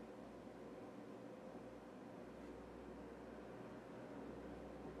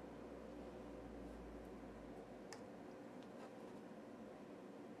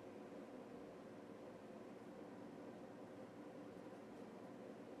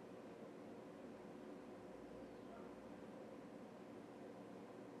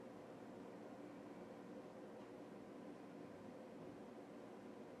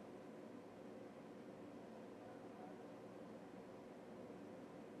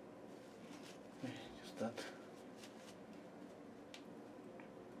 Just that.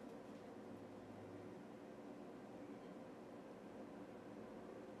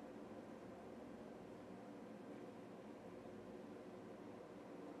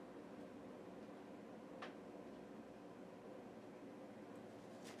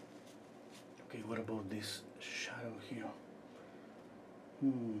 Okay, what about this shadow here?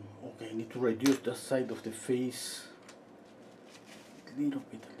 Okay, I need to reduce the side of the face a little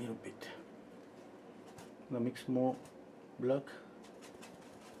bit, a little bit. I'm gonna mix more black,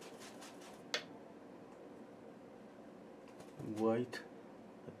 white,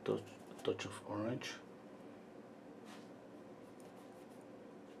 a touch of orange.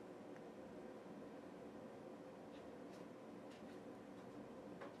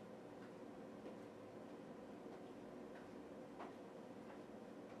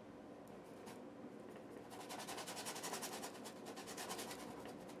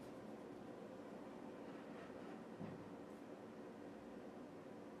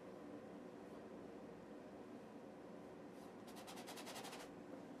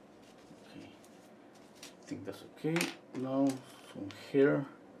 I think that's okay. Now some hair.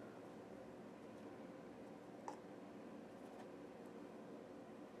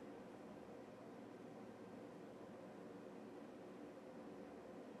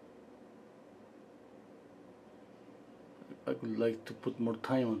 I would like to put more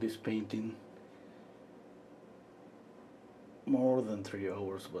time on this painting, more than 3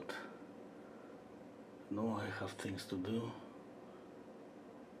 hours, but no, I have things to do.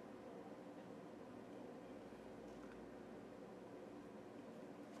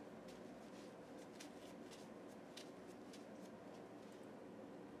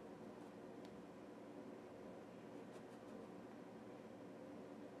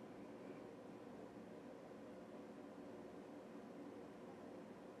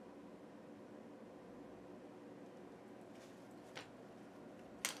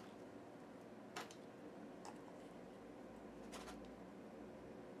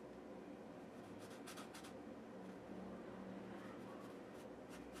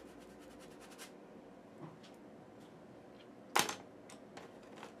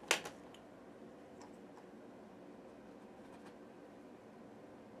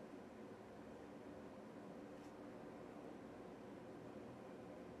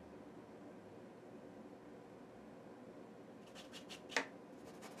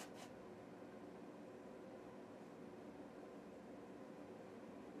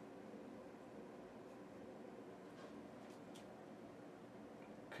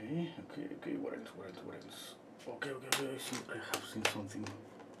 Okay, what else? Okay, I have seen something.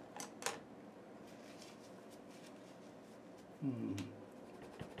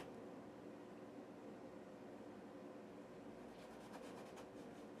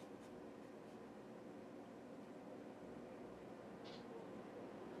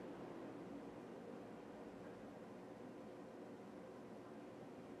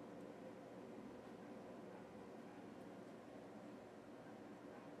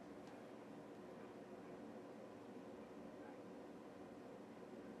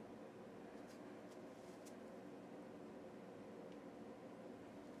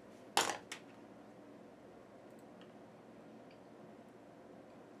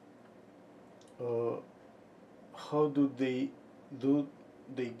 Uh, how do they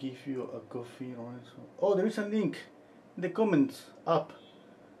give you a coffee or so? Oh, there is a link in the comments up.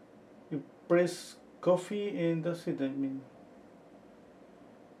 You press coffee and that's it. I mean,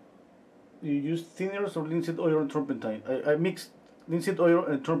 you use thinners or linseed oil and turpentine. I mixed linseed oil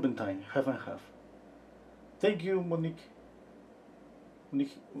and turpentine, half and half. Thank you, Monique.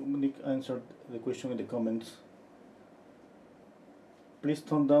 Monique answered the question in the comments. Please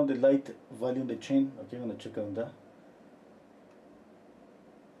tone down the light value in the chain. Okay, I'm gonna check on that.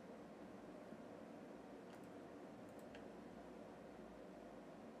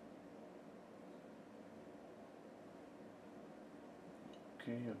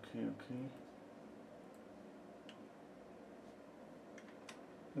 Okay.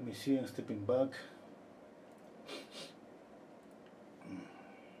 Let me see, I'm stepping back.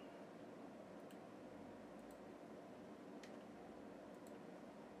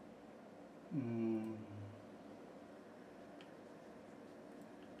 Mm.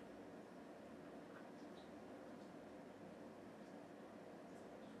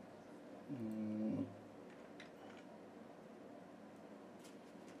 Mm.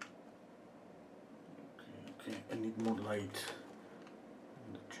 Okay, I need more light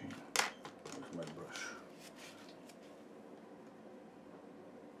on the chain. Where's my brush?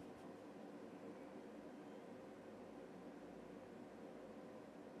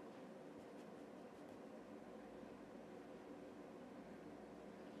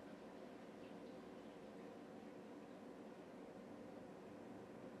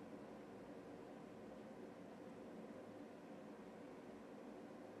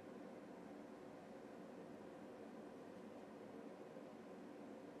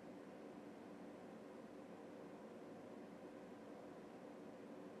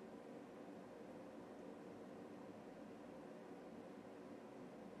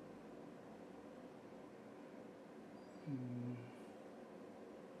 Mm.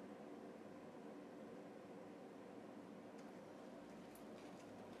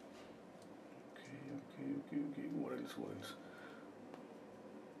 Okay. What else?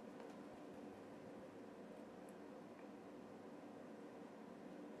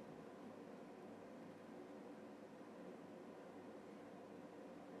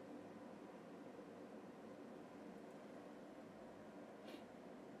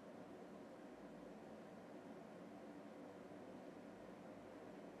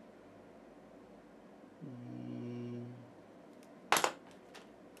 Mm.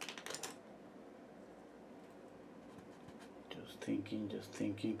 Just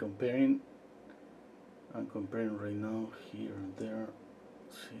thinking, comparing. I'm comparing right now here and there.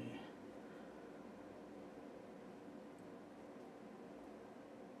 Let's see.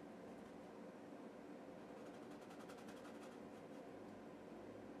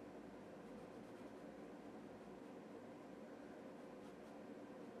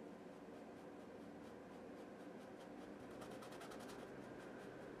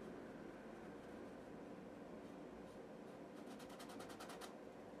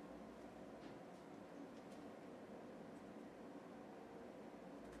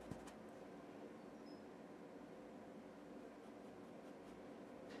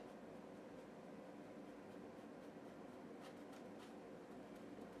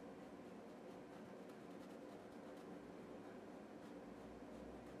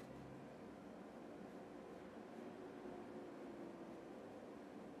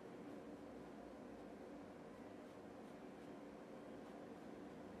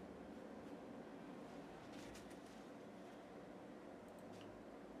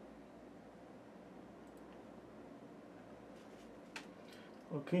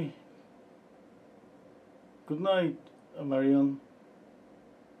 Okay. Good night, Marion.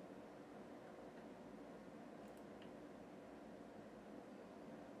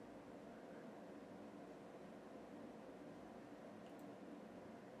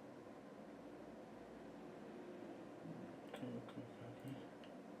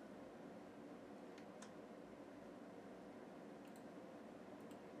 Okay.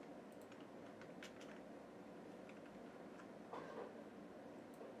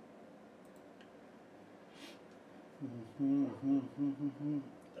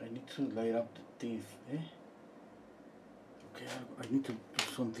 I need to light up the teeth, eh? Okay, I need to do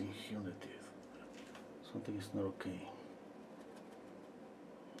something here on the teeth. Something is not okay.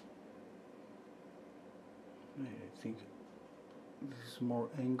 I think this is more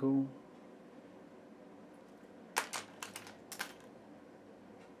angle.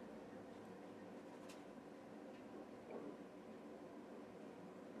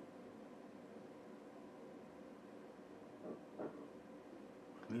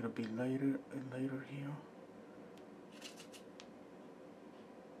 A little bit lighter and lighter here.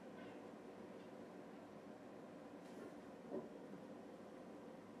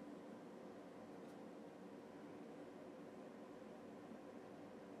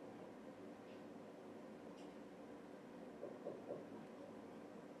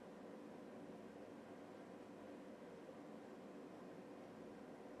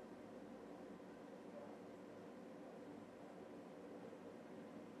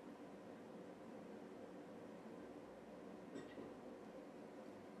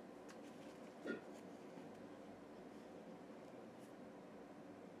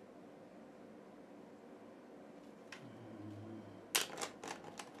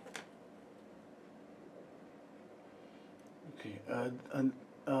 and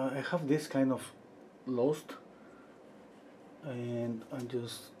I have this kind of lost, and I'm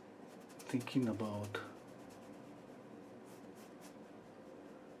just thinking about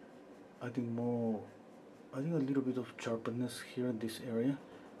adding a little bit of sharpness here in this area.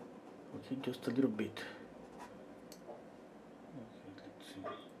 Okay, just a little bit. Okay, let's see.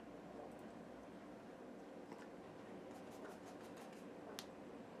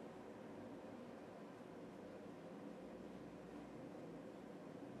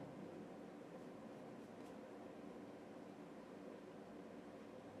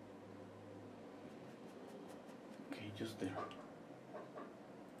 Okay, just there.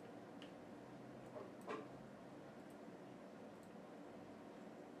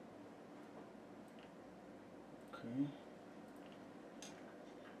 Okay.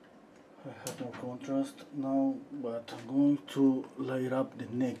 I have more contrast now, but I'm going to light up the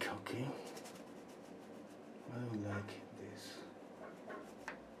neck, okay? I don't like this.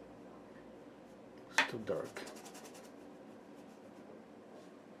 It's too dark.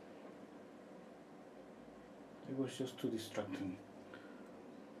 It was just too distracting.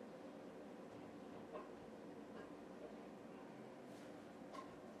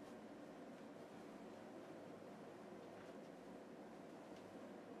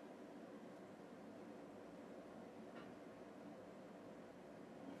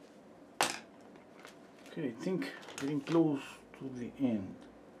 Okay, I think getting close to the end.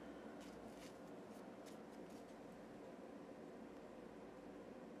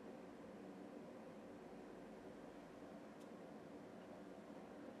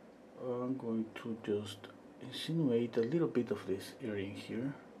 I'm going to just insinuate a little bit of this earring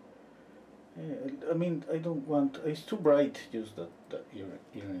here. I mean, I don't want, it's too bright, just that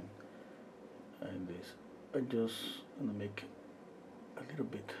earring. And this, I'm just gonna make a little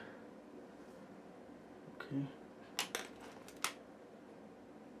bit. Okay.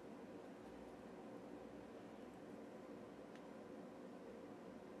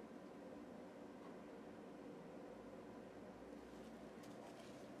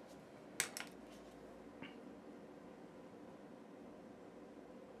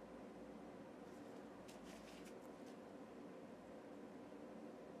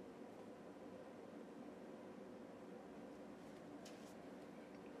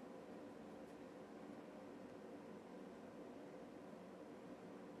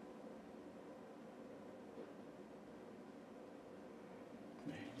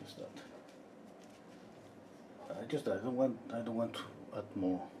 Just that. I don't want to add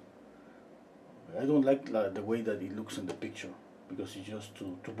more. I don't like the way that it looks in the picture because it's just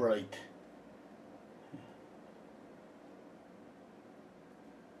too bright.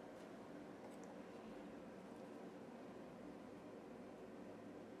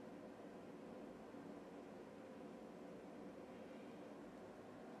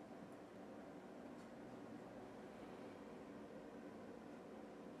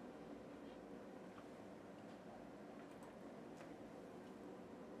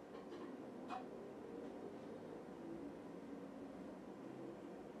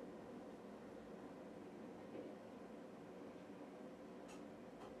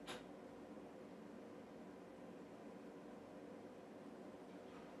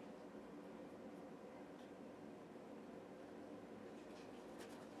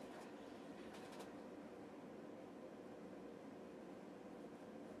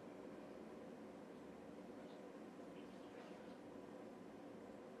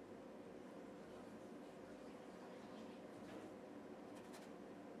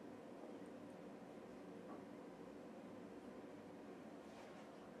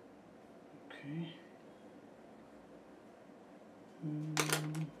 Okay.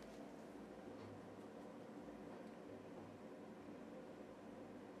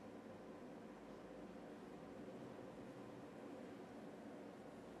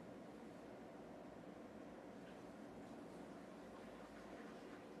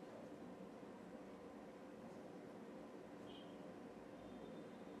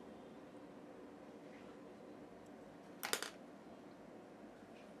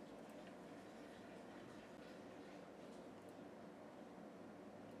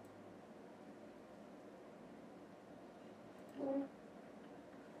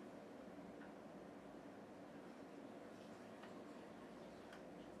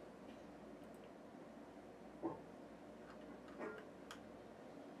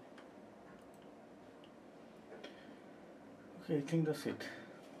 Okay, I think that's it.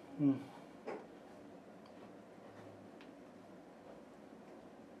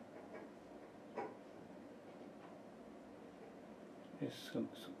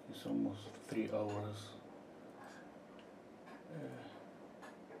 It's almost 3 hours.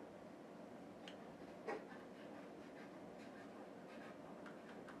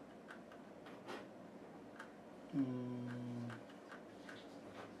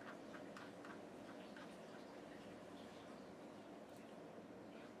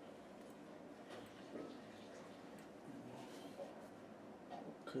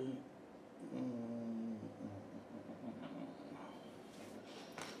 Okay. Mm.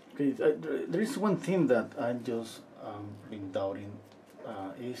 Okay, there is one thing that I just been doubting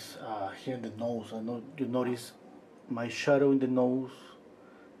is here in the nose. I know you notice my shadow in the nose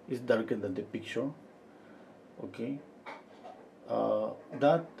is darker than the picture. Okay,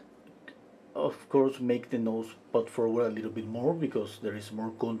 that of course make the nose put forward a little bit more because there is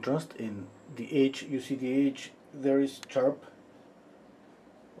more contrast in the edge. You see the edge there is sharp.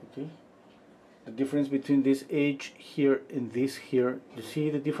 Okay, the difference between this edge here and this here, you see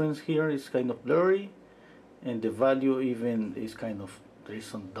the difference here is kind of blurry, and the value even is kind of, there is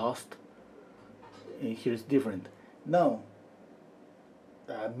some dust, and here is different. Now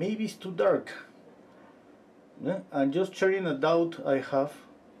maybe it's too dark. Yeah? I'm just sharing a doubt I have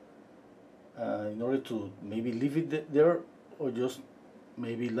in order to maybe leave it there or just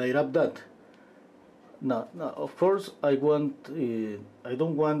maybe light up that. Now, of course, I don't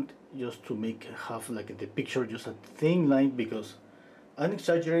want just to make half like the picture just a thin line, because I'm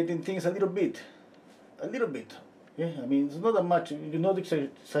exaggerating things a little bit. Yeah, I mean, it's not that much. You know, the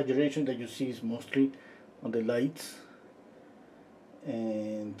exaggeration that you see is mostly on the lights,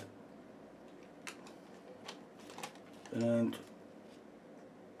 and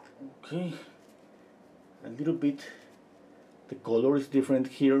okay, a little bit. The color is different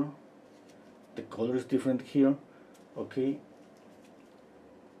here. The color is different here. Okay.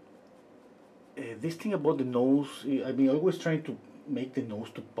 This thing about the nose, I mean, always trying to make the nose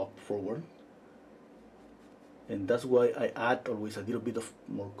to pop forward, and that's why I add always a little bit of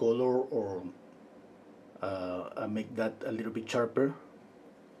more color, or I make that a little bit sharper.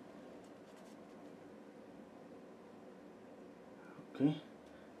 Okay,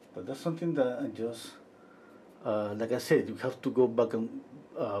 but that's something that I just, like I said, you have to go back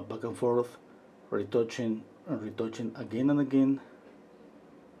and forth, retouching and retouching again and again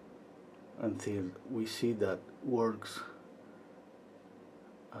until we see that works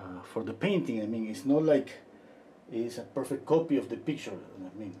for the painting. I mean, it's not like it's a perfect copy of the picture.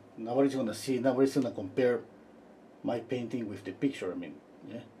 I mean, nobody's gonna compare my painting with the picture. I mean,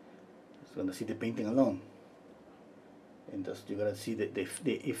 yeah, it's gonna see the painting alone, and thus you gotta see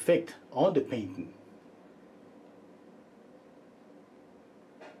the effect on the painting.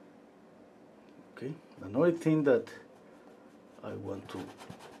 Okay, another thing that I want to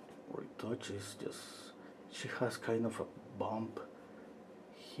retouch is just, she has kind of a bump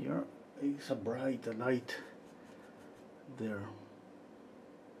here. It's a bright light there.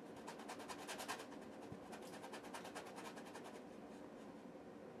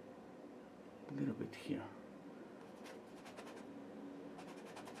 A little bit here.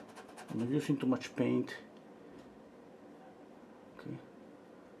 I'm not using too much paint. Okay,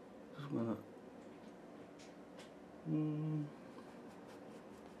 just gonna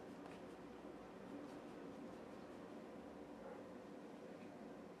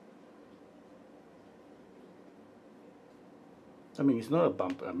I mean, it's not a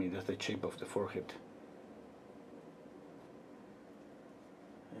bump. I mean, that's the shape of the forehead.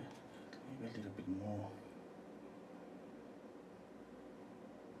 Yeah, maybe a little bit more.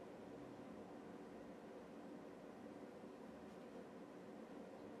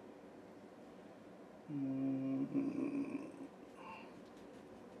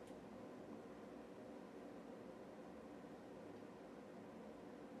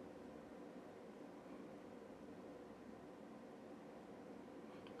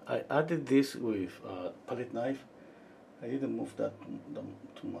 I added this with a palette knife. I didn't move that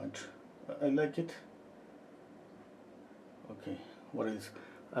too much. I like it. Okay, what else?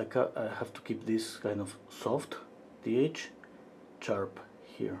 I have to keep this kind of soft, the edge, sharp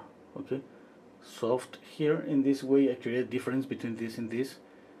here. Okay, soft here. In this way, I create a difference between this and this.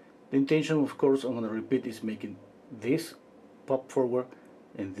 The intention, of course, I'm going to repeat, is making this pop forward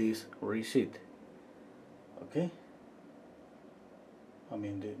and this recede. Okay. I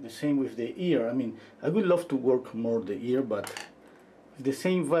mean, the same with the ear. I mean, I would love to work more the ear, but with the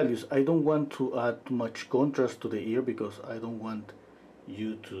same values, I don't want to add too much contrast to the ear, because I don't want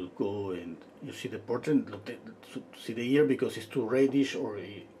you to go and you see the portrait, see the ear because it's too reddish, or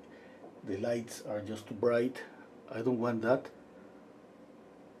the lights are just too bright. I don't want that.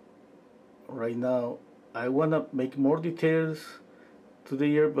 Right now, I want to make more details to the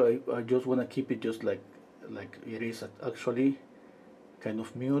ear, but I just want to keep it just like it is actually, kind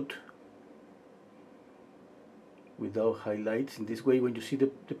of mute, without highlights. In this way, when you see the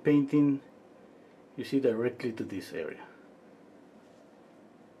painting, you see directly to this area.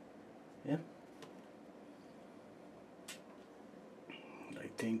 Yeah, I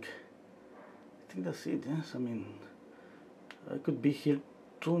think that's it. Yes, I mean, I could be here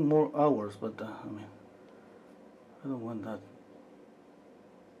 2 more hours, but I mean, I don't want that.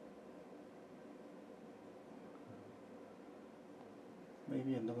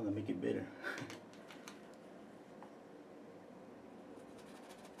 Maybe I'm not gonna make it better.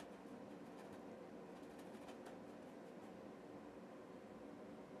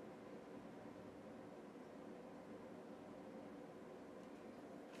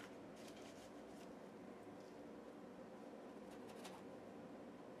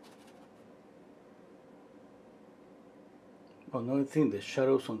 Another thing, the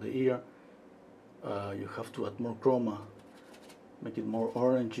shadows on the ear, you have to add more chroma, make it more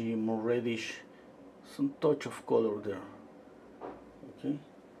orangey, more reddish, some touch of color there. Okay,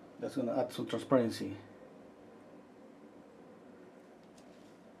 that's gonna add some transparency.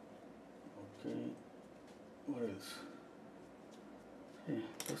 Okay, what else? Okay,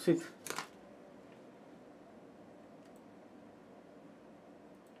 that's it.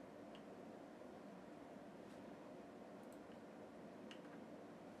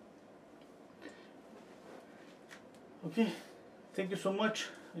 Okay, thank you so much.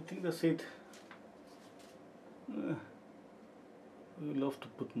 I think that's it. I would love to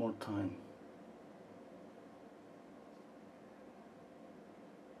put more time.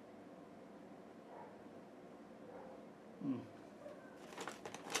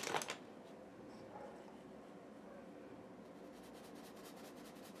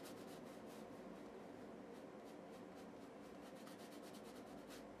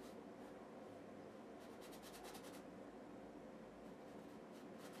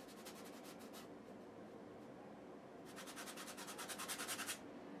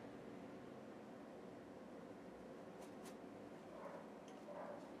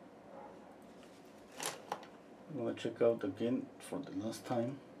 I'm gonna check out again for the last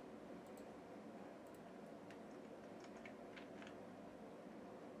time.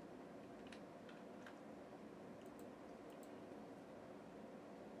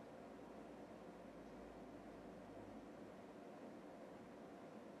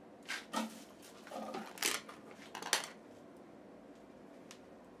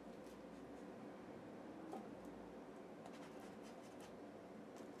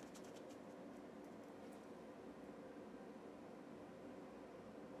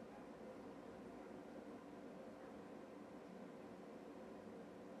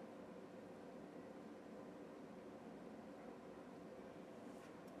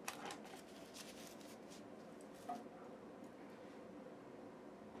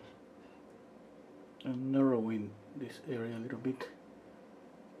 I'm narrowing this area a little bit.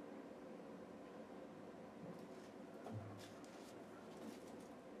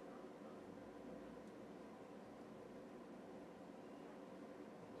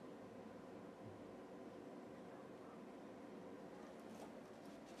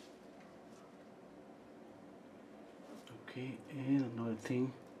 Okay, and another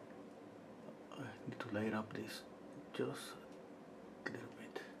thing, I need to light up this just a little bit.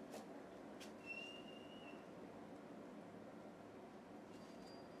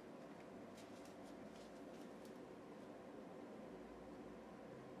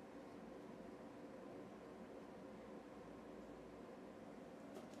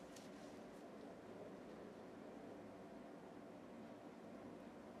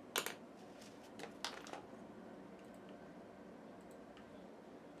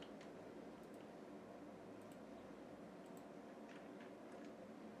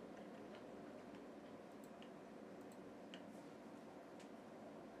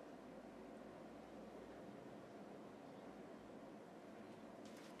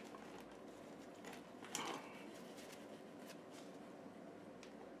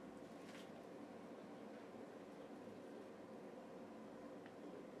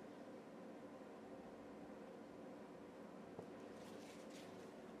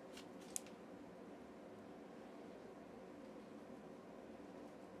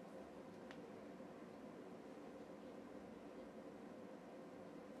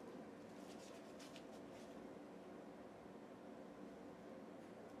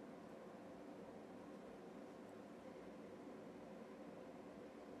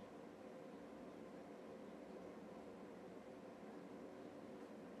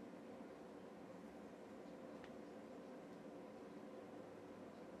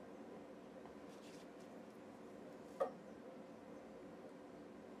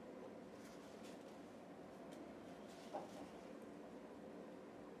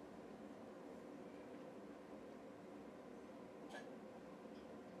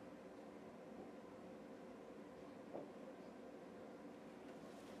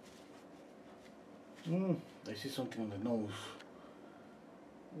 I see something on the nose.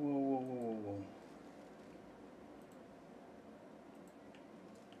 Whoa, whoa, whoa, whoa, whoa.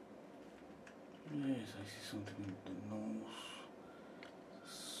 Yes, I see something in the nose.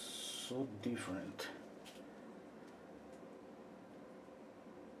 So different.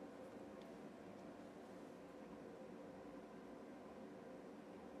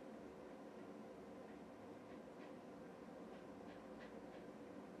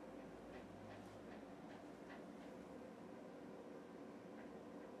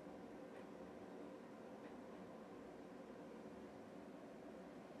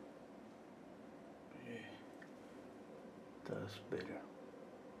 Yeah, that's better.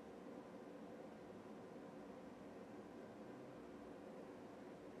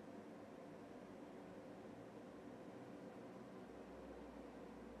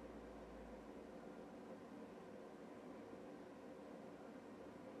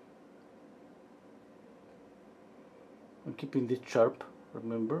 I'm keeping this sharp,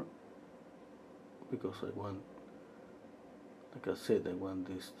 remember, because I want, like I said, I want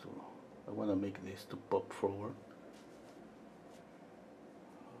to make this to pop forward.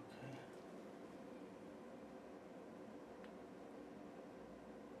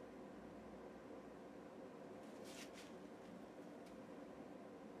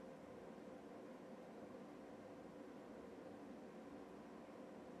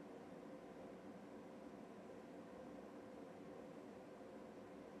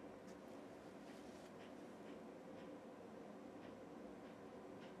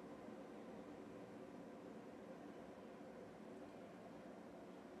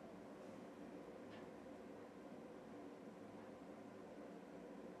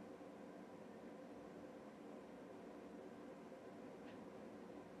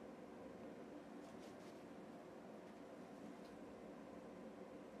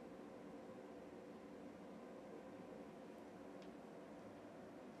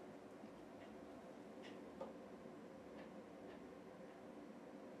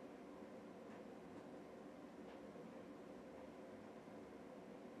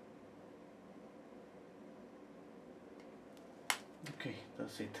 Okay,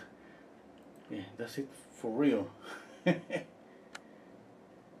 that's it. Yeah, that's it for real.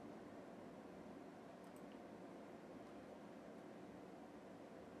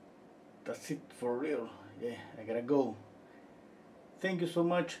 That's it for real. Yeah, I gotta go. Thank you so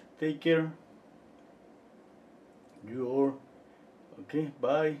much. Take care. You all. Okay,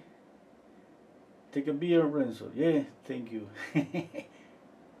 bye. Take a beer, Renzo. Yeah, thank you.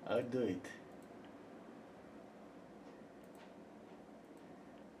 I'll do it.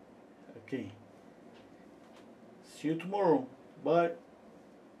 Okay. See you tomorrow. Bye.